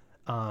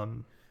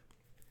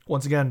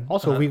 Once again,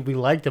 also we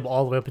liked him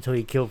all the way up until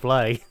he killed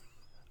Flag.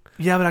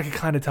 Yeah, but I could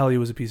kind of tell he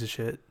was a piece of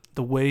shit.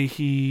 The way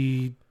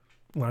he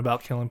went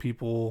about killing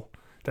people,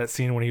 that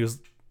scene when he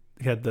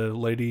had the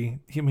lady,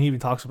 he even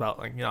talks about,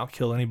 like, I'll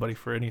kill anybody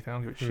for anything, I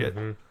don't give a shit.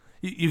 Mm-hmm.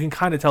 You can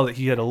kind of tell that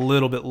he had a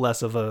little bit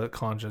less of a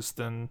conscience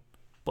than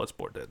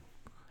Bloodsport did.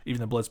 Even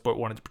though Bloodsport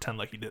wanted to pretend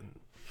like he didn't.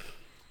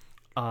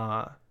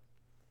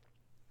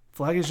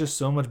 Flag is just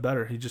so much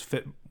better. He just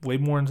fit way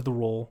more into the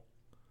role.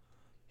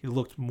 He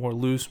looked more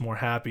loose, more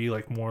happy,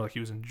 more like he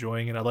was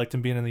enjoying it. I liked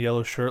him being in the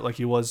yellow shirt like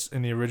he was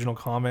in the original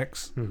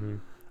comics. Mm-hmm.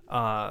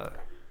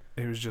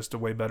 It was just a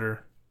way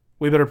better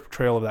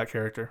portrayal of that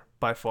character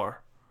by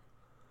far.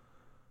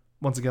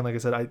 Once again, like I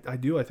said, I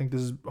think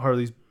this is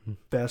Harley's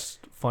best,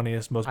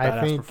 funniest, most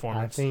badass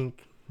performance. I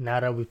think now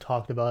that we've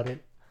talked about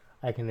it,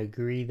 I can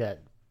agree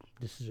that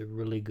this is a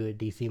really good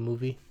DC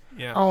movie.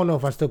 Yeah. I don't know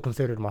if I still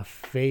consider it my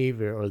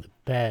favorite or the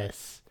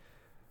best,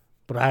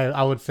 but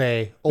I would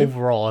say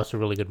overall it's a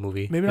really good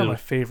movie. Maybe not my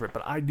favorite,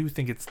 but I do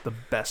think it's the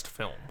best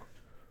film.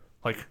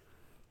 Like,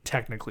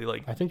 technically,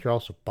 like... I think you're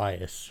also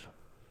biased.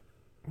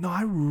 No,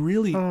 I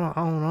really... I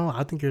don't know.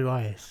 I think you're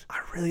biased. I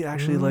really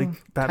actually like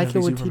Batman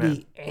v Superman. Taika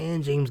Waititi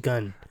and James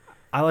Gunn.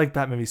 I like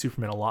Batman v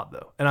Superman a lot,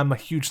 though. And I'm a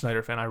huge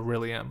Snyder fan. I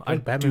really am. I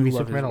Batman v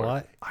Superman a work.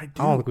 lot? I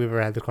do. I don't think we've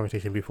ever had this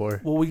conversation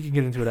before. Well, we can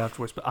get into it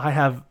afterwards, but I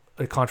have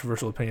a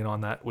controversial opinion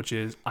on that, which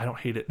is I don't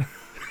hate it.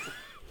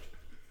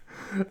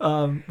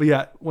 But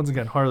yeah, once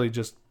again, Harley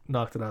just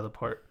knocked it out of the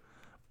park.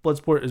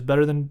 Bloodsport is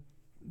better than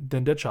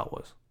Deadshot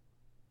was.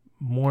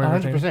 More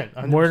entertaining.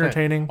 100%. More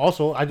entertaining.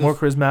 Also, more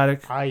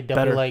charismatic. I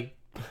definitely like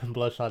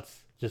Bloodshot's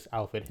just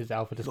outfit. His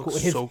outfit is cool.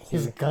 So cool.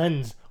 His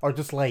guns are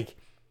just like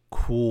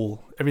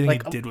cool. Everything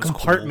like he did was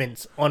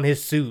compartments cool. on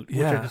his suit, which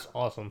Yeah. are just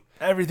awesome.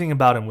 Everything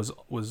about him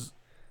was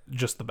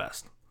just the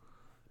best.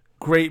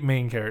 Great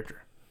main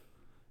character.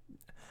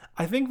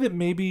 I think that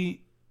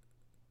maybe,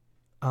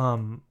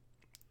 I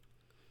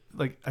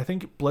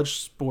think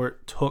Bloodsport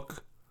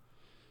took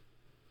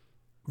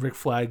Rick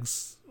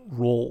Flag's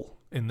role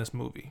in this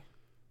movie.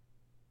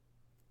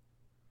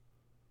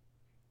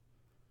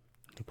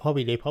 They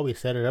probably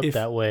set it up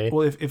that way.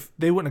 Well, if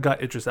they wouldn't have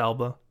got Idris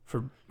Elba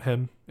for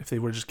him, if they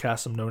would have just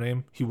cast some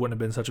no-name, he wouldn't have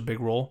been such a big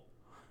role.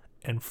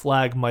 And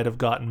Flag might have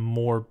gotten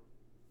more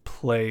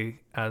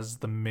play as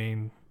the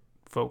main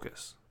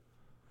focus.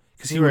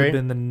 Because he would have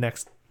been the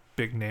next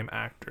big-name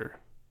actor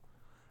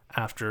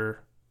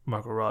after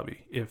Margot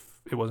Robbie, if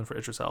it wasn't for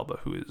Idris Elba,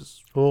 who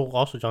is... Well,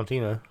 also John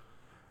Cena.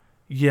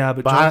 Yeah,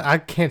 but I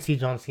can't see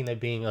John Cena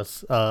being he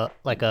was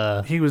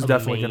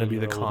definitely going to be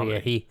the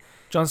comedy. Yeah,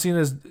 John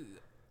Cena's...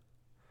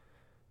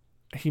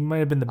 He might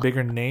have been the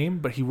bigger name,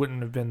 but he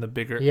wouldn't have been the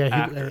bigger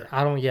actor.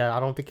 I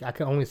don't think I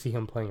can only see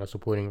him playing a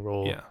supporting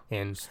role. Yeah,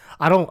 and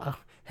I don't.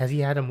 Has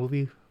he had a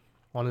movie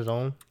on his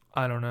own?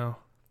 I don't know.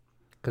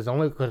 Because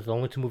the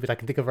only two movies I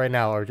can think of right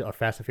now are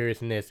Fast and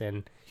Furious and this,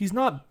 and he's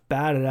not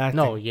bad at acting.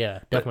 No, yeah,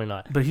 definitely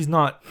not. But he's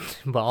not.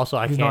 But also,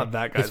 he's not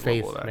that guy's his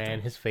face, level of acting.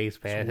 man. His face,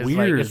 man. It's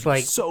weird. It's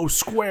like so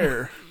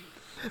square.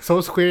 So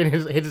square, and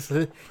his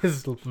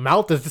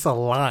mouth is just a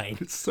line.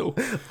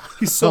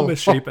 He's so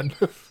misshapen.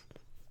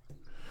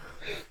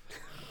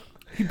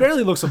 He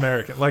barely looks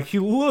American. Like, he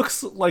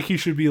looks like he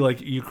should be, like,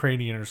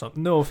 Ukrainian or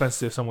something. No offense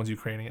to if someone's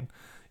Ukrainian.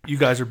 You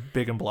guys are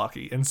big and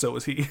blocky, and so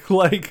is he.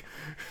 Like,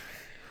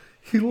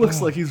 he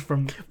looks like he's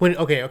from...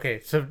 Okay.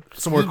 So,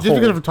 somewhere just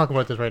because we're talking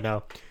about this right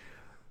now.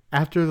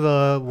 After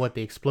the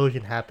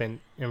explosion happened,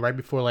 and right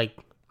before, like,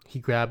 he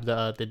grabbed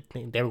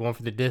they were going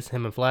for the disc,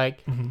 him and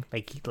Flag.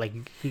 Mm-hmm.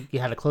 He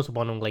had a close-up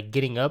on him, like,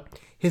 getting up.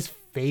 His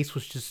face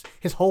was just...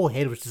 His whole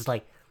head was just,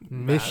 like,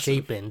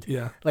 misshapen.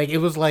 Yeah. Like, it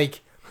was,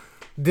 like...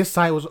 This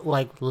side was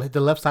like the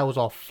left side was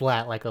all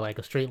flat, like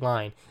a straight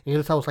line. And the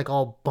other side was like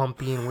all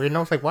bumpy and weird. And I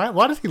was like,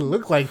 why does he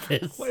look like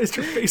this? Why is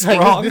your face like,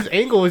 wrong? This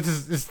angle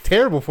is just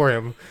terrible for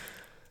him.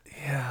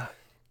 Yeah,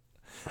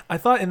 I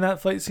thought in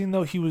that fight scene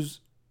though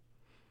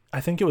I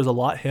think it was a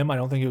lot him. I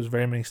don't think it was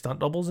very many stunt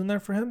doubles in there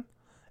for him.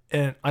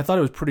 And I thought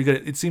it was pretty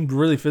good. It seemed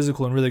really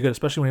physical and really good,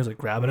 especially when he was like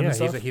grabbing him and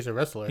stuff. He's a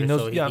wrestler. He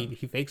knows. So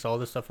he fakes all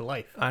this stuff for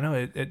life. I know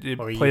it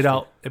played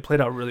out. It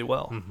played out really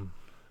well. Mm-hmm.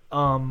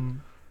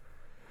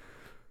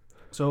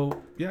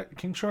 So yeah,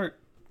 King Shark.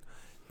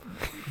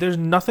 There's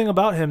nothing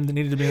about him that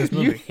needed to be in this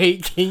movie. You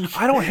hate King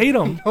Shark. I don't hate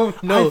him.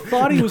 No. I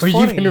thought he was You've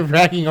funny. been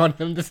ragging on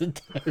him this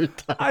entire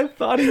time. I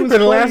thought he was For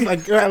the funny.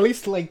 last at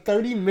least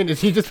 30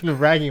 minutes, you've just been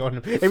ragging on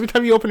him. Every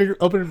time you open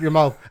up your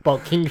mouth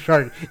about King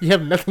Shark, you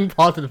have nothing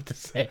positive to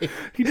say.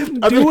 He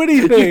didn't do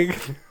anything.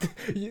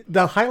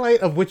 The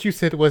highlight of what you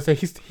said was that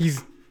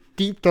he's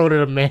deep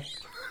throated a man.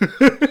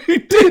 He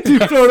did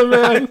deep throat a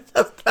man.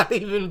 That's not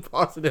even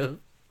positive.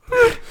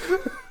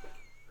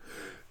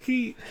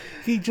 He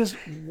just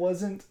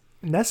wasn't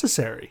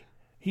necessary.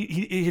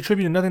 He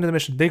attributed nothing to the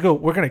mission. They go,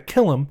 we're gonna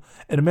kill him,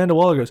 and Amanda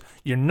Waller goes,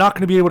 you're not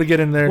gonna be able to get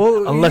in there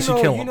unless you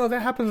kill him. You know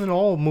that happens in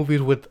all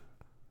movies with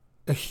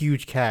a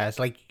huge cast.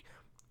 Like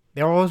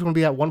they're always gonna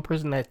be that one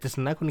person that's just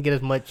not gonna get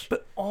as much.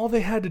 But all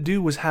they had to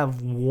do was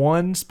have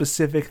one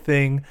specific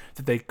thing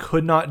that they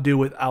could not do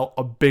without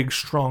a big,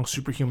 strong,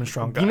 superhuman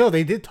strong guy. You know,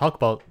 they did talk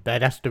about that.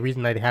 That's the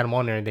reason they had him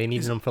on there, and they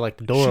needed him for like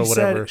the door or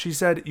whatever. She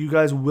said, you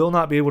guys will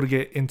not be able to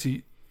get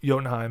into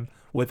Jotunheim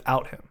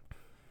without him.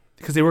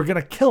 Because they were going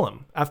to kill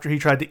him after he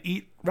tried to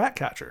eat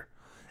Ratcatcher.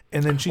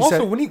 And then she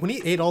said... Also, when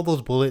he ate all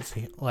those bullets,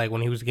 like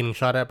when he was getting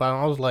shot at by him,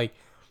 I was like,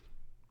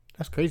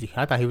 that's crazy.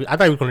 I thought he was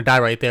going to die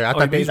right there. I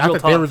thought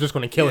they were just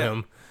going to kill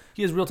him.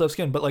 He has real tough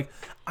skin. But, like,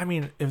 I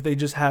mean, if they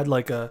just had,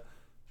 like, a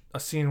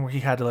scene where he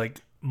had to,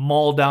 like,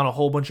 maul down a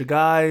whole bunch of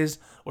guys,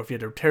 or if he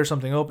had to tear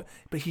something open,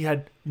 but he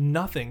had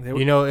nothing.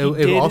 It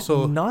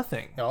also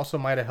nothing. It also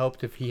might have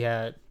helped if he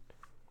had...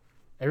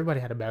 Everybody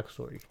had a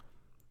backstory.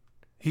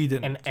 He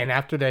didn't. And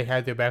after they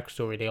had their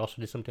backstory, they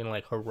also did something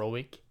like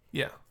heroic.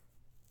 Yeah.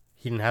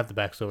 He didn't have the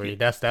backstory.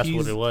 That's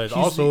what it was. He's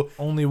Also, the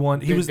only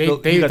one. He was. They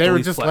were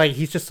just flag. like,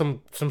 he's just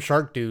some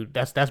shark dude.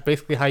 That's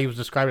basically how he was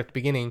described at the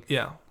beginning.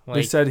 Yeah. Like,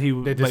 they said he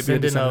might be a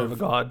descendant of a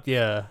god.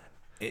 Yeah.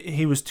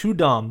 He was too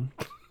dumb.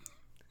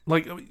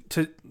 Like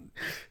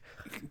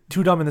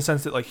too dumb in the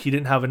sense that like he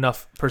didn't have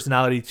enough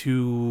personality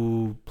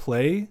to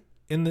play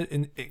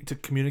to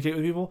communicate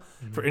with people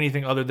for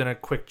anything other than a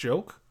quick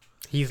joke.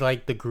 He's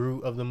like the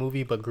Groot of the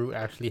movie, but Groot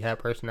actually had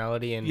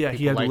personality, and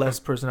he had less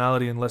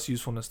personality and less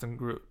usefulness than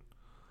Groot.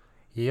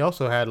 He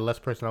also had less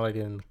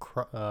personality than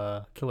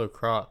Killer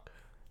Croc.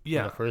 Yeah,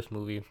 in the first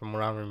movie, from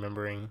what I'm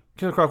remembering.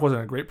 Killer Croc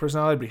wasn't a great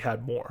personality, but he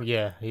had more.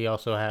 Yeah, he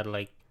also had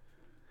like,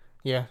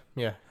 yeah.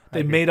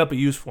 They made up a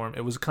use for him.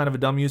 It was kind of a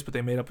dumb use, but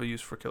they made up a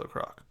use for Killer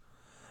Croc.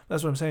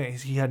 That's what I'm saying.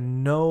 He had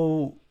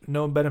no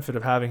benefit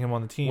of having him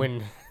on the team,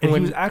 when he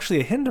was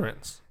actually a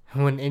hindrance.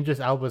 When Idris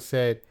Elba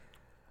said,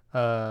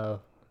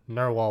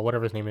 Narwhal,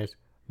 whatever his name is,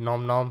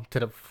 Nom Nom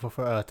to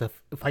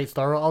fight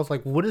Starro, I was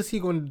like, what is he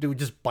going to do?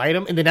 Just bite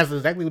him? And then that's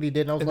exactly what he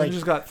did. And I was like,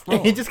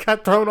 he just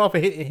got thrown off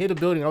and hit a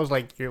building. I was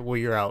like,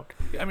 you're out.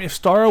 I mean,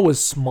 if Starro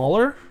was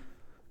smaller,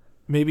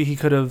 maybe he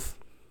could have,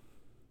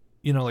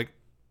 like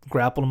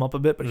grappled him up a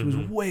bit. But he was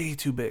way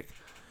too big,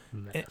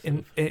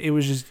 and it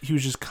was he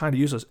was just kind of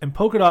useless. And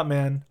Polka Dot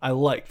Man, I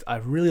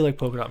really liked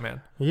Polka Dot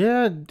Man.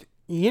 Yeah,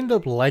 you end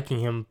up liking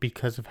him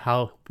because of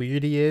how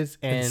weird he is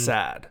and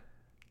sad.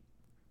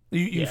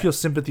 You feel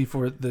sympathy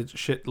for the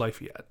shit life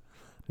he had.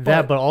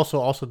 But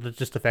also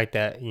just the fact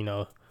that,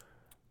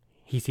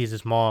 he sees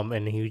his mom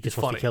and he just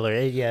wants to kill her.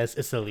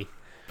 It's silly.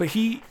 But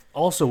he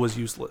also was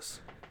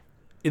useless.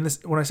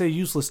 When I say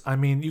useless, I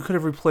mean you could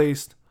have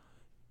replaced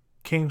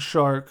King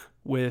Shark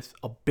with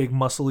a big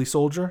muscly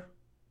soldier.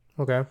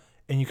 Okay.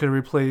 And you could have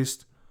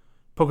replaced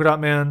Polka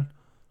Dot Man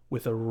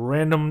with a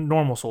random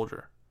normal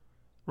soldier.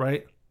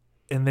 Right?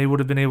 And they would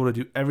have been able to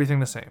do everything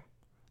the same.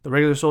 The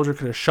regular soldier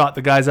could have shot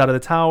the guys out of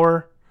the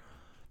tower.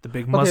 The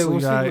big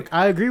muscly guy. Look,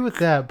 I agree with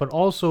that, but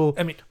also,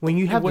 I mean, when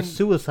you have the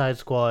Suicide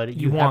Squad,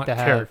 you want have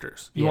to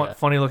characters. You want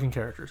funny-looking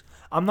characters.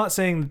 I'm not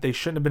saying that they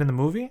shouldn't have been in the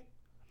movie.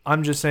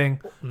 I'm just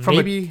saying, from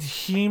a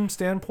team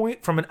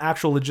standpoint, from an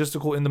actual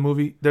logistical in the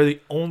movie, they're the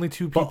only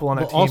two people on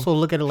that team. Also,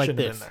 look at it like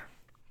this.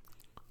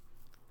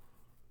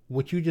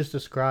 What you just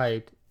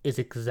described is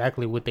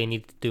exactly what they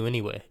needed to do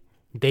anyway.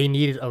 They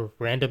needed a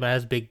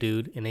random-ass big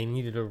dude, and they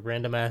needed a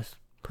random-ass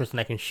person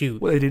that can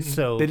shoot. Well, they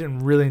didn't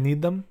really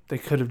need them. They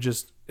could have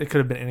it could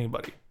have been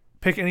anybody.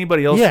 Pick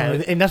anybody else.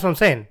 Yeah, and that's what I'm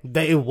saying.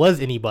 That it was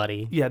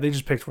anybody. Yeah, they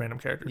just picked random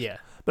characters. Yeah.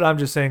 But I'm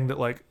just saying that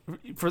like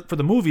for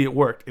the movie it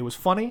worked. It was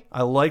funny.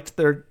 I liked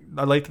the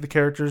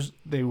characters.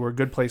 They were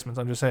good placements.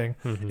 I'm just saying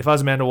if I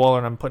was Amanda Waller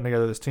and I'm putting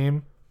together this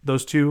team,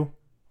 those two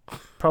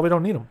probably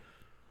don't need them.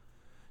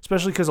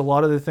 Especially because a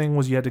lot of the thing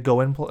was you had to go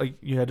in,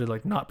 you had to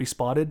like not be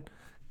spotted.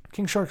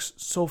 King Shark's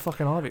so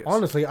fucking obvious.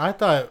 Honestly, I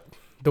thought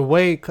the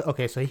way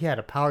so he had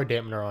a power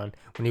dampener on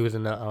when he was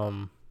in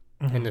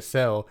the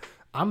cell.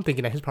 I'm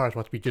thinking that his powers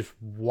must be just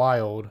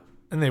wild,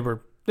 and they were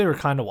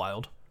kind of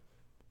wild.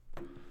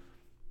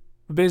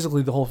 But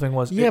basically, the whole thing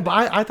was but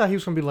I thought he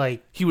was gonna be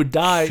like he would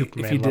die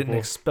Superman if he didn't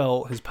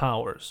expel his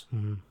powers,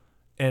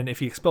 and if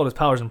he expelled his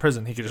powers in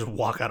prison, he could just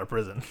walk out of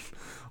prison,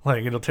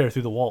 like it'll tear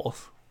through the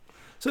walls.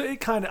 So it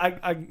kind of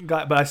I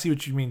got, but I see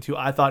what you mean too.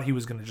 I thought he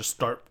was gonna just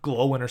start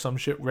glowing or some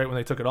shit right when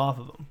they took it off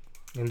of him,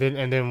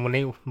 and then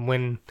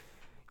when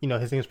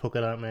his name's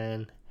Polka Dot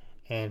Man.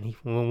 And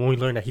when we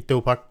learned that he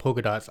threw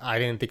polka dots, I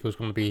didn't think it was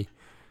going to be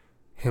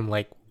him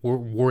like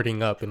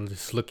warding up and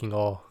just looking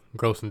all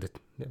gross and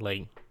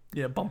like.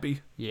 Yeah,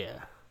 bumpy.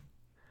 Yeah.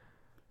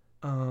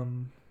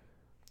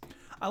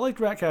 I liked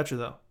Ratcatcher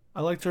though.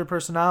 I liked her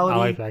personality. I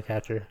liked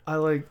Ratcatcher. I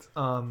liked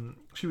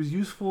she was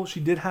useful. She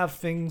did have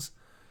things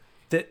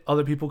that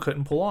other people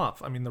couldn't pull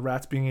off. I mean, the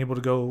rats being able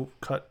to go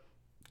cut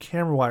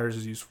camera wires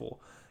is useful.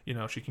 You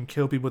know, she can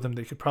kill people with them.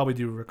 They could probably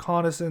do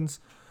reconnaissance.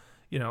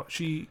 You know,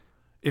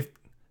 if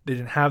they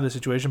didn't have the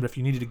situation, but if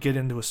you needed to get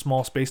into a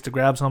small space to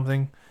grab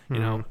something, you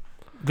know,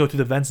 go through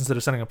the vents instead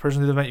of sending a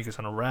person to the vent, you can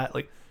send a rat.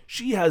 Like,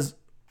 she has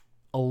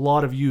a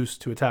lot of use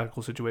to a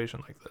tactical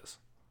situation like this.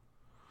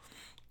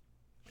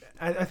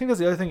 I think that's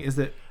the other thing is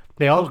that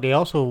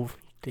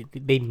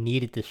they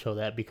needed to show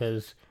that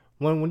because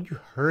when you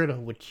heard of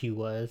what she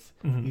was,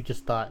 you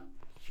just thought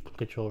she could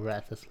control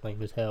rats. That's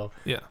lame as hell.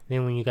 Yeah.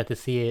 Then when you got to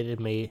see it, it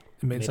made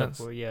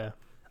sense. Yeah.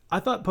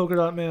 I thought Polka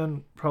Dot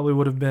Man probably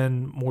would have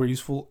been more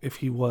useful if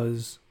he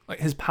was like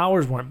his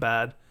powers weren't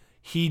bad.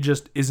 He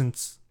just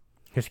isn't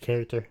his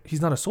character.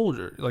 He's not a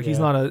soldier. Like he's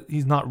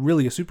not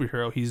really a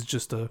superhero. He's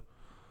just a.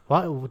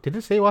 Why did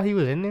it say why he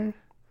was in there?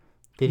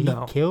 Did he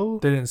kill?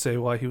 They didn't say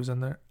why he was in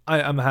there.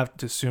 I'm gonna have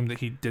to assume that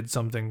he did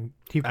something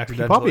accidentally.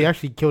 He probably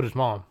actually killed his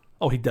mom.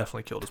 Oh, he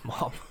definitely killed his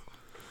mom.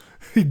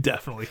 He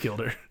definitely killed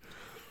her.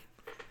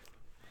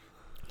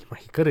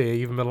 He could have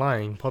even been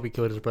lying. Probably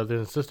killed his brothers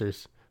and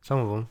sisters. Some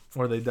of them.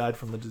 Or they died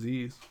from the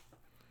disease.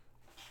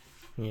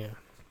 Yeah.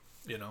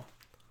 You know.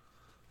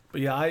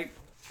 But yeah,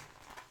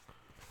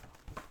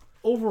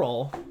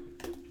 overall,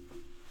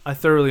 I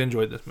thoroughly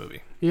enjoyed this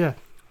movie. Yeah.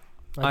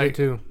 I did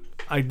too.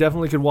 I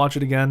definitely could watch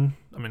it again.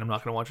 I mean, I'm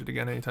not going to watch it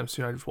again anytime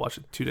soon. I just watched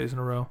it 2 days in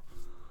a row.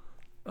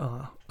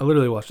 I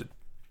literally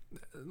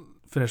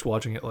finished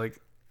watching it like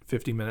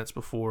 50 minutes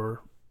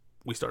before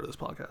we started this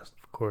podcast.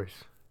 Of course.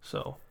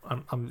 So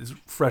it's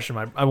fresh in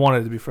I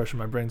wanted it to be fresh in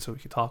my brain so we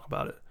could talk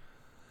about it.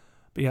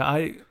 But yeah,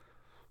 I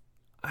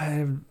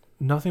have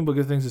nothing but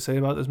good things to say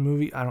about this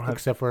movie. I don't have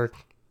except for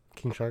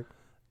King Shark.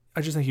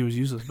 I just think he was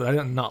useless, but I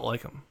did not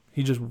like him.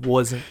 He just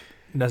wasn't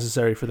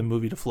necessary for the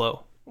movie to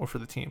flow or for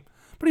the team.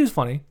 But he was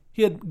funny.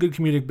 He had good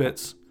comedic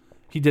bits.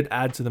 He did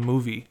add to the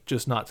movie,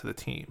 just not to the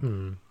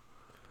team.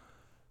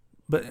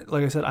 But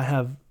like I said, I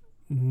have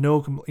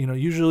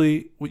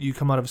usually when you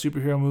come out of a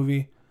superhero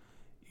movie,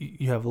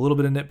 you have a little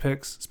bit of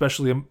nitpicks,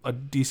 especially a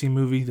DC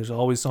movie. There's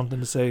always something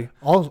to say.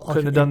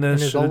 Couldn't have done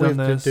this. Should have done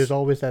this. There's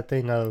always that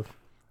thing of,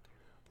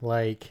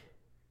 like,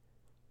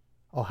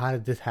 oh, how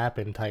did this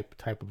happen?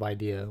 Type of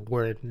idea.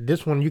 Where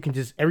this one, you can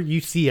just you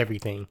see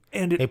everything,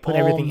 and they put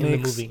everything in the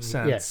movie.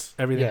 Sense. Yes,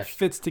 everything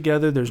fits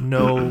together. There's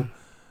no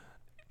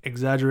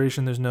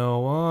exaggeration. There's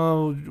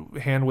no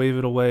hand wave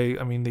it away.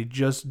 I mean, they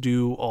just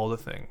do all the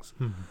things.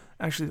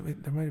 Actually,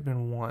 there might have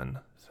been one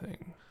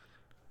thing.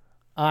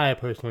 I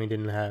personally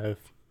didn't have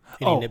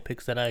any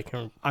nitpicks that I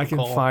can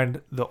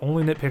find. The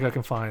only nitpick I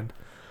can find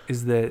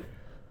is that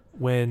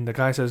when the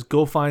guy says,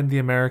 "Go find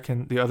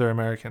the other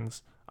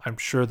Americans," I'm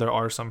sure there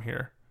are some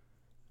here.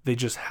 They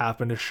just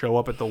happen to show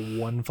up at the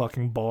one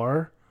fucking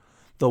bar.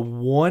 The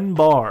one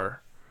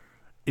bar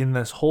in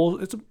this whole...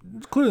 It's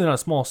clearly not a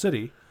small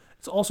city.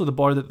 It's also the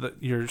bar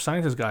that your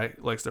scientist guy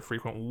likes to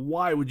frequent.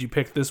 Why would you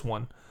pick this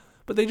one?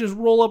 But they just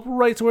roll up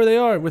right to where they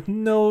are with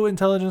no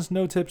intelligence,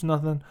 no tips,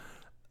 nothing.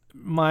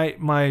 If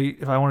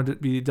I wanted to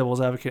be devil's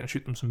advocate and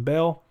shoot them some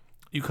bail,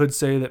 you could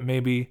say that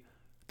maybe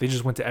they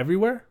just went to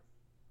everywhere.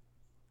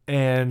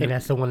 And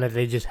that's the one that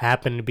they just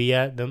happened to be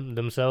at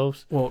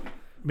themselves. Well,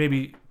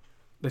 maybe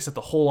they sent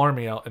the whole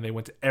army out and they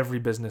went to every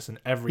business and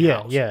every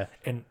house. Yeah.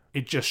 And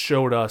it just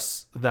showed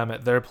us them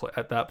at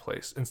at that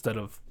place instead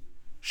of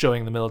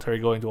showing the military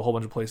going to a whole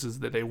bunch of places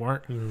that they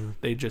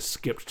weren't. They just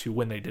skipped to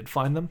when they did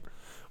find them,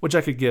 which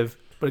I could give,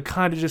 but it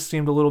kind of just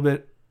seemed a little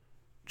bit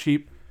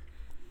cheap.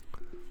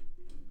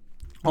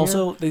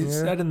 Also, they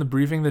said in the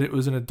briefing that it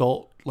was an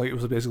adult, like it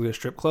was basically a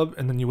strip club,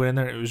 and then you went in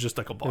there and it was just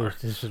like a bar.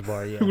 It was just a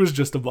bar, yeah. It was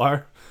just a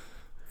bar.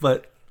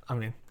 But, I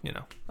mean,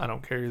 I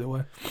don't care either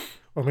way.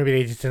 Or maybe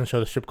they just didn't show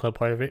the strip club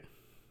part of it.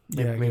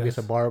 Yeah, maybe it's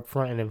a bar up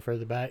front and then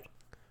further back.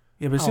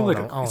 Yeah, but it seemed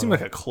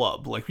like a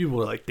club. Like people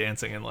were like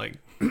dancing and like,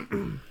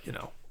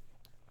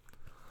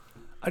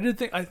 I did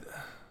think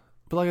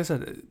but like I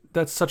said,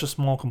 that's such a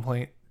small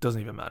complaint.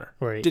 Doesn't even matter.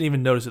 Right. Didn't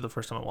even notice it the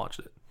first time I watched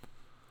it.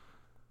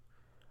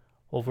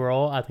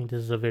 Overall, I think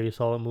this is a very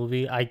solid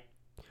movie.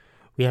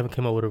 We haven't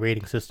come up with a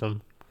rating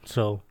system,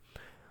 so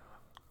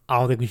I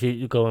don't think we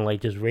should go and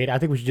like just rate. I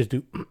think we should just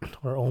do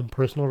our own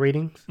personal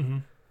ratings.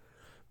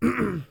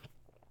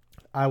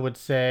 I would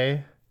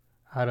say,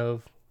 out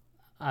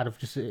of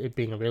just it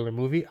being a regular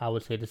movie, I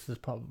would say this is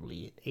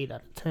probably an 8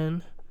 out of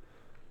 10.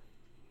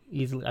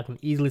 Easily, I can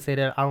easily say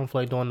that. I don't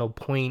feel like doing no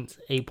points.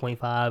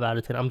 8.5 out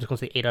of 10. I'm just gonna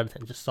say 8 out of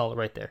 10. Just solid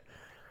right there.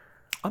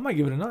 I might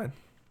give it a 9.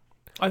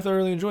 I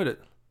thoroughly enjoyed it.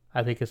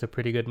 I think it's a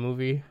pretty good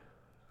movie.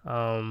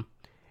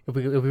 If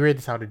we rate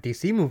this out of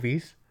DC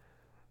movies,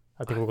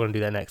 I think we're gonna do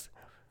that next.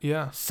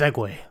 Yeah.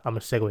 Segue. I'm a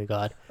segue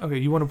god. Okay,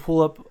 you want to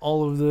pull up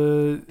all of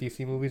the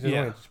DC movies?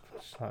 Yeah.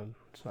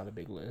 It's not a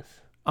big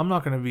list. I'm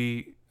not going to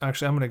be...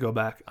 Actually, I'm going to go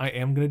back. I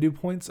am going to do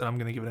points, and I'm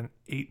going to give it an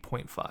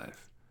 8.5.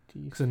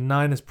 Because a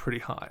 9 is pretty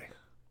high.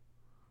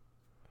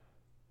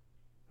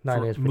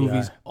 9 is pretty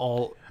movies high.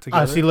 all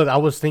together. See, look, I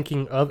was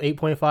thinking of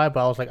 8.5, but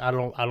I was like, I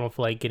don't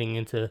feel like getting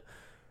into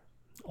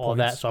all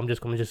that, so I'm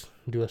just gonna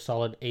do a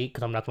solid 8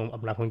 because I'm not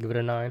gonna give it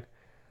a 9.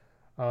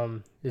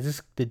 Is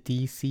this the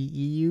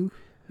DCEU?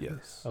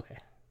 Yes. Okay,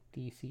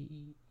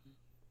 DCEU.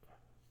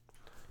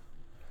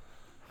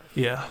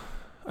 Yeah,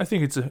 I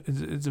think it's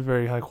a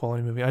very high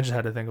quality movie. I just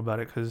had to think about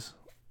it because,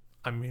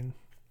 I mean,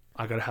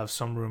 I gotta have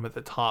some room at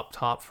the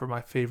top for my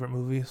favorite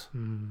movies.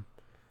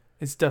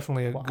 It's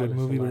definitely a good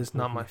movie, but it's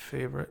not my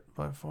favorite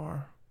by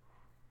far.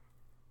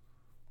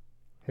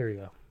 Here we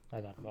go.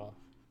 I got it all.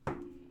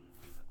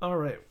 All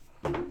right.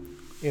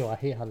 Ew, I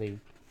hate how they...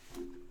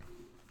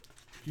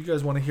 You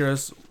guys want to hear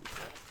us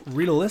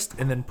read a list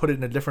and then put it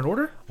in a different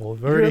order? Well,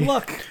 You're in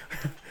luck.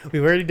 we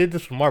already did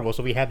this for Marvel,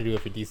 so we had to do it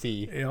for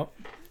DC. Yep.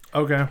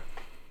 Okay.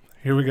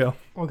 Here we go.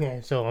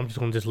 Okay, so I'm just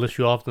going to list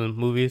you off the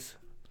movies.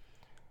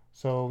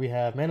 So we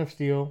have Man of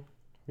Steel.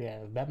 We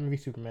have Batman v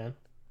Superman.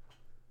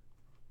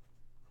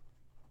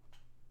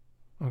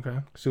 Okay.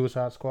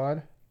 Suicide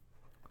Squad.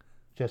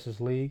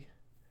 Justice League.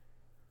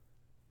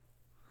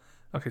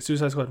 Okay,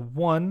 Suicide Squad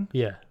 1.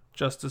 Yeah.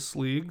 Justice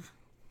League.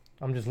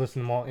 I'm just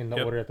listing them all in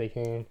the order that they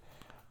came.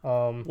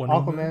 Wonder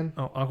Aquaman. Woman.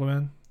 Oh,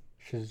 Aquaman.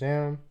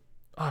 Shazam.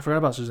 Oh, I forgot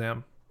about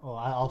Shazam. Oh,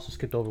 I also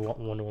skipped over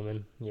Wonder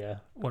Woman. Yeah.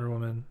 Wonder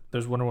Woman.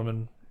 There's Wonder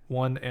Woman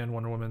 1 and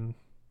Wonder Woman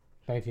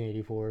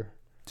 1984.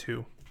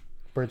 2.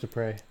 Birds of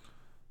Prey.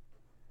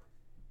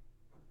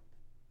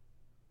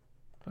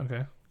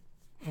 Okay.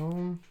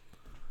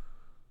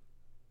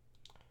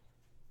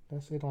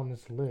 That's it on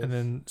this list. And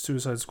then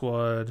Suicide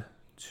Squad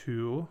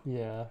 2.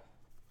 Yeah.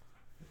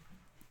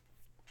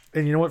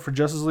 And you know what? For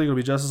Justice League, it'll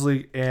be Justice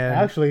League and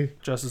actually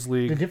Justice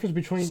League. The difference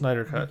between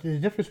Snyder Cut. The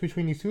difference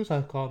between these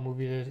Suicide Squad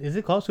movies is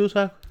it called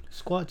Suicide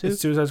Squad 2? It's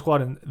Suicide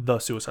Squad and The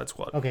Suicide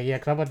Squad. Okay, yeah,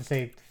 because I'm about to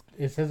say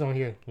it says on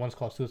here one's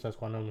called Suicide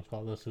Squad, another one's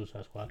called The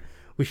Suicide Squad.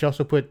 We should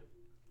also put.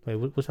 Wait,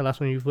 what's the last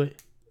one you put?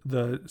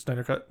 The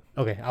Snyder Cut.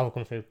 Okay, I was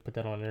gonna say put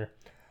that on there.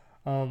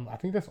 I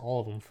think that's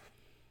all of them.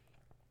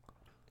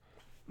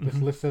 This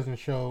list doesn't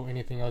show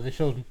anything else. It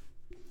shows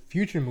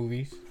future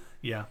movies.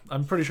 Yeah,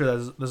 I'm pretty sure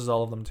this is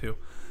all of them too.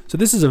 So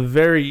this will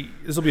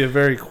be a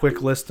very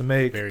quick list to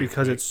make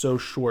because it's so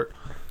short.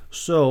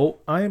 So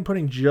I am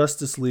putting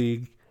Justice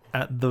League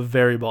at the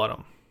very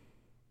bottom.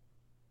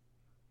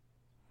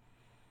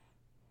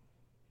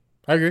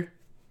 I agree.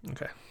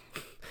 Okay.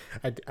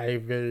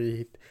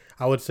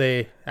 I would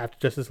say after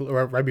Justice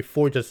or right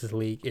before Justice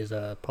League is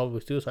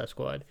probably Suicide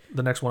Squad.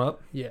 The next one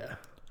up? Yeah.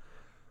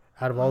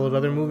 Out of all those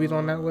other movies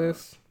on that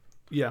list?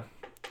 Yeah,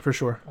 for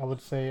sure. I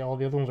would say all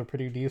the other ones are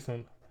pretty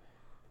decent.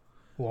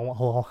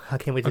 Well, I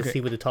can't wait to see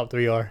what the top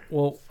 3 are.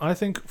 Well, I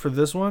think for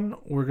this one,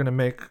 we're going to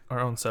make our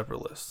own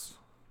separate lists.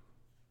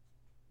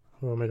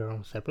 We'll make our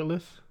own separate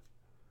lists?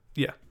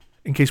 Yeah,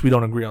 in case we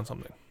don't agree on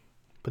something.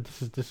 But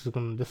this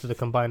is a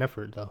combined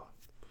effort, though.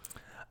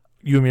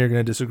 You and me are going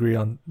to disagree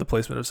on the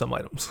placement of some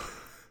items.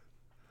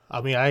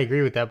 I mean, I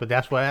agree with that, but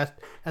that's what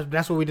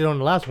we did on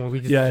the last one. We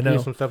just I know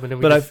some stuff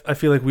and then I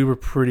feel like we were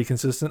pretty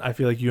consistent. I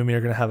feel like you and me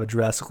are going to have a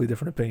drastically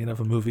different opinion of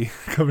a movie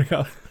coming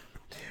up.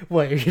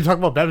 What, are you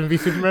talking about Batman v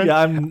Superman? Yeah,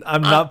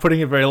 I'm not putting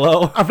it very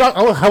low.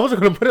 I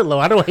wasn't going to put it low.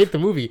 I don't hate the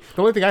movie.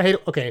 The only thing I hate...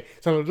 Okay,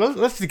 so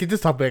let's just get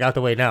this topic out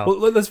the way now.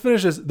 Well, let's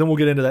finish this, then we'll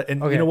get into that.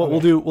 And you know what?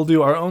 Okay. We'll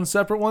do our own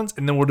separate ones,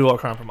 and then we'll do our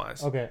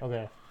compromise.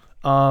 Okay.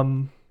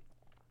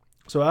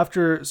 So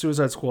after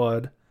Suicide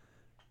Squad,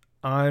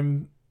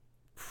 I'm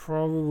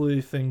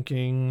probably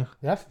thinking...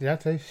 Did I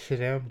say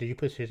Shazam? Did you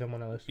put Shazam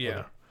on that list? Yeah.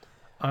 Okay.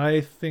 I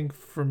think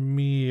for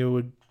me, it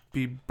would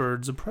be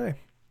Birds of Prey.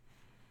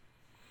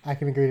 I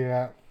can agree to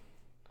that.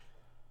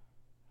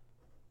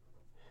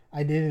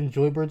 I did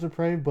enjoy Birds of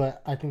Prey,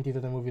 but I think these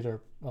other movies are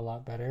a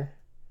lot better.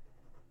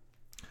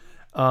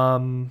 I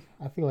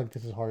feel like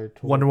this is hard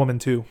to... Wonder Woman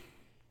 2.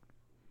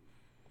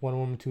 Wonder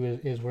Woman 2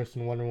 is worse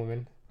than Wonder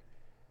Woman.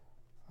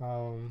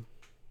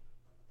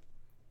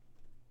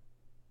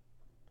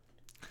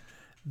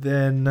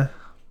 Then...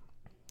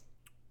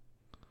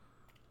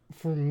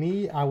 For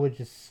me, I would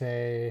just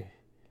say...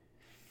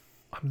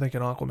 I'm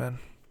thinking Aquaman.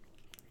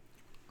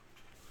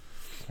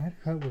 Snyder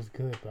Cut was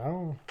good, but I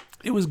don't...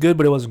 It was good,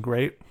 but it wasn't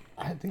great.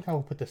 I think I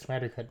would put the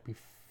Snyder Cut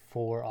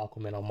before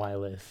Aquaman on my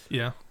list.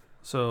 Yeah.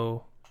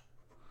 So...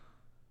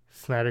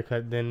 Snyder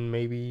Cut, then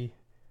maybe...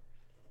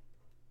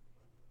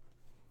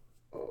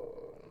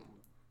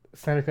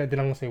 Snyder Cut, then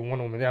I'm going to say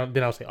Wonder Woman,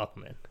 then I'll say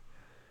Aquaman.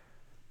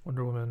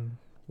 Wonder Woman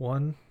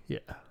 1? Yeah.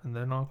 And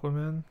then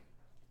Aquaman?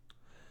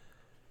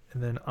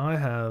 And then I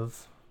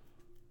have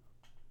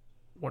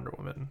Wonder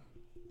Woman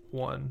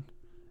 1,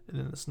 and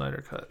then the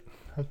Snyder Cut.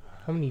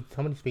 How many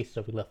spaces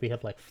have we left? We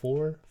have like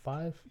 4,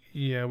 5?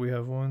 Yeah, we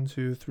have 1,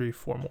 2, 3,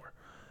 4 more.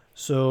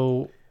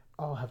 So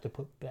I'll have to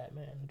put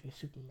Batman v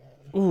Superman.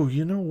 Ooh,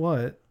 you know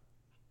what?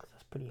 Cause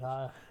that's pretty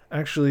high.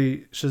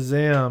 Actually,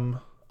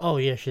 Shazam. Oh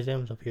yeah,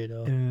 Shazam's up here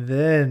though. And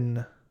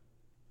then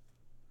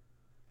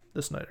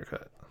the Snyder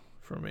Cut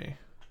for me.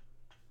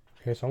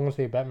 Okay, so I'm gonna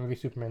say Batman v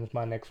Superman is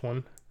my next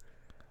one.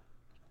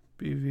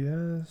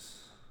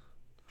 BVS.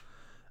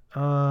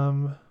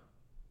 What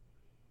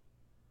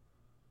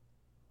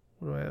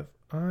do I have?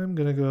 I'm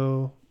gonna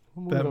go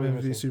Batman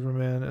v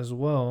Superman as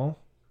well.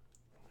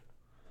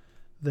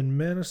 Then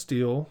Man of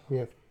Steel. We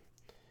have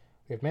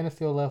Man of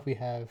Steel left. We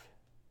have.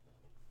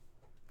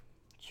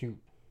 Shoot.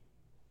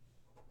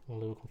 I'm a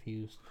little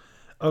confused.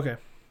 Okay.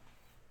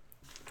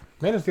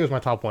 Man of Steel is my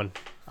top one.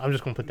 I'm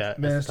just gonna put that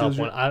Man as the top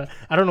one.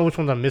 I don't know which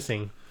ones I'm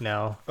missing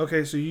now.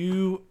 Okay, so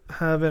you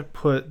haven't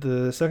put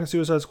the second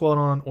Suicide Squad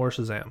on or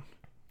Shazam.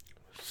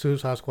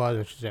 Suicide Squad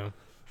and Shazam.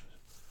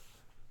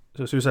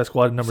 So Suicide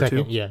Squad number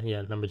Second, 2?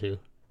 Yeah, number 2.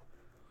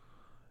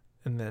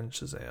 And then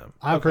Shazam.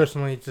 I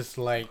personally just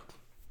like...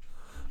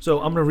 So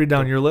I'm going to read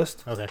down your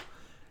list. Okay.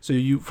 So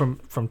you,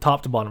 from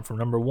top to bottom, from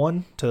number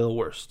 1 to the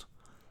worst.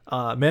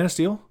 Man of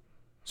Steel,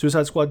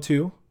 Suicide Squad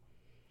 2,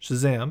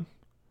 Shazam,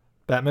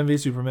 Batman v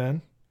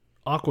Superman,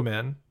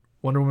 Aquaman,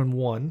 Wonder Woman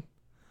 1,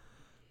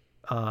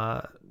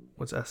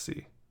 what's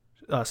SC?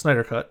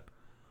 Snyder Cut,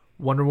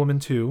 Wonder Woman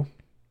 2,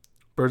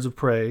 Birds of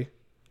Prey,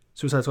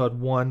 Suicide Squad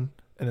 1,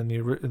 and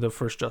then the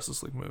first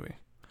Justice League movie.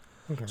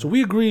 Okay. So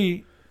we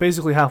agree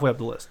basically halfway up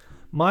the list.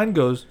 Mine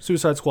goes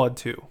Suicide Squad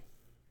 2,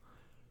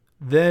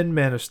 then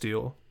Man of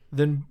Steel,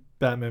 then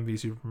Batman v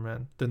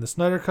Superman, then the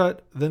Snyder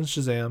Cut, then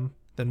Shazam,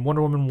 then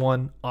Wonder Woman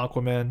 1,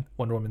 Aquaman,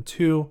 Wonder Woman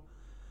 2,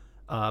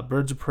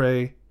 Birds of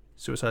Prey,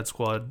 Suicide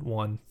Squad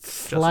 1,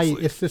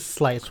 It's just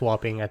slight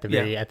swapping at the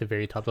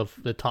very top of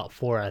the top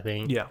 4, I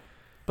think. Yeah.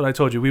 But I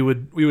told you we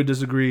would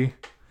disagree.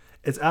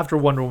 It's after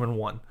Wonder Woman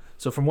 1.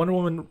 So from Wonder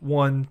Woman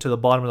 1 to the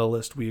bottom of the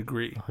list, we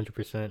agree.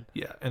 100%.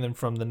 Yeah, and then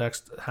from the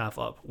next half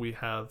up, we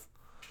have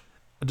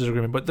a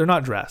disagreement, but they're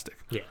not drastic.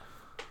 Yeah.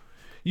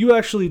 You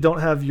actually don't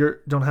have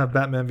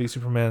Batman v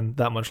Superman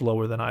that much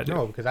lower than I do.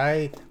 No, because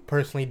I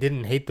personally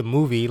didn't hate the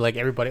movie like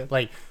everybody.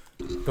 Like,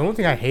 the only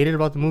thing I hated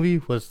about the movie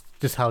was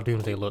just how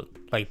Doomsday looked.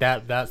 Like,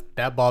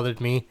 that bothered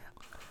me.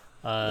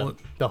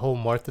 The whole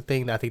Martha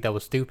thing, I think that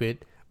was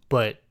stupid,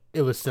 but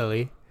it was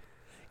silly.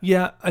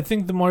 Yeah, I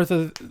think the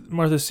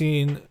Martha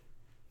scene,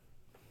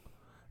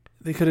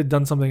 they could have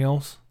done something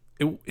else.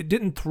 It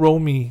didn't throw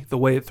me the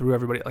way it threw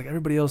everybody. Like,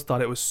 everybody else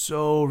thought it was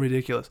so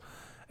ridiculous.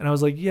 And I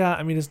was like, yeah,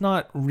 I mean, it's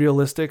not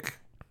realistic,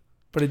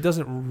 but it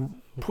didn't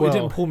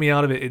pull me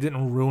out of it. It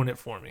didn't ruin it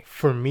for me.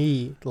 For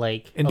me,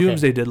 like... And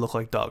Doomsday did look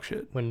like dog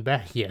shit. When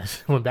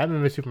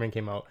Batman v Superman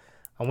came out,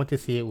 I went to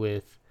see it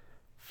with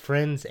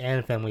friends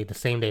and family the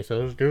same day.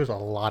 So there was a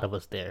lot of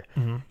us there.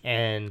 Mm-hmm.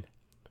 And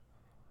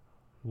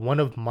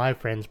one of my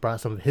friends brought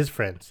some of his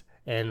friends.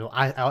 And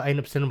I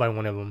ended up sitting by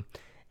one of them.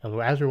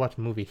 And as we were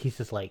watching the movie, he's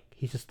just like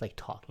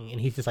talking. And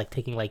he's just like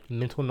taking like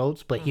mental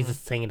notes, but he's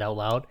just saying it out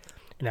loud.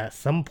 And at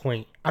some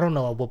point, I don't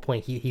know at what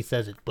point he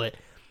says it, but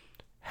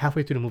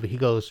halfway through the movie, he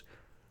goes,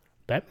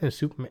 Batman and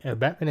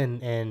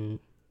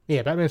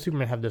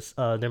Superman have this,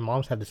 their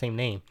moms have the same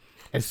name.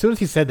 As soon as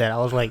he said that, I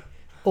was like,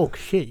 oh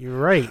shit, you're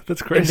right.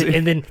 That's crazy.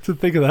 And then to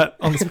think of that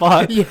on the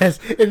spot. Yes.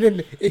 And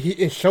then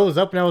it shows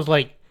up and I was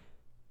like,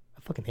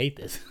 I fucking hate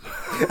this.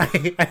 I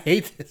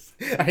hate this.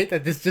 I hate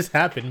that this just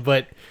happened.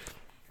 But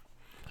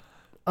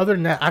other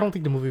than that, I don't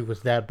think the movie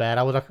was that bad.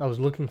 I was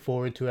looking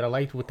forward to it. I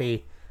liked what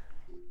they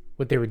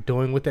were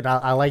doing with it.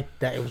 I liked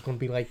that it was going to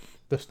be like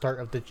the start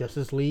of the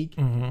Justice League,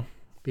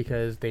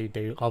 because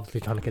they obviously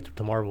trying to catch up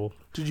to Marvel.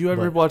 Did you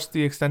ever watch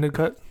the extended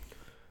cut?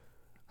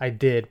 I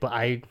did, but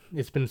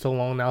it's been so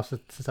long now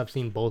since I've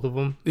seen both of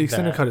them. The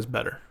extended cut is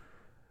better.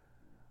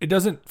 It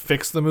doesn't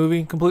fix the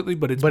movie completely,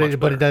 but it's much better.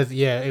 But it does.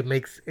 Yeah, it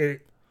makes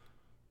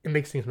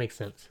things make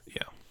sense.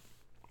 Yeah,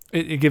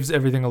 it gives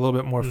everything a little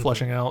bit more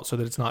fleshing out, so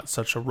that it's not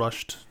such a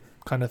rushed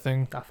kind of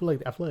thing. I feel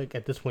like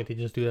at this point they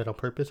just do that on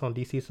purpose on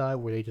DC side,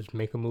 where they just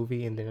make a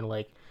movie and then they're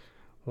like,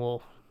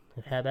 well,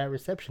 it had that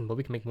reception, but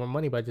we can make more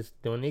money by just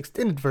doing the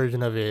extended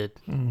version of it.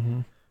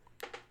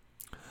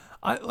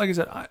 Like I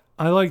said,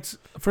 I liked,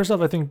 first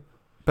off, I think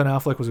Ben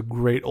Affleck was a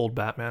great old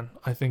Batman.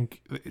 I think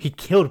he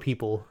killed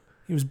people.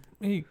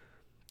 He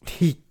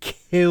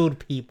killed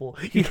people.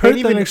 He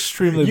hurt them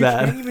extremely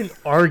bad. You can't even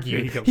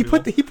argue. He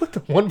put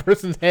the one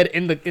person's head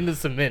in the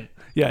cement.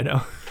 Yeah, I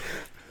know.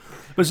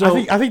 But so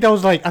I think that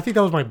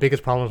was my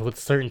biggest problem with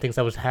certain things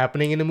that was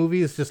happening in the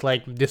movie. It's just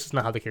like, this is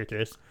not how the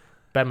character is.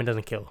 Batman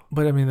doesn't kill.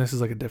 But I mean, this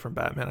is like a different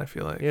Batman, I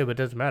feel like. Yeah, but it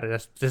doesn't matter.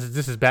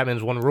 This is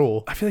Batman's one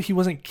rule. I feel like he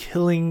wasn't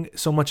killing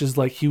so much as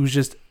like he was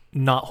just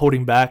not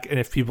holding back, and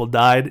if people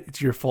died,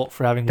 it's your fault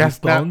for having loose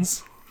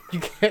bones.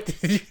 You can't.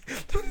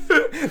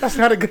 That's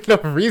not a good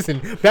enough reason.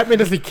 Batman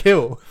doesn't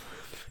kill.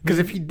 Because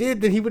if he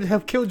did, then he would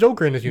have killed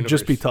Joker in this universe.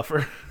 Just be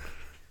tougher.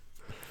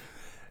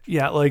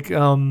 Yeah, like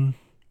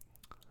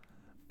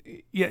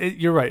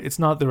you're right. It's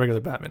not the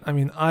regular Batman. I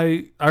mean,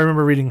 I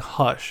remember reading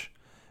Hush,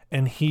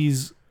 and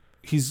he's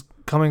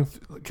coming.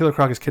 Killer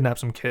Croc has kidnapped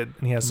some kid,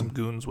 and he has some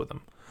goons with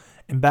him.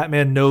 And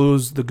Batman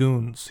knows the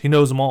goons. He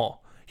knows them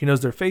all. He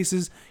knows their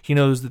faces. He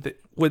knows that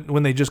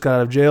when they just got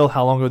out of jail,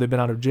 how long ago they've been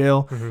out of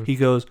jail. He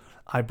goes,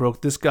 I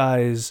broke this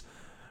guy's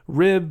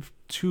rib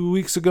 2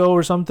 weeks ago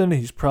or something.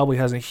 He's probably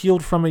hasn't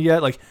healed from it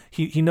yet. Like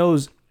he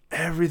knows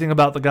everything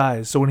about the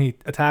guys. So when he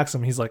attacks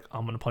him, he's like,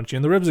 I'm going to punch you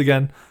in the ribs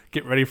again.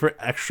 Get ready for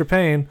extra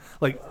pain.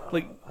 Like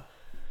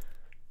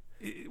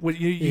what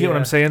you get what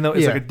I'm saying, though?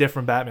 It's like a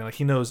different Batman. Like,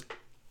 he knows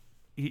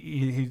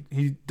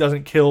he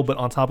doesn't kill, but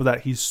on top of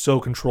that, he's so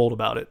controlled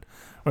about it.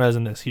 Whereas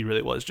in this, he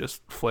really was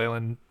just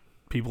flailing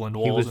people into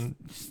walls and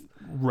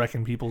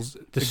wrecking people's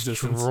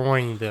existence.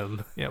 Destroying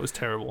them. Yeah, it was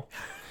terrible.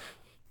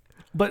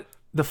 But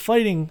the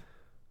fighting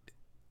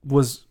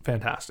was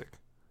fantastic.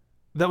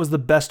 That was the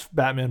best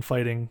Batman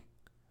fighting.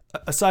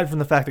 Aside from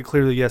the fact that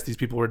clearly, yes, these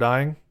people were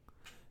dying,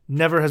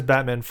 never has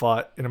Batman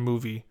fought in a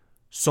movie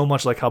so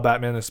much like how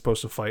Batman is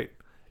supposed to fight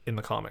in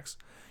the comics.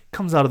 He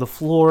comes out of the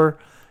floor,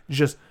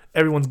 just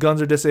everyone's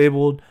guns are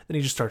disabled, then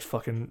he just starts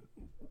fucking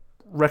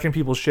wrecking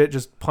people's shit,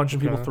 just punching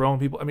people, throwing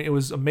people. I mean, it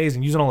was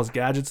amazing. Using all his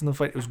gadgets in the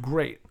fight, it was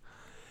great.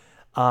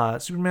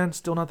 Superman,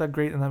 still not that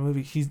great in that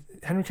movie.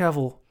 Henry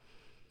Cavill,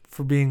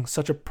 for being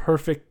such a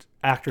perfect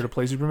actor to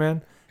play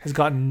Superman, has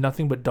gotten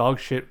nothing but dog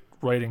shit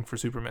writing for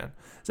Superman.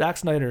 Zack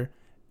Snyder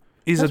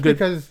is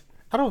because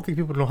I don't think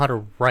people know how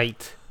to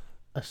write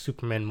a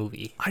Superman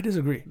movie. I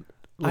disagree.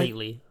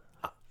 Lately.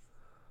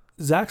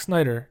 Zack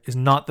Snyder is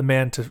not the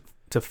man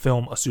to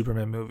film a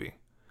Superman movie.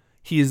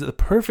 He is the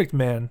perfect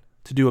man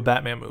to do a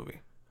Batman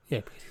movie.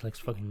 Yeah, because he likes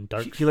fucking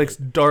dark. He likes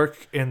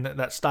dark and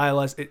that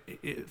stylized.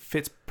 It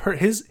fits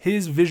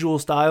his visual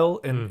style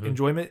and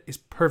enjoyment is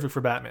perfect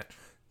for Batman.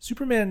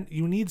 Superman,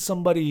 you need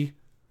somebody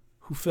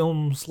who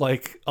films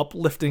like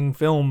uplifting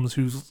films.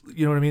 Who's,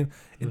 you know what I mean?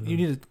 You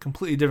need a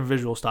completely different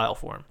visual style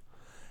for him.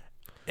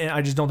 And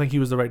I just don't think he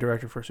was the right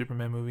director for a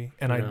Superman movie.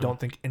 And I don't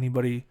think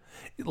anybody,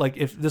 like,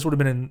 if this would have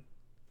been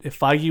if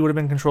Feige would have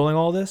been controlling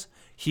all this,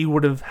 he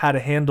would have had a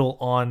handle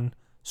on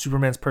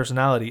Superman's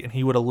personality, and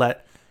he would have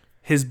let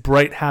his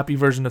bright, happy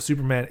version of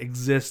Superman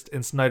exist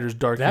in Snyder's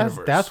dark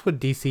universe. That's what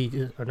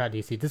DC, or not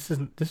DC. This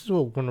is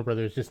what Warner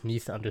Brothers just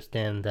needs to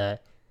understand,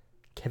 that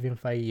Kevin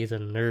Feige is a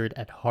nerd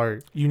at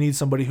heart. You need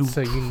somebody who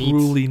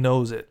truly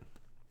knows it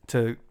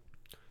to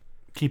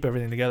keep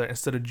everything together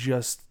instead of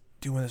just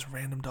doing this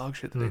random dog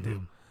shit that they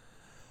do.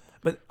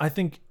 But I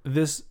think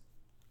this,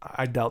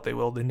 I doubt they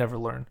will. They never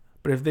learn.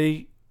 But if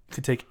they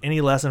could take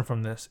any lesson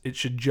from this, it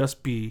should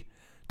just be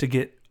to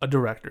get a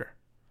director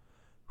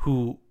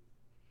who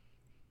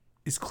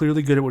is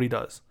clearly good at what he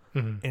does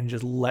and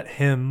just let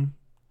him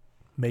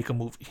make a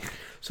movie.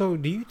 So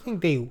do you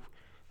think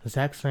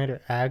Zack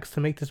Snyder asked to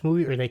make this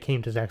movie, or they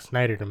came to Zack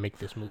Snyder to make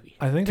this movie?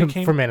 I think they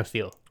came for Man of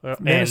Steel.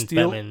 Man of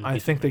Steel, I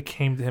think they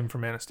came to him for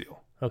Man of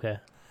Steel. Okay.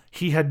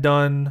 He had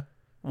done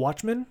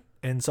Watchmen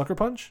and Sucker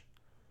Punch,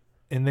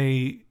 and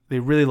they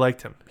really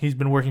liked him. He's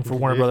been working for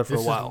Warner Brothers for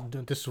a while.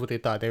 This is what they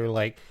thought. They were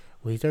like,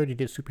 well, he's already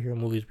did superhero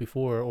movies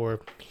before,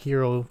 or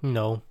hero,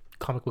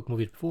 comic book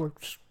movies before.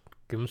 Just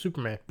give him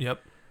Superman. Yep.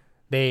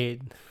 They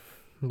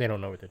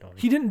don't know what they're doing.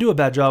 He didn't do a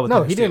bad job with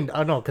Man of Steel.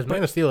 Didn't. No, because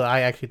Man of Steel,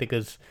 I actually think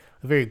is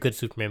a very good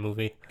Superman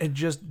movie. It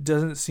just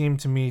doesn't seem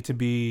to me to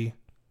be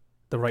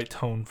the right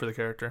tone for the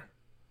character.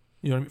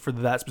 You know what I mean? For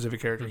that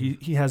specific character.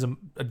 He has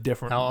a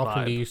different How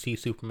often vibe. do you see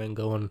Superman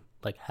go and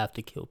have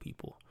to kill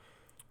people?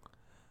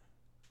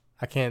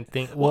 I can't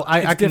think. Well,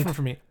 it's different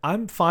for me.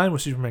 I'm fine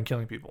with Superman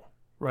killing people,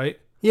 right?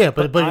 Yeah,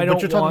 but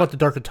you're talking about the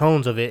darker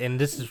tones of it, and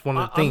this is one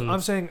of the things. I'm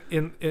saying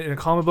in a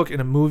comic book, in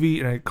a movie,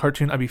 in a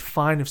cartoon, I'd be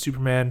fine if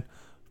Superman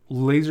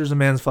lasers a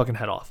man's fucking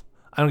head off.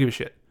 I don't give a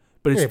shit.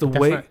 But it's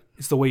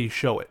it's the way you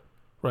show it,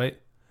 right?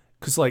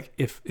 Because like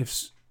if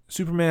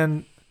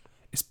Superman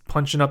is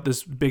punching up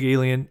this big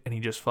alien and he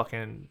just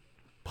fucking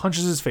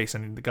punches his face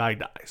and the guy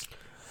dies.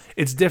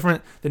 It's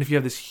different than if you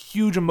have this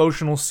huge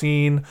emotional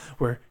scene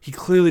where he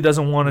clearly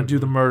doesn't want to do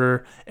the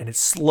murder, and it's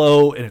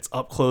slow and it's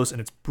up close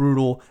and it's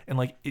brutal, and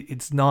like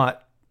it's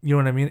not, you know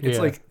what I mean? It's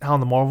like how in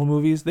the Marvel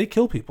movies, they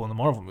kill people in the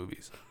Marvel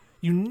movies.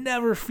 You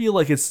never feel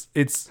like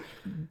it's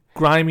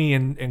grimy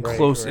and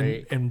close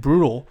and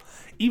brutal.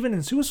 Even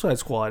in Suicide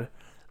Squad,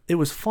 it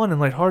was fun and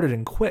lighthearted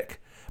and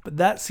quick. But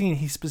that scene,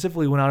 he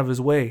specifically went out of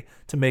his way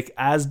to make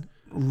as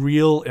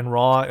real and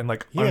raw and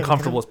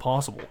uncomfortable as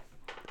possible.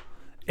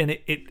 And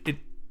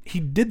he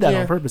did that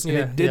on purpose, and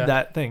it did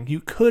that thing.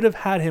 You could have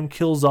had him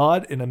kill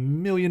Zod in a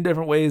million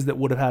different ways that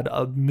would have had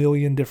a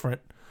million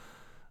different,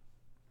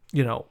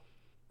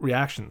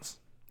 reactions.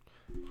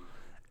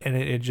 And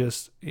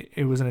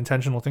it was an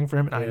intentional thing for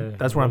him. And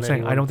that's what I'm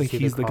saying. I don't think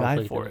he's the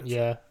guy for it.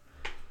 Yeah.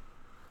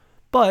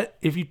 But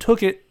if you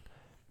took it,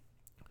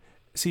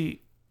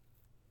 see,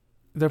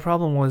 their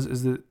problem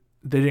is that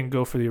they didn't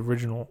go for the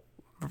original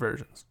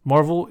versions.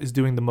 Marvel is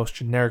doing the most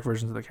generic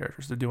versions of the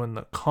characters. They're doing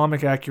the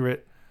comic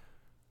accurate,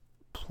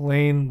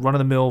 plain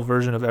run-of-the-mill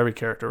version of every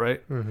character,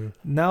 right?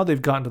 Now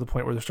they've gotten to the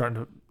point where they're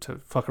starting to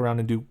fuck around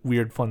and do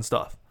weird, fun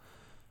stuff.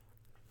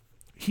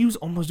 He was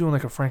almost doing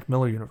like a Frank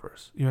Miller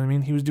universe. You know what I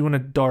mean? He was doing a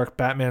dark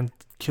Batman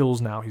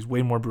kills now. He's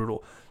way more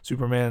brutal.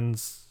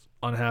 Superman's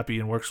unhappy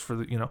and works for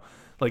the,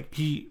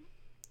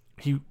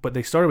 but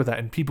they started with that,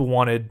 and people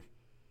wanted,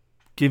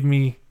 give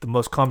me the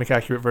most comic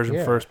accurate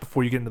version first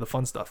before you get into the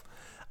fun stuff.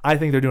 I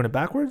think they're doing it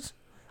backwards.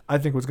 I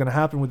think what's going to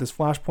happen with this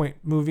Flashpoint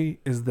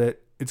movie is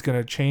that it's going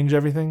to change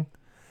everything.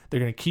 They're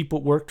going to keep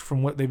what worked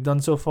from what they've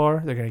done so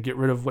far. They're going to get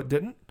rid of what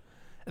didn't.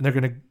 And they're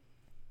going to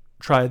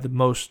try the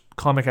most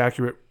comic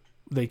accurate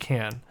they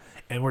can.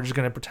 And we're just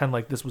going to pretend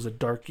like this was a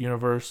dark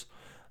universe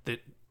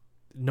that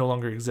no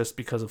longer exists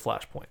because of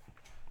Flashpoint.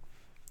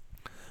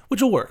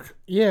 Which will work.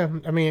 Yeah,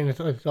 I mean,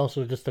 it's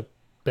also just the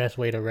best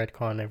way to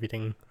retcon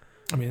everything.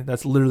 I mean,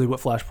 that's literally what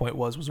Flashpoint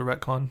was a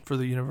retcon for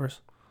the universe.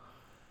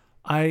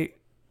 I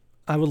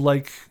would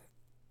like...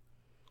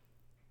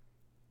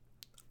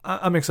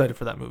 I'm excited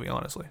for that movie,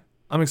 honestly.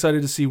 I'm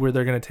excited to see where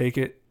they're going to take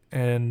it,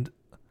 and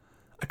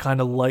I kind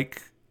of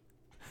like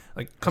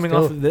coming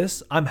off of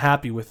this, I'm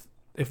happy with,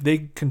 if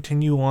they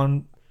continue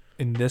on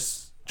in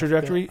this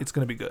trajectory, it's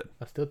going to be good.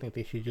 I still think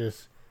they should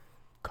just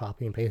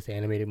copy and paste the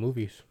animated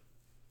movies.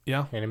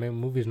 Yeah. Animated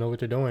movies know what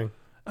they're doing.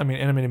 I mean,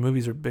 animated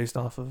movies are based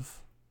off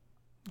of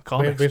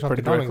comics based off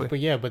pretty the comics, directly. but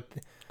yeah,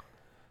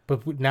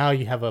 but now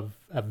you have a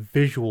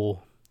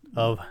visual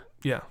of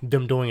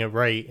them doing it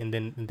right, and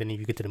then if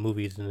you get to the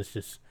movies, and it's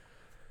just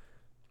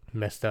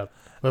messed up.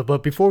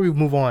 But before we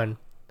move on,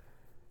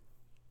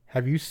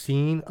 have you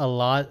seen a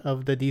lot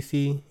of the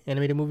DC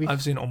animated movies?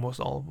 I've seen almost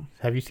all of them.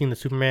 Have you seen the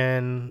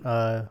Superman?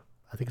 I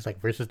think it's like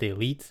versus the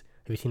Elites.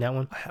 Have you seen that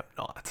one? I have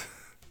not.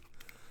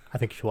 I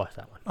think you should watch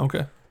that one.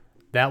 Okay.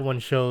 That one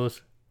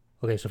shows.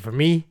 Okay, so for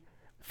me,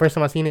 first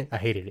time I seen it, I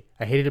hated it.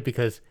 I hated it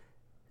because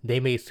they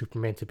made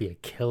Superman to be a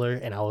killer,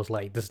 and I was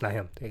like, "This is not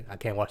him. I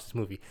can't watch this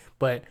movie."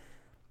 But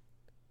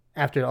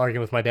after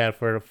arguing with my dad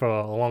for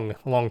a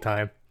long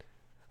time,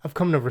 I've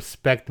come to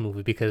respect the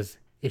movie because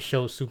it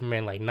shows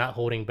Superman like not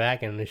holding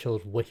back, and it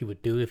shows what he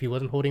would do if he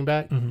wasn't holding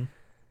back. Mm-hmm.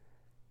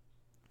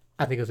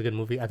 I think it's a good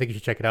movie. I think you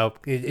should check it out.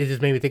 It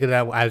just made me think of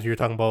that as you were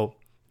talking about,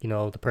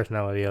 the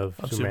personality of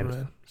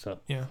Superman. So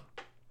yeah,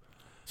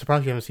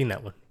 surprised you haven't seen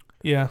that one.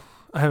 Yeah,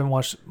 I haven't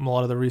watched a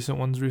lot of the recent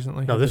ones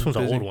recently. No, this one's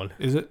an old one.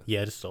 Is it?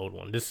 Yeah, this is an old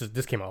one.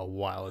 This came out a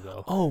while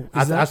ago. Oh,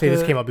 I say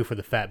this came out before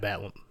the Fat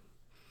Bat one.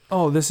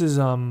 Oh, this is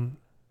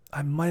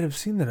I might have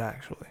seen that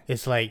actually.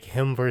 It's like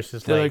him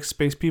versus They're like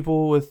space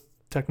people with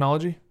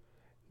technology.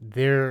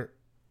 They're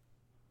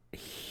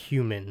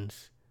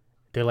humans.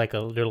 They're like the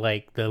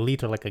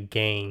Elites are like a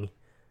gang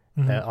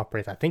that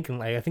operates. I think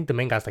the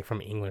main guy's like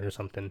from England or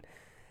something,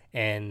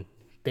 and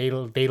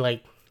they're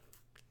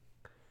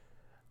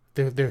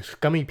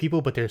scummy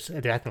people, but they're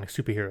acting like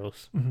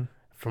superheroes. Mm-hmm.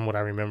 From what I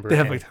remember, they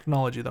have like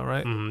technology though,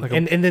 right? Mm-hmm. Like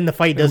and then the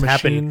fight does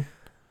happen. Machine.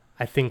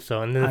 I think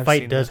so, and then the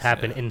fight does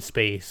happen in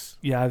space.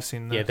 Yeah, I've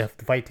seen that. Yeah, the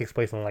fight takes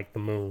place on like the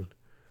moon.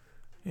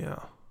 Yeah,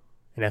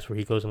 and that's where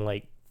he goes and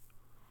like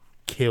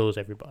kills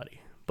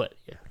everybody. But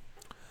yeah,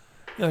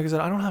 like I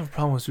said, I don't have a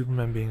problem with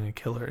Superman being a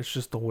killer. It's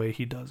just the way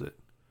he does it.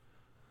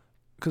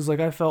 Because like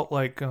I felt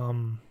like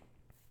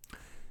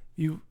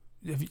you've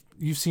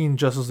seen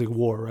Justice League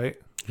War, right?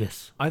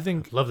 Yes, I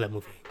think love that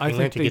movie. I think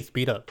Lantern gets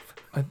beat up.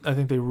 I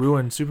think they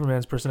ruined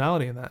Superman's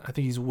personality in that. I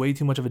think he's way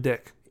too much of a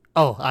dick.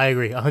 Oh, I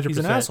agree, 100%. He's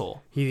an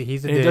asshole.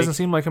 He's a and dick. It doesn't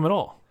seem like him at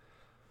all.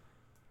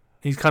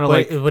 He's kind of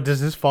like. But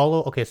does this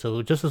follow? Okay,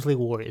 so Justice League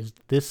War, is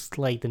this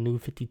like the New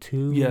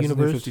 52 universe?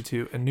 New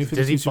 52. And New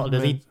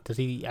 52 does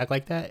he act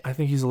like that? I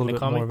think he's a little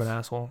bit more of an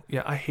asshole.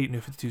 Yeah, I hate New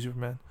 52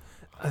 Superman.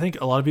 I think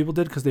a lot of people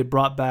did because they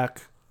brought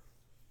back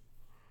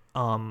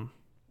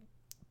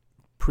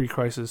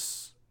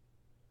pre-Crisis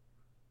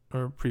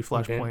or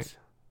pre-Flashpoint.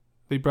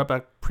 They brought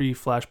back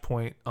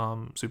pre-Flashpoint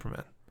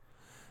Superman.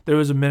 There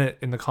was a minute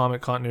in the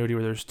comic continuity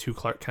where there's two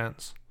Clark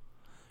Kents,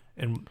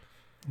 and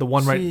the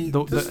one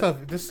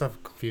this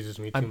stuff confuses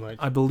me too much.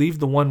 I believe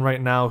the one right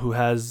now who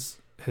has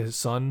his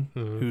son,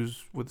 mm-hmm.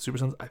 who's with the Super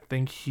Sons. I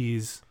think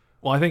he's.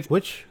 Well, I think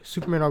which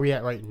Superman are we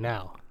at right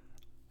now?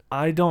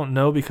 I don't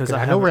know because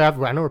I know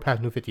we're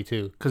past New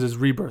 52 because it's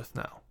Rebirth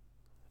now,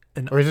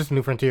 or is this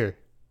New Frontier,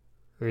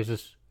 or is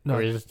this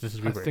this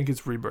is Rebirth? I think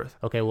it's Rebirth.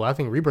 Okay, well I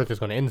think Rebirth is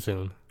going to end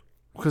soon.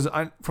 Because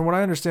from what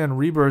I understand,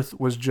 Rebirth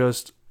was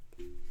just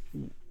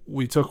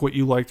we took what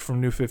you liked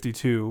from New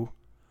 52,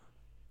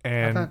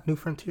 and I thought New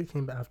Frontier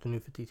came back after New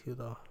 52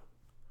 though.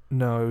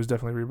 No, it was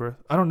definitely Rebirth.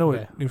 I don't know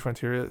what New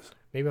Frontier is.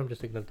 Maybe I'm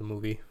just thinking of the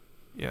movie.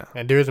 Yeah,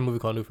 and there is a movie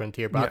called New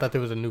Frontier, but I thought there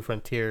was a New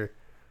Frontier.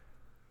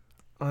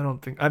 I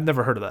don't think I've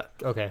never heard of that.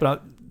 Okay,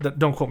 but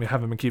don't quote me. I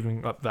haven't been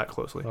keeping up that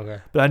closely. Okay,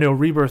 but I know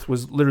Rebirth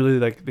was literally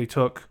like they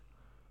took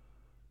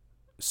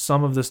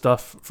some of the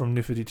stuff from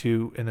New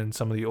 52 and then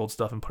some of the old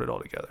stuff and put it all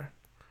together.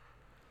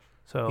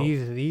 So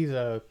these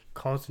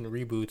constant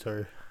reboots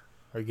are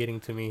getting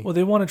to me. Well,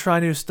 they want to try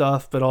new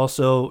stuff, but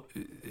also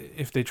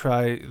if they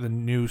try the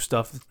new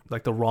stuff,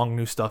 like the wrong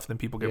new stuff, then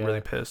people get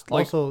really pissed.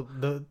 Like, also,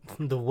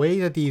 the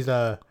way that these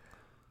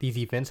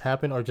events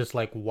happen are just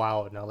like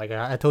wild now. Like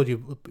I told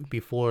you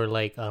before,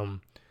 like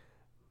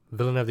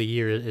Villain of the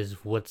Year is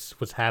what's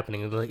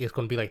happening. Like it's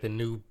gonna be like the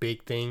new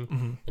big thing,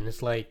 mm-hmm. and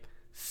it's like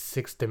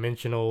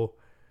 6-dimensional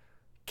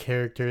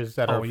characters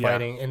that are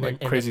fighting, and like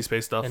then crazy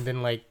space stuff, and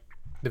then like.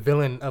 The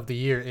Villain of the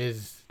Year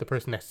is the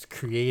person that's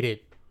created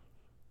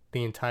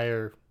the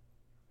entire,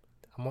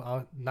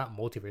 not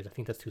multiverse. I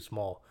think that's too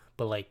small,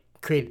 but like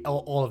create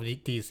all of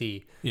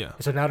DC. Yeah.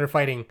 So now they're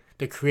fighting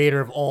the creator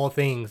of all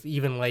things,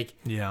 even like.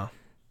 Yeah.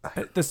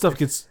 That stuff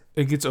gets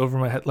over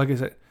my head. Like I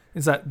said,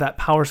 It's that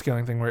power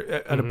scaling thing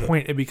where at a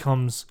point it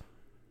becomes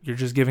you're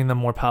just giving them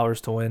more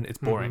powers to win. It's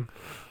boring.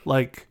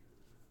 Like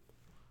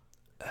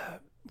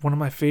one of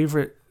my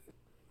favorite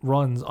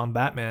runs on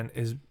Batman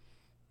is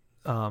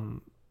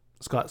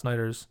Scott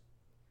Snyder's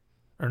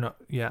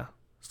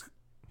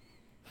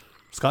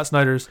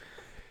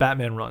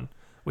Batman run,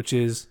 which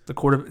is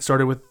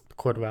started with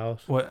Court of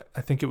Owls. What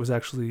I think it was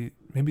actually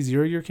maybe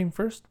Zero Year came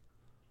first.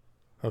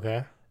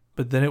 Okay.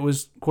 But then it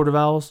was Court of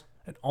Owls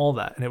and all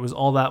that. And it was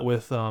all that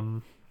with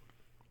Greg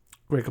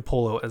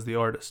Capullo as the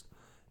artist.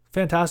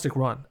 Fantastic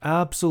run.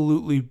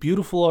 Absolutely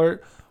beautiful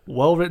art,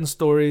 well-written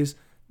stories.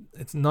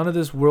 It's none of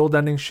this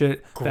world-ending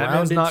shit.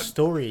 Grounded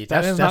story.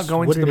 Batman's not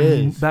going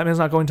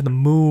to the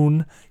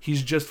moon.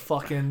 He's just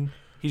fighting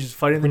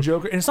the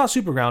Joker. And it's not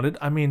super grounded.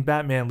 I mean,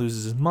 Batman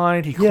loses his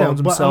mind. He clones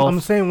himself. I'm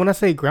saying, when I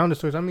say grounded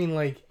stories, I mean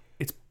like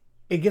it's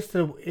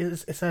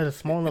at a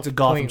small enough. It's a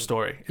Gotham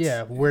story.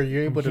 Where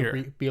you're able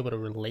to be able to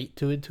relate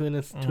to it to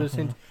a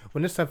sense.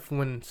 When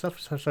stuff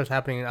starts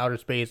happening in outer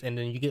space, and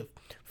then you get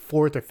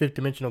fourth or fifth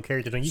dimensional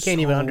characters, and you can't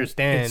even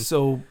understand. It's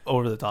so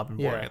over the top and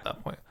boring at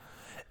that point.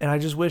 And I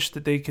just wish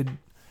that they could.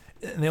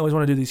 And they always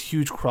want to do these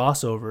huge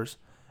crossovers.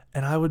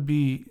 And I would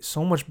be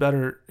so much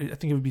better. I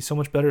think it would be so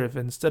much better if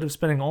instead of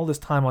spending all this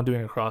time on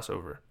doing a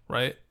crossover,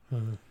 right?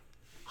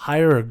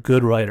 Hire a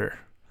good writer,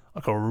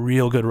 like a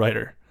real good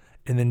writer,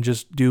 and then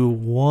just do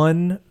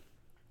one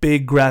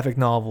big graphic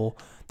novel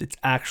that's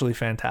actually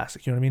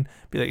fantastic. You know what I mean?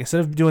 Be like, instead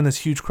of doing this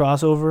huge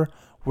crossover,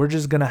 we're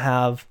just gonna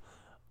have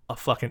a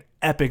fucking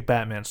epic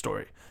Batman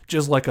story,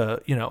 just like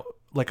if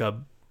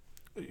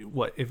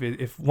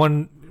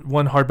one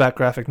hardback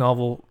graphic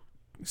novel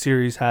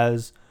series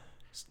has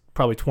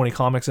probably 20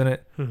 comics in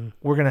it,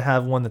 we're gonna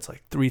have one that's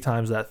like 3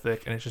 times that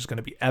thick, and it's just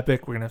gonna be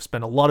epic. We're gonna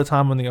spend a lot of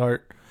time on the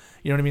art.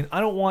 You know what I mean? I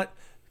don't want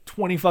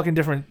 20 fucking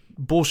different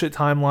bullshit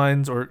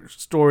timelines or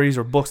stories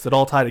or books that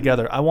all tie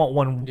together. I want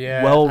one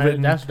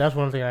well-written, that's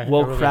one thing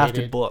well-crafted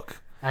really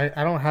book. I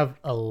don't have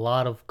a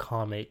lot of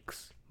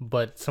comics,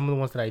 but some of the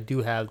ones that I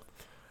do have,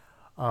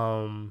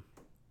 I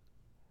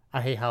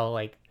hate how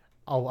like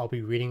I'll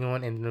be reading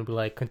one and then it'll be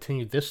like,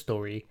 continue this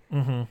story,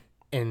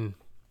 and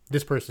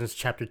this person's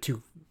chapter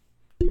 2.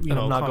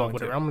 I'm not going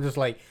to. I'm just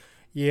like,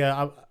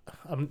 I'm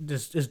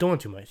just, it's doing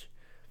too much.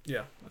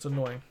 Yeah, that's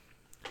annoying.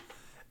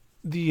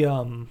 This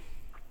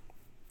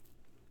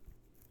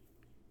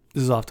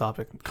is off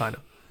topic, kind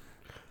of.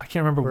 I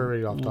can't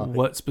remember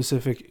what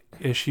specific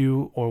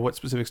issue or what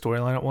specific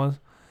storyline it was,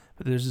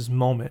 but there's this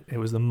moment. It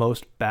was the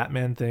most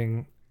Batman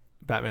thing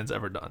Batman's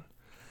ever done.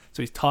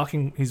 So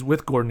he's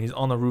with Gordon. He's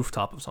on the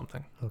rooftop of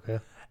something.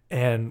 Okay.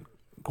 And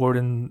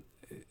Gordon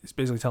is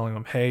basically telling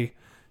him, hey,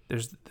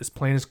 this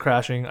plane is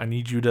crashing. I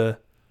need you to,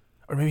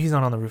 or maybe he's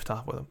not on the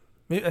rooftop with him.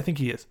 Maybe, I think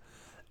he is.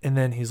 And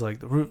then he's like,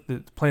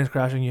 the plane is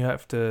crashing. You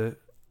have to,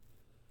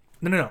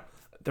 no.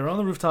 They're on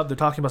the rooftop. They're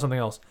talking about something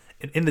else.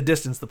 And in the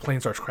distance, the plane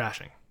starts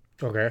crashing.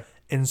 Okay.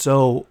 And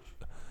so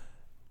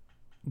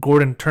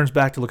Gordon turns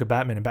back to look at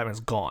Batman, and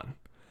Batman's gone.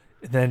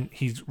 And then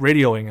he's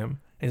radioing him.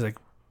 And he's like,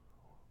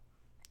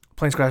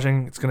 plane's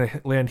crashing. It's going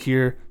to land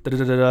here.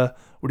 Da-da-da-da-da.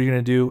 What are you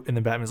going to do? And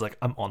then Batman's like,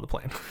 I'm on the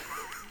plane.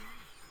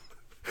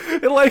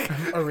 And like,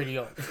 already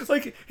on. It's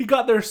like he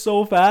got there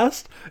so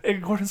fast.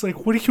 And Gordon's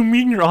like, what do you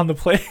mean you're on the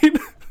plane?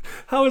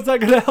 How is that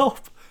going to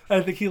help?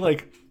 And I think he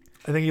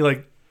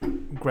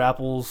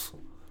grapples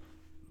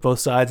both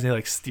sides and he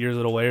like steers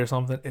it away or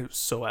something. It was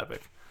so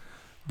epic.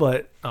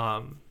 But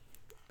I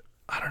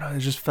don't know, it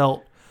just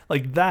felt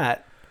like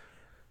that.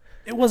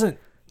 It wasn't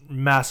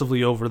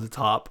massively over the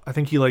top. I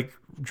think he like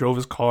drove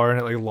his car and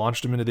it like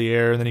launched him into the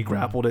air and then he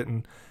grappled it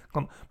and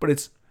but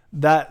it's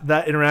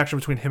that interaction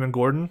between him and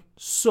Gordon,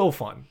 so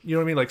fun. You know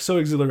what I mean? Like so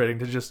exhilarating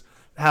to just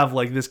have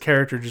like this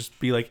character just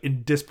be like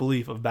in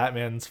disbelief of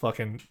Batman's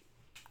fucking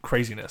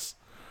craziness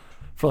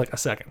for like a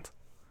second.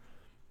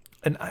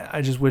 And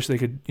I just wish they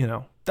could,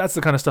 that's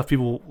the kind of stuff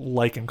people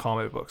like in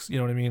comic books. You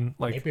know what I mean?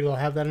 Like maybe they'll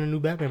have that in a new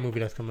Batman movie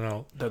that's coming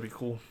out. That'd be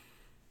cool.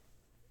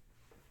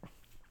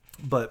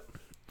 But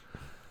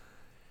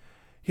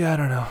yeah, I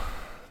don't know.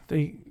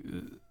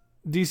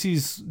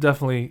 DC's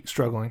definitely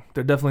struggling.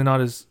 They're definitely not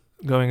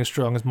going as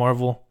strong as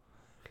Marvel.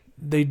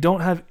 They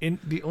don't have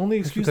the only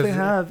excuse they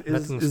have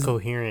is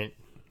coherent.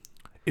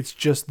 It's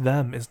just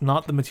them. It's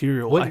not the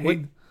material. What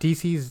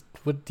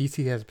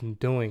DC has been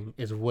doing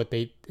is what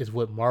Disney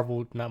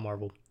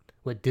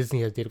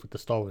has did with the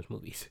Star Wars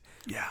movies.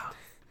 Yeah.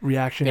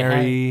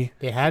 Reactionary.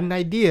 They had an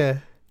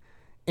idea,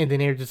 and then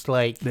they were just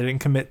like... They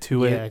didn't commit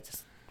to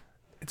it.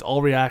 It's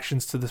all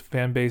reactions to the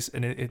fan base,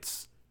 and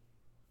it's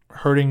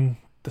hurting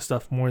the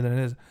stuff more than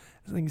it is.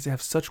 The thing is, they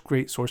have such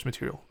great source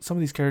material. Some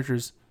of these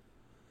characters,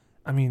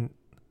 I mean,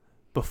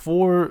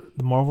 before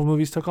the Marvel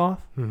movies took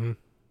off,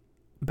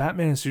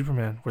 Batman and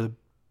Superman were the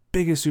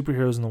biggest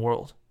superheroes in the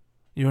world.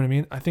 You know what I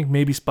mean? I think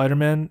maybe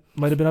Spider-Man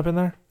might have been up in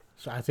there.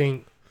 So I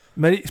think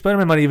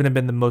Spider-Man might even have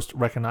been the most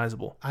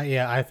recognizable.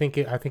 I think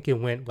it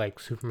went like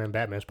Superman,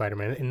 Batman,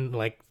 Spider-Man in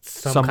like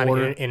some kind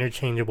of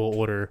interchangeable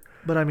order.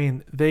 But I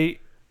mean, they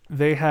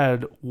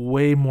had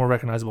way more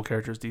recognizable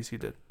characters DC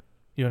did.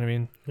 You know what I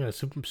mean? Yeah,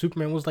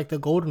 Superman was like the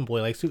golden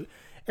boy. Like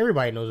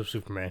everybody knows of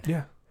Superman.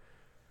 Yeah.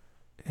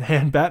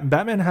 And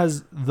Batman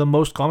has the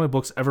most comic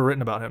books ever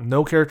written about him.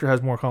 No character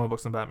has more comic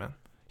books than Batman.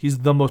 He's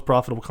the most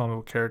profitable comic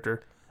book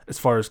character as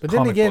far as. But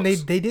then again,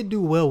 books. they did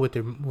do well with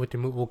their movie.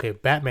 Okay,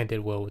 Batman did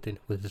well with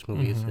this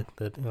movie.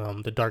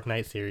 Mm-hmm. The Dark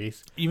Knight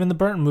series. Even the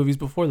Burton movies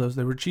before those,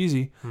 they were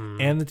cheesy,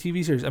 and the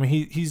TV series. I mean,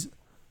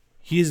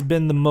 he has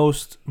been the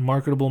most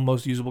marketable,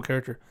 most usable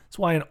character. That's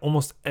why in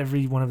almost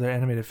every one of their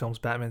animated films,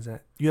 Batman's in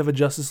it. You have a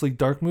Justice League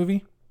Dark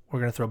movie, we're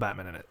gonna throw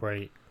Batman in it.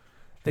 Right.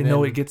 They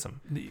know it gets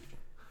them.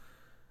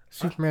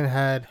 Superman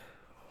had,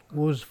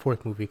 what was the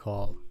fourth movie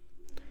called?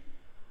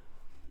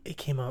 It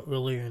came out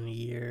earlier in the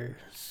year.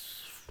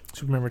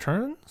 Superman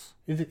Returns?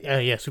 Is it?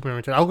 Yeah, Superman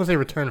Returns. I was gonna say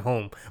Return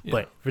Home,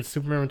 but for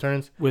Superman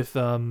Returns with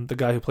the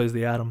guy who plays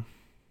the Atom.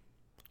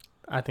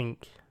 I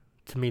think,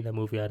 to me, that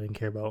movie I didn't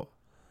care about.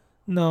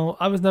 No,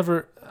 I was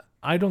never.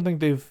 I don't think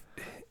they've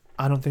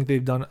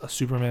done a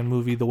Superman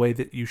movie the way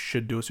that you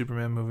should do a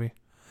Superman movie.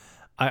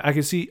 I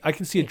can see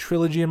a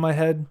trilogy in my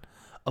head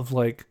of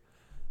like,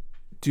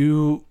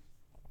 do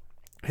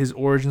his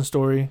origin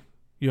story.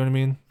 You know what I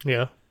mean?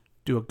 Yeah.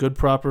 Do a good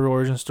proper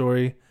origin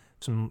story,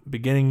 some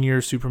beginning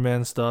year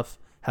Superman stuff.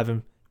 Have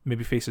him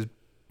maybe face his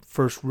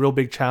first real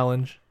big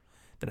challenge.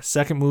 Then a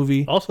second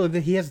movie. Also,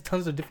 he has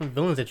tons of different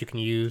villains that you can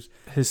use.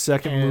 His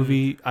second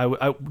movie,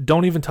 I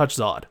don't even touch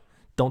Zod.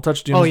 Don't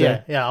touch Doomsday.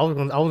 Oh yeah. I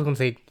was gonna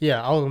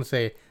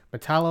say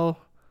Metallo,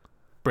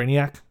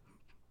 Brainiac.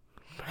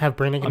 Have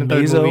Brainiac in the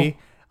third movie.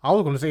 I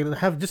was gonna say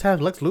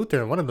have Lex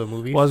Luthor in one of the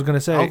movies. Well, I was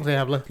gonna say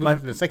have Lex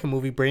Luthor in the second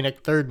movie, Brainiac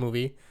third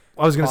movie.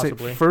 I was gonna say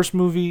first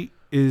movie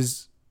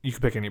is you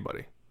can pick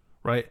anybody,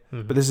 right?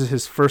 Mm-hmm. But this is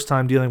his first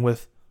time dealing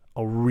with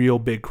a real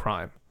big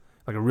crime,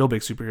 like a real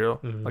big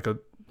superhero, like a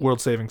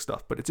world-saving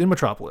stuff. But it's in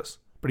Metropolis.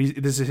 But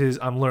this is his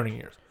I'm learning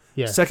years.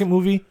 Yeah. Second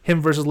movie, him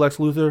versus Lex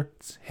Luthor.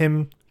 It's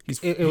him.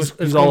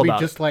 He's all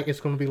about just it. Like it's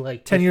going to be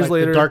like 10 years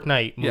later, the Dark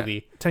Knight movie.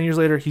 Yeah, 10 years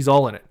later, he's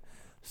all in it.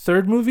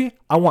 Third movie,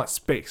 I want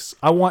space.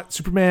 I want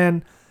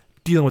Superman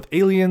dealing with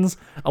aliens.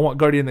 I want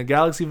Guardian of the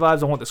Galaxy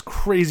vibes. I want this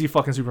crazy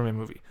fucking Superman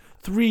movie.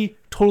 3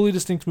 totally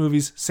distinct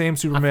movies, same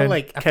Superman.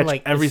 I feel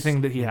like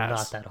everything that he has.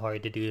 Not that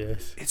hard to do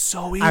this. It's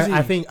so easy.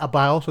 I think, but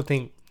I also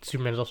think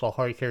Superman is also a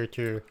hard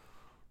character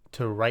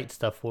to write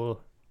stuff for,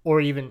 or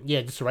even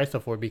just to write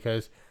stuff for,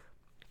 because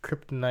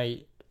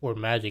kryptonite or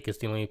magic is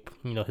the only,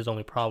 his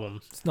only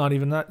problems. It's not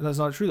even that. That's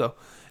not true though.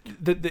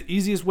 The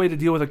easiest way to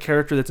deal with a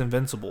character that's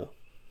invincible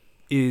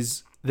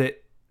is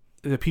that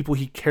the people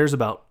he cares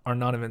about are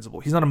not invincible.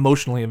 He's not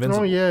emotionally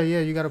invincible. Oh yeah,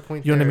 you got a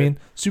point. You know what I mean?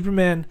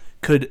 Superman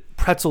could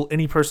pretzel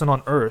any person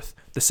on Earth.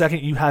 The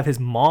second you have his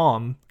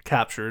mom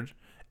captured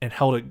and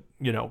held at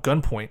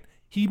gunpoint,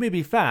 he may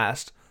be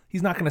fast.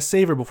 He's not going to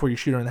save her before you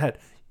shoot her in the head.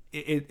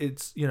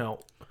 It's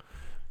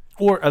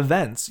or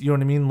events. You know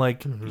what I mean?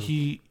 Like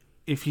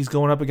if he's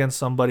going up against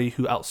somebody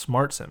who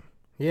outsmarts him.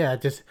 Yeah,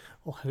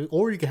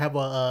 or you could have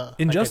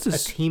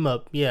Injustice, a team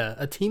up. Yeah,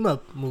 a team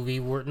up movie,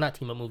 not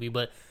team up movie,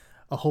 but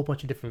a whole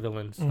bunch of different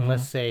villains. And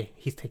let's say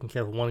he's taking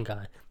care of one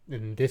guy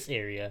in this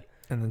area,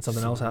 and then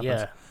something else happens.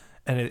 Yeah,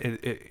 and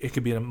it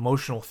could be an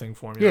emotional thing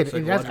for him. Yeah,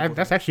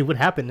 that's actually what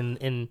happened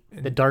in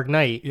the Dark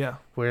Knight. Yeah,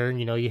 where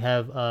you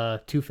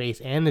have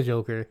Two-Face and the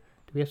Joker.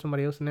 Do we have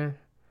somebody else in there?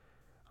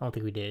 I don't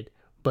think we did.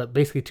 But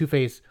basically,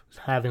 Two-Face was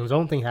having his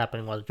own thing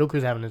happening while the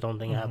Joker's having his own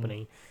thing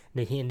happening.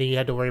 And then you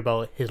had to worry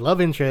about his love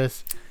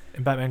interest.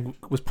 And Batman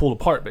was pulled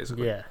apart,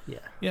 basically.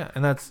 Yeah,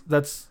 and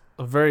that's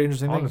a very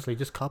interesting thing. Honestly,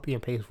 just copy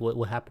and paste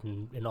what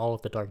happened in all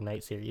of the Dark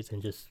Knight series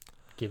and just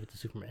give it to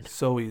Superman.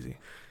 So easy.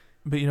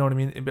 But you know what I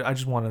mean? But I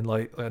just want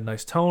a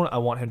nice tone. I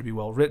want him to be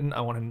well written.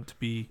 I want him to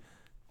be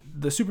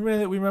the Superman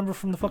that we remember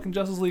from the fucking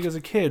Justice League as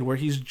a kid, where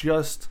he's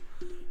just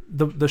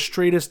the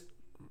straightest,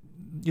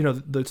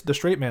 the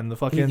straight man, the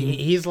fucking.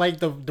 He's like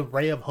the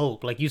ray of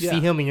hope. Like you see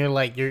him and you're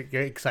like you're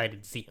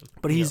excited to see him.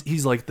 But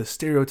he's like the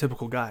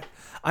stereotypical guy.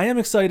 I am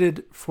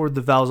excited for the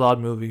Val Zod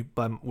movie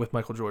with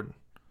Michael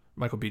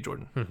B.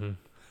 Jordan. Mm-hmm.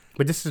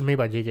 But this is made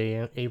by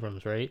J.J.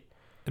 Abrams, right?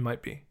 It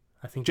might be.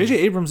 I think J.J.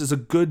 Abrams is a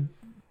good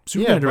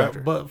Superman director.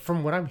 But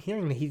from what I'm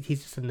hearing,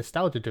 he's just a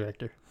nostalgia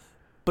director.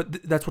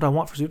 But that's what I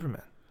want for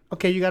Superman.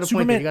 Okay, you got a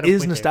point there. Superman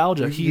is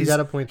nostalgia. You got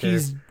a point there.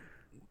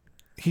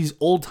 He's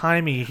old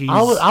timey.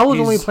 I was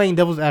only playing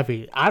devil's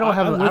advocate. I don't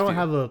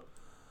have a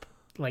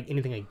like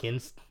anything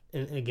against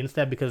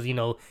that, because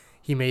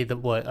he made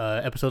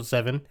the episode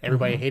 7.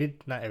 Everybody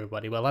hated, not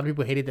everybody, but a lot of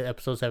people hated the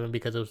episode 7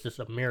 because it was just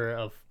a mirror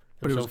of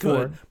episode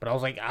 4. But I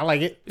was like, I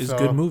like it. It's a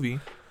good movie.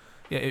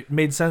 Yeah, it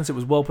made sense. It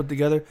was well put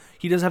together.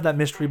 He does have that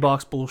mystery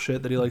box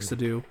bullshit that he likes to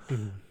do.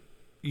 Mm-hmm.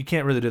 You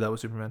can't really do that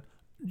with Superman.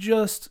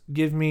 Just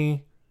give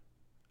me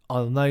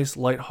a nice,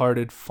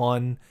 lighthearted,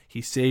 fun.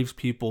 He saves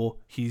people.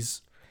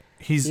 He's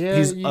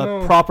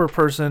a proper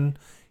person.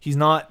 He's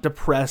not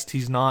depressed.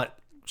 He's not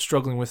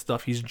struggling with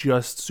stuff. He's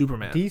just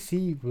Superman.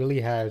 DC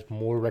really has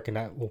more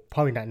recognizable,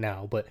 probably not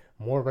now, but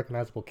more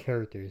recognizable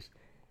characters,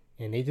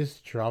 and they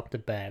just dropped the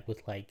bag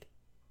with like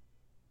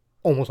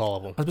almost all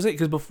of them. I was gonna say,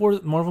 because before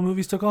Marvel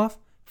movies took off,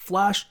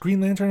 Flash,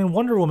 Green Lantern, and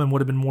Wonder Woman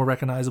would have been more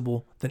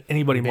recognizable than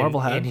anybody Marvel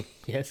had.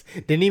 Yes,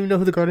 didn't even know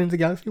who the Guardians of the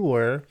Galaxy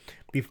were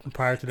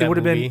prior to that. It would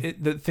have movie. been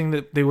the thing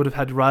that they would have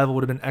had to rival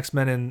would have been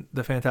X-Men and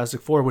the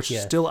Fantastic Four, which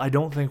Yes. still I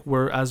don't think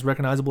were as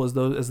recognizable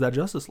as that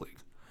Justice League.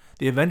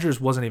 The Avengers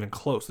wasn't even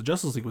close. The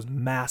Justice League was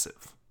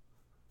massive.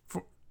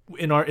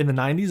 In the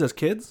 90s as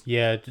kids.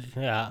 Yeah.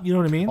 You know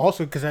what I mean?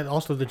 Also, because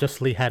the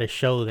Justice League had a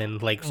show then,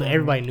 like, so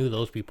everybody knew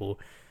those people.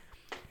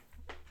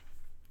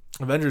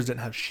 Avengers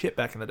didn't have shit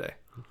back in the day.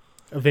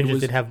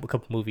 Avengers did have a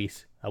couple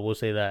movies. I will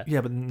say that.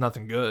 Yeah, but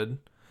nothing good.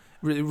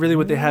 Really,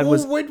 what they had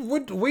was wait!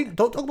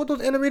 Don't talk about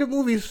those animated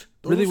movies.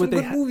 Those really are what some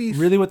they good movies.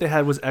 really what they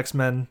had was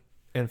X-Men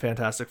and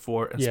Fantastic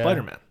Four and Yeah.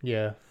 Spider-Man.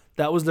 Yeah.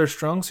 That was their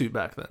strong suit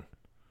back then,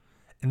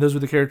 and those were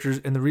the characters.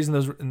 And the reason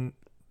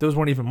those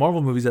weren't even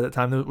Marvel movies at that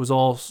time. It was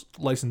all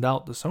licensed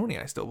out to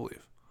Sony, I still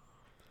believe.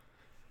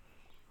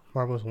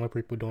 Marvel's only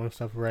people doing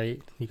stuff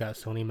right. You got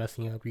Sony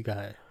messing up. You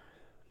got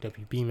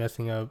WB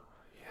messing up.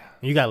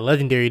 Yeah. You got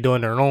Legendary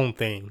doing their own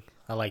thing.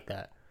 I like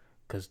that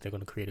because they're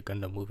going to create a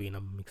Gundam movie, and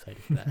I'm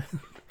excited for that.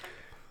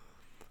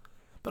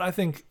 But I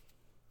think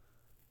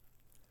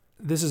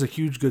this is a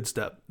huge good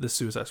step, this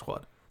Suicide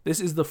Squad. This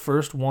is the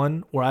first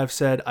one where I've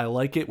said I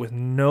like it with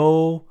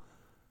no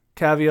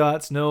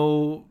caveats,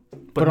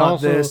 but not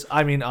also, this.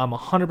 I mean, I'm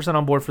 100%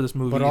 on board for this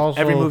movie. But If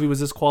also, every movie was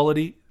this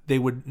quality, they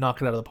would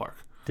knock it out of the park.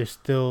 There's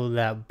still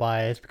that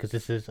bias because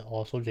this is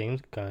also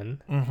James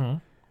Gunn. Mm-hmm.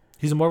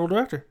 He's a Marvel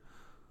director.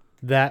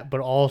 That, but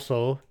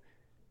also,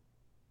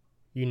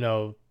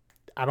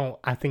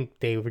 I think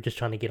they were just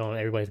trying to get on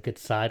everybody's good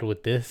side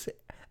with this.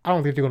 I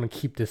don't think they're going to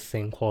keep this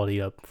same quality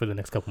up for the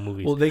next couple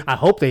movies. Well, I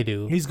hope they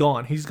do. He's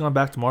gone. He's gone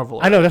back to Marvel.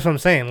 I know, that's what I'm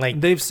saying. Like,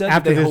 they've said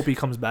that they hope he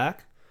comes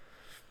back.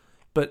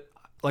 But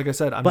like I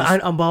said,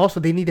 but also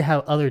they need to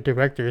have other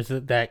directors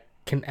that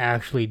can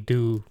actually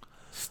do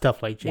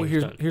stuff like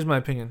James Gunn. Here's my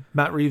opinion.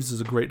 Matt Reeves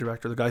is a great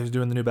director. The guy who's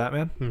doing the new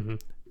Batman. Mm-hmm.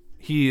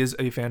 He is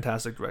a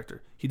fantastic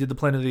director. He did the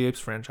Planet of the Apes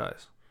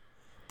franchise.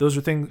 Those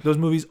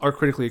movies are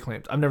critically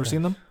acclaimed. I've never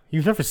seen them.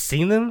 You've never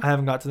seen them? I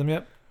haven't got to them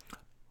yet.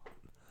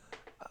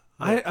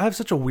 I have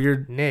such a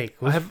weird... Nick,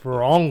 what's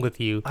wrong with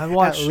you? At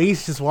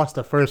least just watch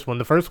the first one.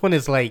 The first one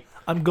is like...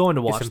 I'm going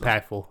to watch them.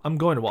 Impactful. I'm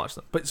going to watch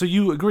them. But so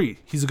you agree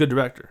he's a good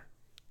director?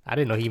 I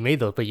didn't know he made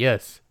those, but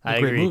yes. I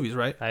agree. Great movies,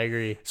 right? I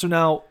agree. So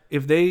now,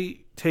 if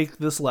they take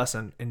this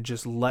lesson and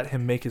just let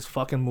him make his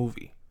fucking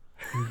movie,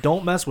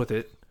 don't mess with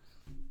it,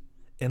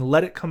 and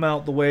let it come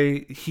out the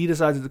way he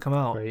decides it to come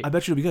out, right. I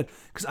bet you it'll be good.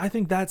 Because I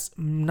think that's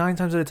 9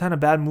 times out of 10 a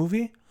bad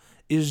movie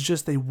is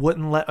just they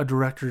wouldn't let a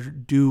director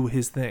do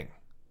his thing.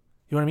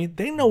 You know what I mean?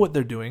 They know what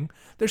they're doing.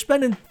 They're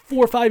spending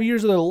 4 or 5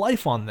 years of their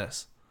life on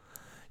this.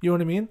 You know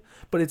what I mean?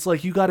 But it's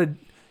like you gotta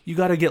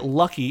get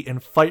lucky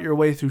and fight your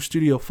way through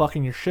studio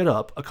fucking your shit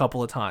up a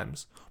couple of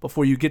times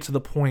before you get to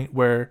the point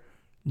where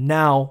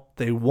now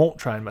they won't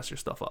try and mess your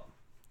stuff up.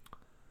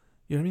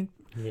 You know what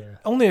I mean? Yeah.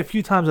 Only a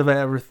few times have I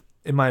ever,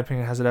 in my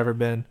opinion, has it ever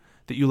been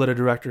that you let a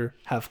director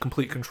have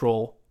complete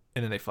control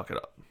and then they fuck it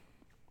up.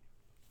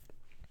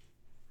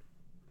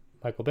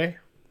 Michael Bay?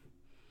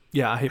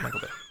 Yeah, I hate Michael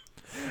Bay.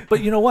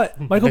 But you know what?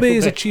 Michael Bay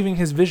is achieving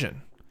his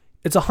vision.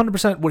 It's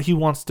 100% what he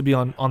wants to be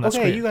on that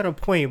screen. Okay, you got a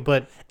point,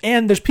 but...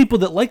 And there's people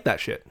that like that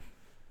shit.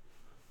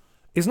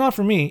 It's not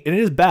for me, and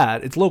it is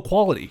bad. It's low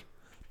quality.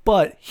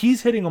 But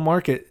he's hitting a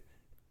market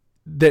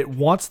that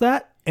wants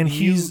that, and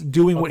he's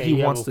doing what he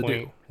wants to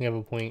do. You have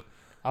a point.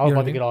 I was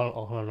about to get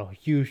on a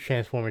huge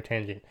Transformer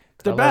tangent.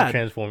 They're bad. Love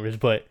Transformers,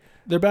 but...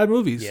 They're bad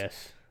movies.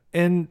 Yes.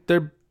 And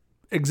they're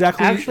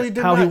exactly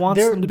how he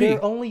wants them to be.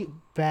 They're only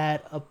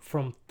bad up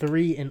from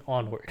 3 and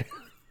onward.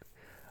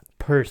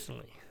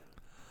 Personally.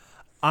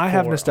 I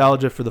have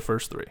nostalgia for the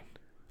first 3.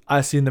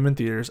 I've seen them in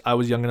theaters. I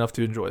was young enough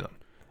to enjoy them.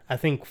 I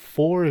think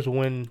 4 is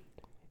when...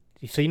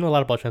 So you know a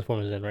lot about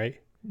Transformers then,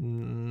 right?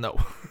 No.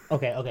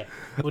 Okay.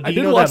 Well, I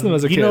did watch them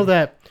as a kid. You know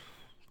that...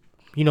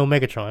 You know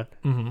Megatron.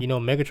 Mm-hmm. You know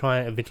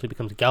Megatron eventually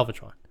becomes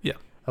Galvatron. Yeah.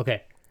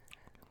 Okay.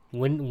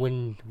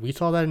 When we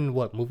saw that in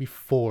movie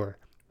 4,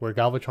 where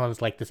Galvatron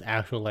is like this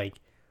actual like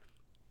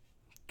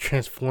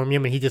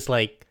transformium, and he just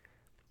like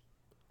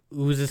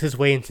oozes his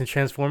way into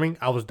transforming,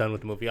 I was done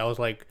with the movie. I was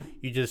like,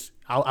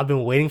 I've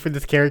been waiting for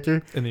this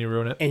character, and then you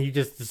ruin it, and you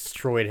just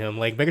destroyed him.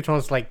 Like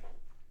Megatron's like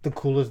the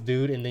coolest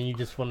dude, and then you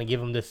just want to give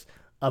him this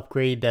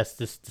upgrade that's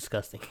just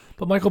disgusting.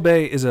 But Michael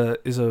Bay is a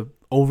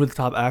over the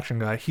top action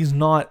guy. He's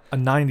not a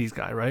 90s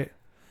guy, right?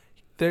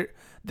 There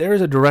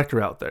is a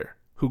director out there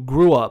who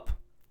grew up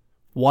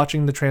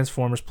watching the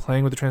Transformers,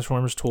 playing with the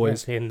Transformers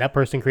toys. Yes, and that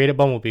person created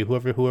Bumblebee,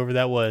 whoever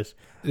that was.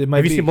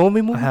 Have you seen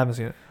Bumblebee movie? I haven't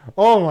seen it.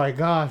 Oh my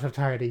gosh, I'm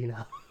tired of you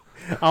now.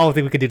 I don't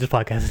think we could do this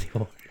podcast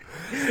anymore.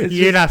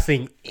 You're not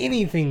seeing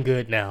anything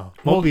good now.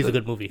 Bumblebee's a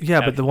good movie. Yeah,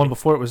 actually. But the one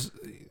before it was...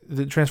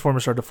 The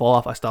Transformers started to fall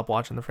off. I stopped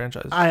watching the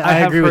franchise. I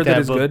have agree heard with that.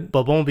 It's good.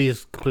 But Bumblebee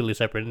is completely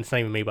separate. It's not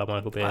even made by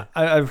Michael Bay.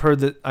 I've heard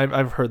that.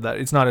 I've heard that.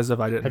 It's not as if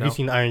I didn't know. Have you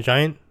seen Iron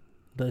Giant?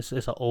 It's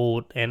an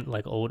old the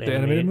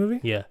animated movie.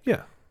 Yeah.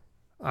 Yeah.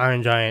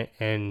 Iron Giant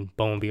and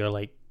Bumblebee are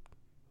like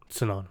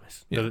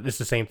synonymous. Yeah. It's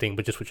the same thing,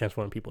 but just with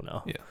transforming people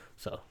now. Yeah.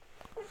 So.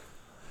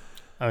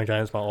 Iron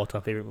Giant is my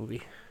all-time favorite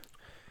movie.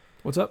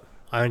 What's up?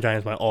 Iron Giant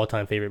is my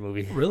all-time favorite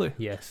movie. Really?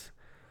 Yes.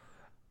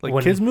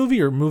 Like kids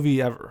movie or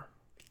movie ever?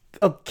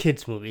 A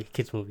kids movie.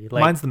 Kids movie.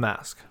 Like, mine's The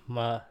Mask.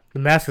 The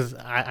Mask is.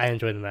 I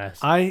enjoy The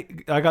Mask. I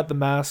got The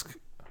Mask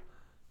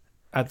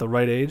at the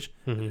right age.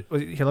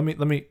 Mm-hmm. Here,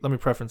 let me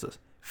preference this.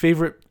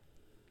 Favorite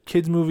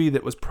kids movie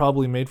that was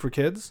probably made for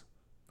kids.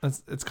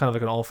 It's kind of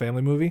like an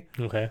all-family movie.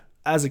 Okay.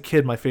 As a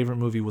kid, my favorite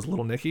movie was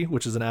Little Nicky,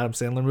 which is an Adam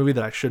Sandler movie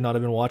that I should not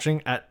have been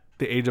watching at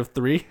the age of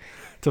 3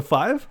 to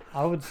 5.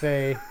 I would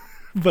say.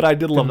 But I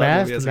did love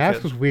that movie as a kid. The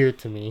Mask was weird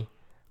to me,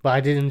 but I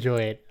did enjoy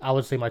it. I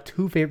would say my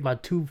two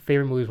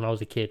favorite movies when I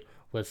was a kid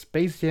was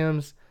Space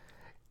Jams,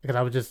 because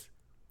I would just.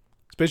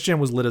 Space Jam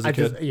was lit as a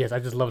kid. I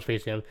just love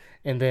Space Jam,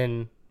 and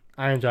then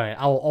Iron Giant.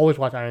 I will always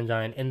watch Iron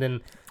Giant, and then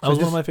that was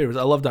one of my favorites.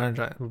 I loved Iron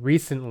Giant.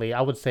 Recently,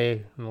 I would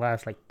say in the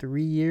last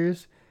 3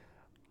 years,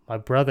 my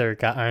brother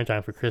got Iron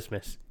Giant for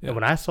Christmas, and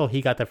when I saw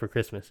he got that for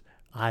Christmas,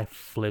 I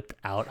flipped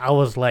out. I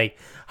was like,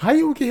 "How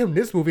you get him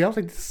this movie?" I was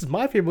like, "This is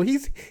my favorite.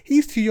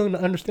 He's too young to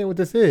understand what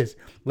this is."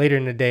 Later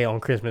in the day on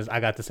Christmas,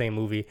 I got the same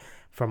movie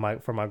from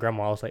my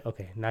grandma. I was like,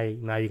 "Okay, now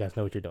you guys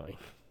know what you're doing."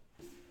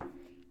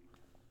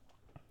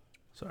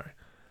 Sorry.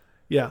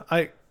 Yeah,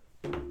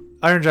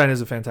 Iron Giant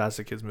is a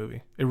fantastic kids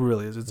movie. It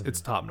really is.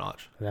 It's top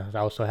notch.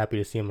 I was so happy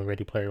to see him in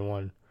Ready Player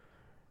One.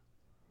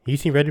 You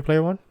seen Ready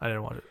Player One? I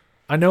didn't watch it.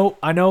 I know.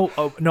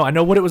 Oh, no, I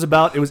know what it was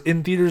about. It was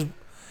in theaters.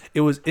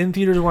 It was in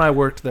theaters when I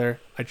worked there.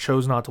 I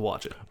chose not to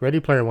watch it.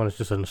 Ready Player One is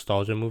just a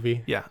nostalgia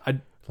movie. Yeah,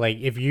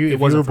 if you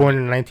were born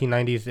in the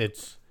 1990s,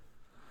 it's.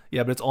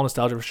 Yeah, but it's all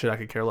nostalgia for shit I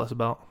could care less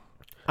about.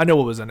 I know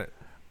what was in it.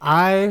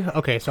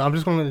 Okay, so I'm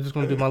just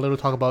gonna do my little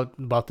talk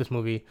about this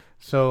movie.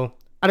 So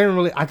I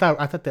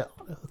thought the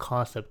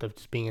concept of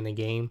just being in a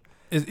game.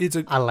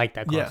 I like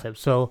that concept.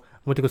 Yeah. So I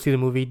went to go see the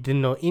movie.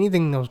 Didn't know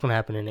anything that was gonna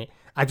happen in it.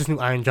 I just knew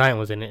Iron Giant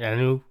was in it, and I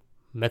knew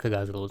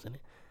Mechagodzilla was in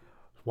it.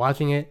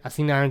 Watching it, I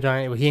seen the Iron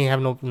Giant, but he didn't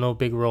have no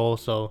big role,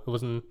 so it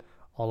wasn't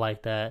all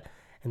like that.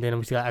 And then I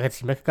got to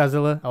see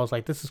Mechagodzilla. I was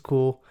like, this is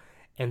cool.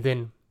 And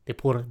then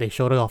they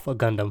showed off a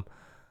Gundam.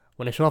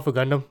 When they showed off a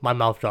Gundam, my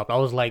mouth dropped. I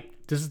was like,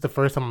 this is the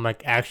first time I'm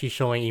actually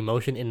showing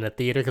emotion in the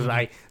theater, because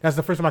that's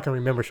the first time I can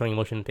remember showing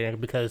emotion in the theater,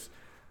 because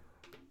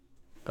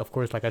of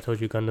course, like I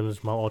told you, Gundam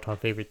is my all-time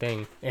favorite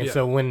thing. And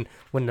so when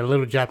the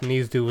little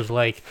Japanese dude was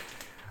like,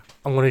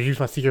 I'm gonna use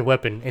my secret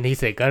weapon, and he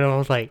said Gundam, I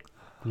was like,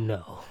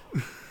 no.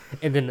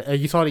 And then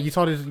you saw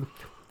this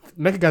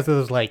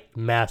Mechagodzilla is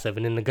massive,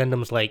 and then the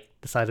Gundam's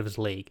the size of his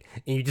leg,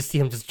 and you just see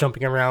him just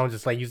jumping around,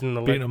 just using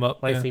the beating him up.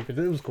 lightsaber.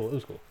 Yeah. It was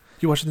cool.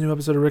 You watched the new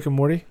episode of Rick and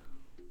Morty?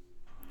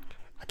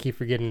 I keep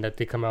forgetting that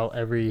they come out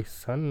every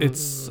Sunday.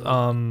 It's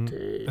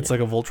like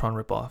a Voltron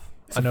ripoff.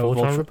 I know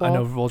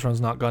Voltron's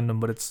not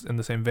Gundam, but it's in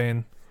the same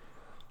vein.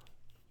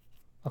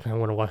 Okay, I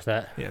want to watch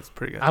that. Yeah, it's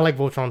pretty good. I like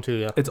Voltron too.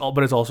 Yeah, it's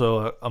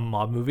also a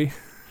mob movie.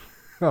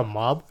 A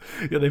mob?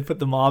 Yeah, they put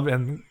the mob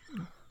and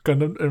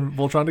Gundam and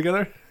Voltron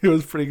together. It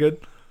was pretty good.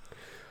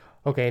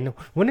 Okay, no.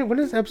 When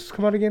does episodes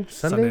come out again?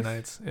 Sunday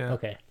nights. Yeah.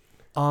 Okay.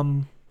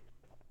 I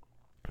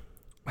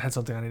had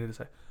something I needed to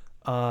say.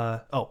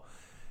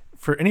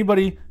 For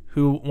anybody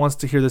who wants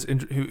to hear this,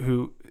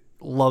 who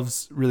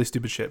loves really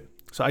stupid shit.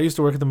 So I used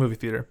to work at the movie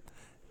theater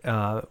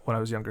when I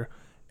was younger,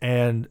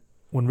 and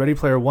when Ready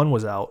Player One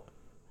was out,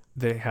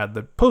 they had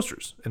the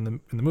posters in the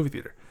movie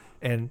theater.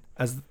 And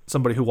as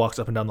somebody who walks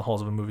up and down the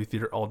halls of a movie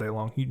theater all day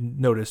long, you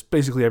notice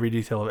basically every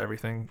detail of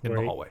everything in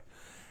the hallway.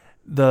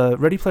 The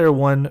Ready Player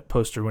One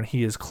poster, when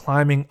he is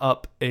climbing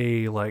up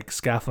a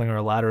scaffolding or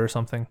a ladder or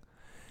something,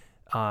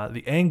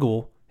 the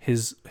angle, he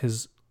has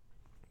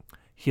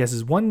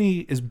his one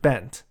knee is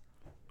bent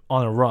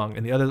on a rung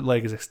and the other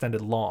leg is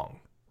extended long,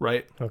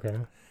 right?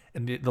 Okay.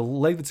 And the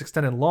leg that's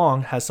extended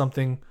long has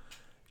something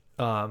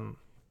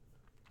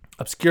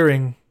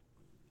obscuring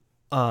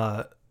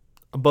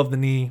above the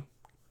knee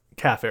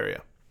calf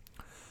area.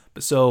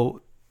 But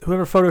so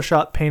whoever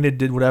photoshopped, painted,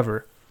 did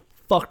whatever,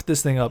 fucked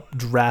this thing up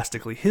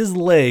drastically. His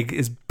leg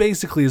is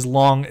basically as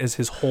long as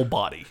his whole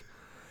body.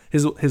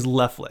 His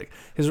left leg.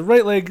 His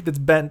right leg that's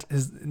bent,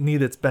 his knee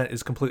that's bent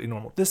is completely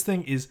normal. This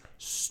thing is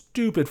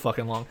stupid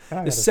fucking long.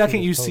 The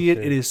second you see it,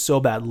 it is so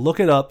bad. Look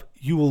it up.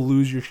 You will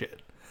lose your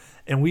shit.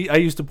 And I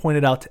used to point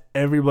it out to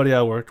everybody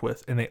I worked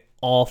with, and they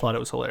all thought it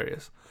was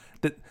hilarious.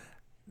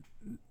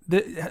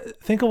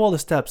 Think of all the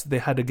steps they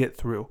had to get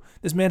through.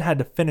 This man had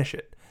to finish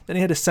it. Then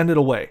he had to send it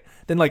away.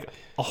 Then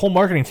a whole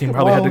marketing team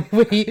probably had to.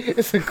 Wait,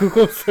 it's a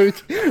Google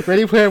search.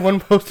 Ready Player One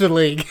poster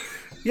leg.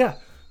 Yeah,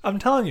 I'm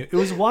telling you, it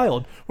was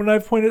wild. When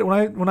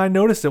I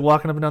noticed it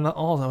walking up and down the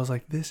halls, I was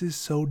like, this is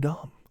so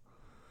dumb.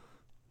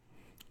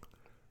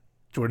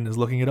 Jordan is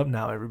looking it up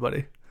now,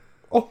 everybody.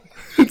 Oh,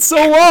 it's so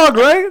long,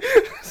 right?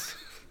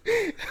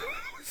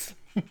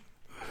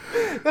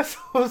 That's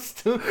so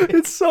stupid.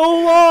 It's so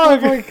long.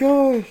 Oh my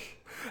gosh.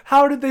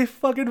 How did they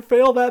fucking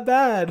fail that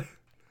bad?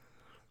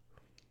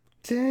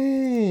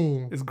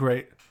 Dang. It's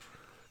great.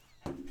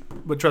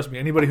 But trust me,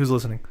 anybody who's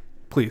listening,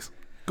 please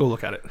go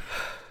look at it.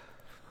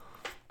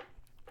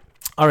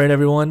 All right,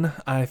 everyone.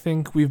 I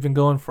think we've been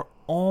going for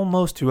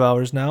almost 2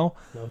 hours now.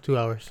 No, 2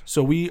 hours.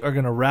 So we are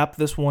going to wrap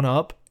this one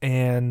up,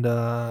 and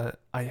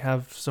I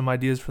have some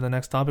ideas for the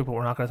next topic, but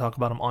we're not going to talk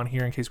about them on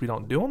here in case we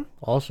don't do them.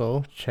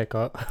 Also, check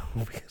out,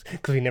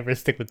 because we never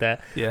stick with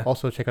that. Yeah.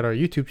 Also, check out our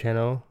YouTube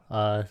channel.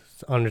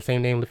 Under the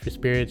same name, Lift Your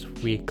Spirits.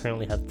 We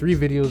currently have 3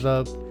 videos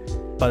up.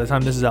 By the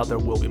time this is out, there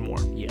will be more.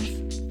 Yes.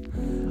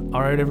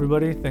 All right,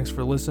 everybody. Thanks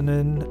for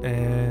listening,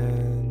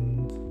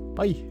 and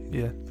Bye.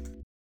 yeah.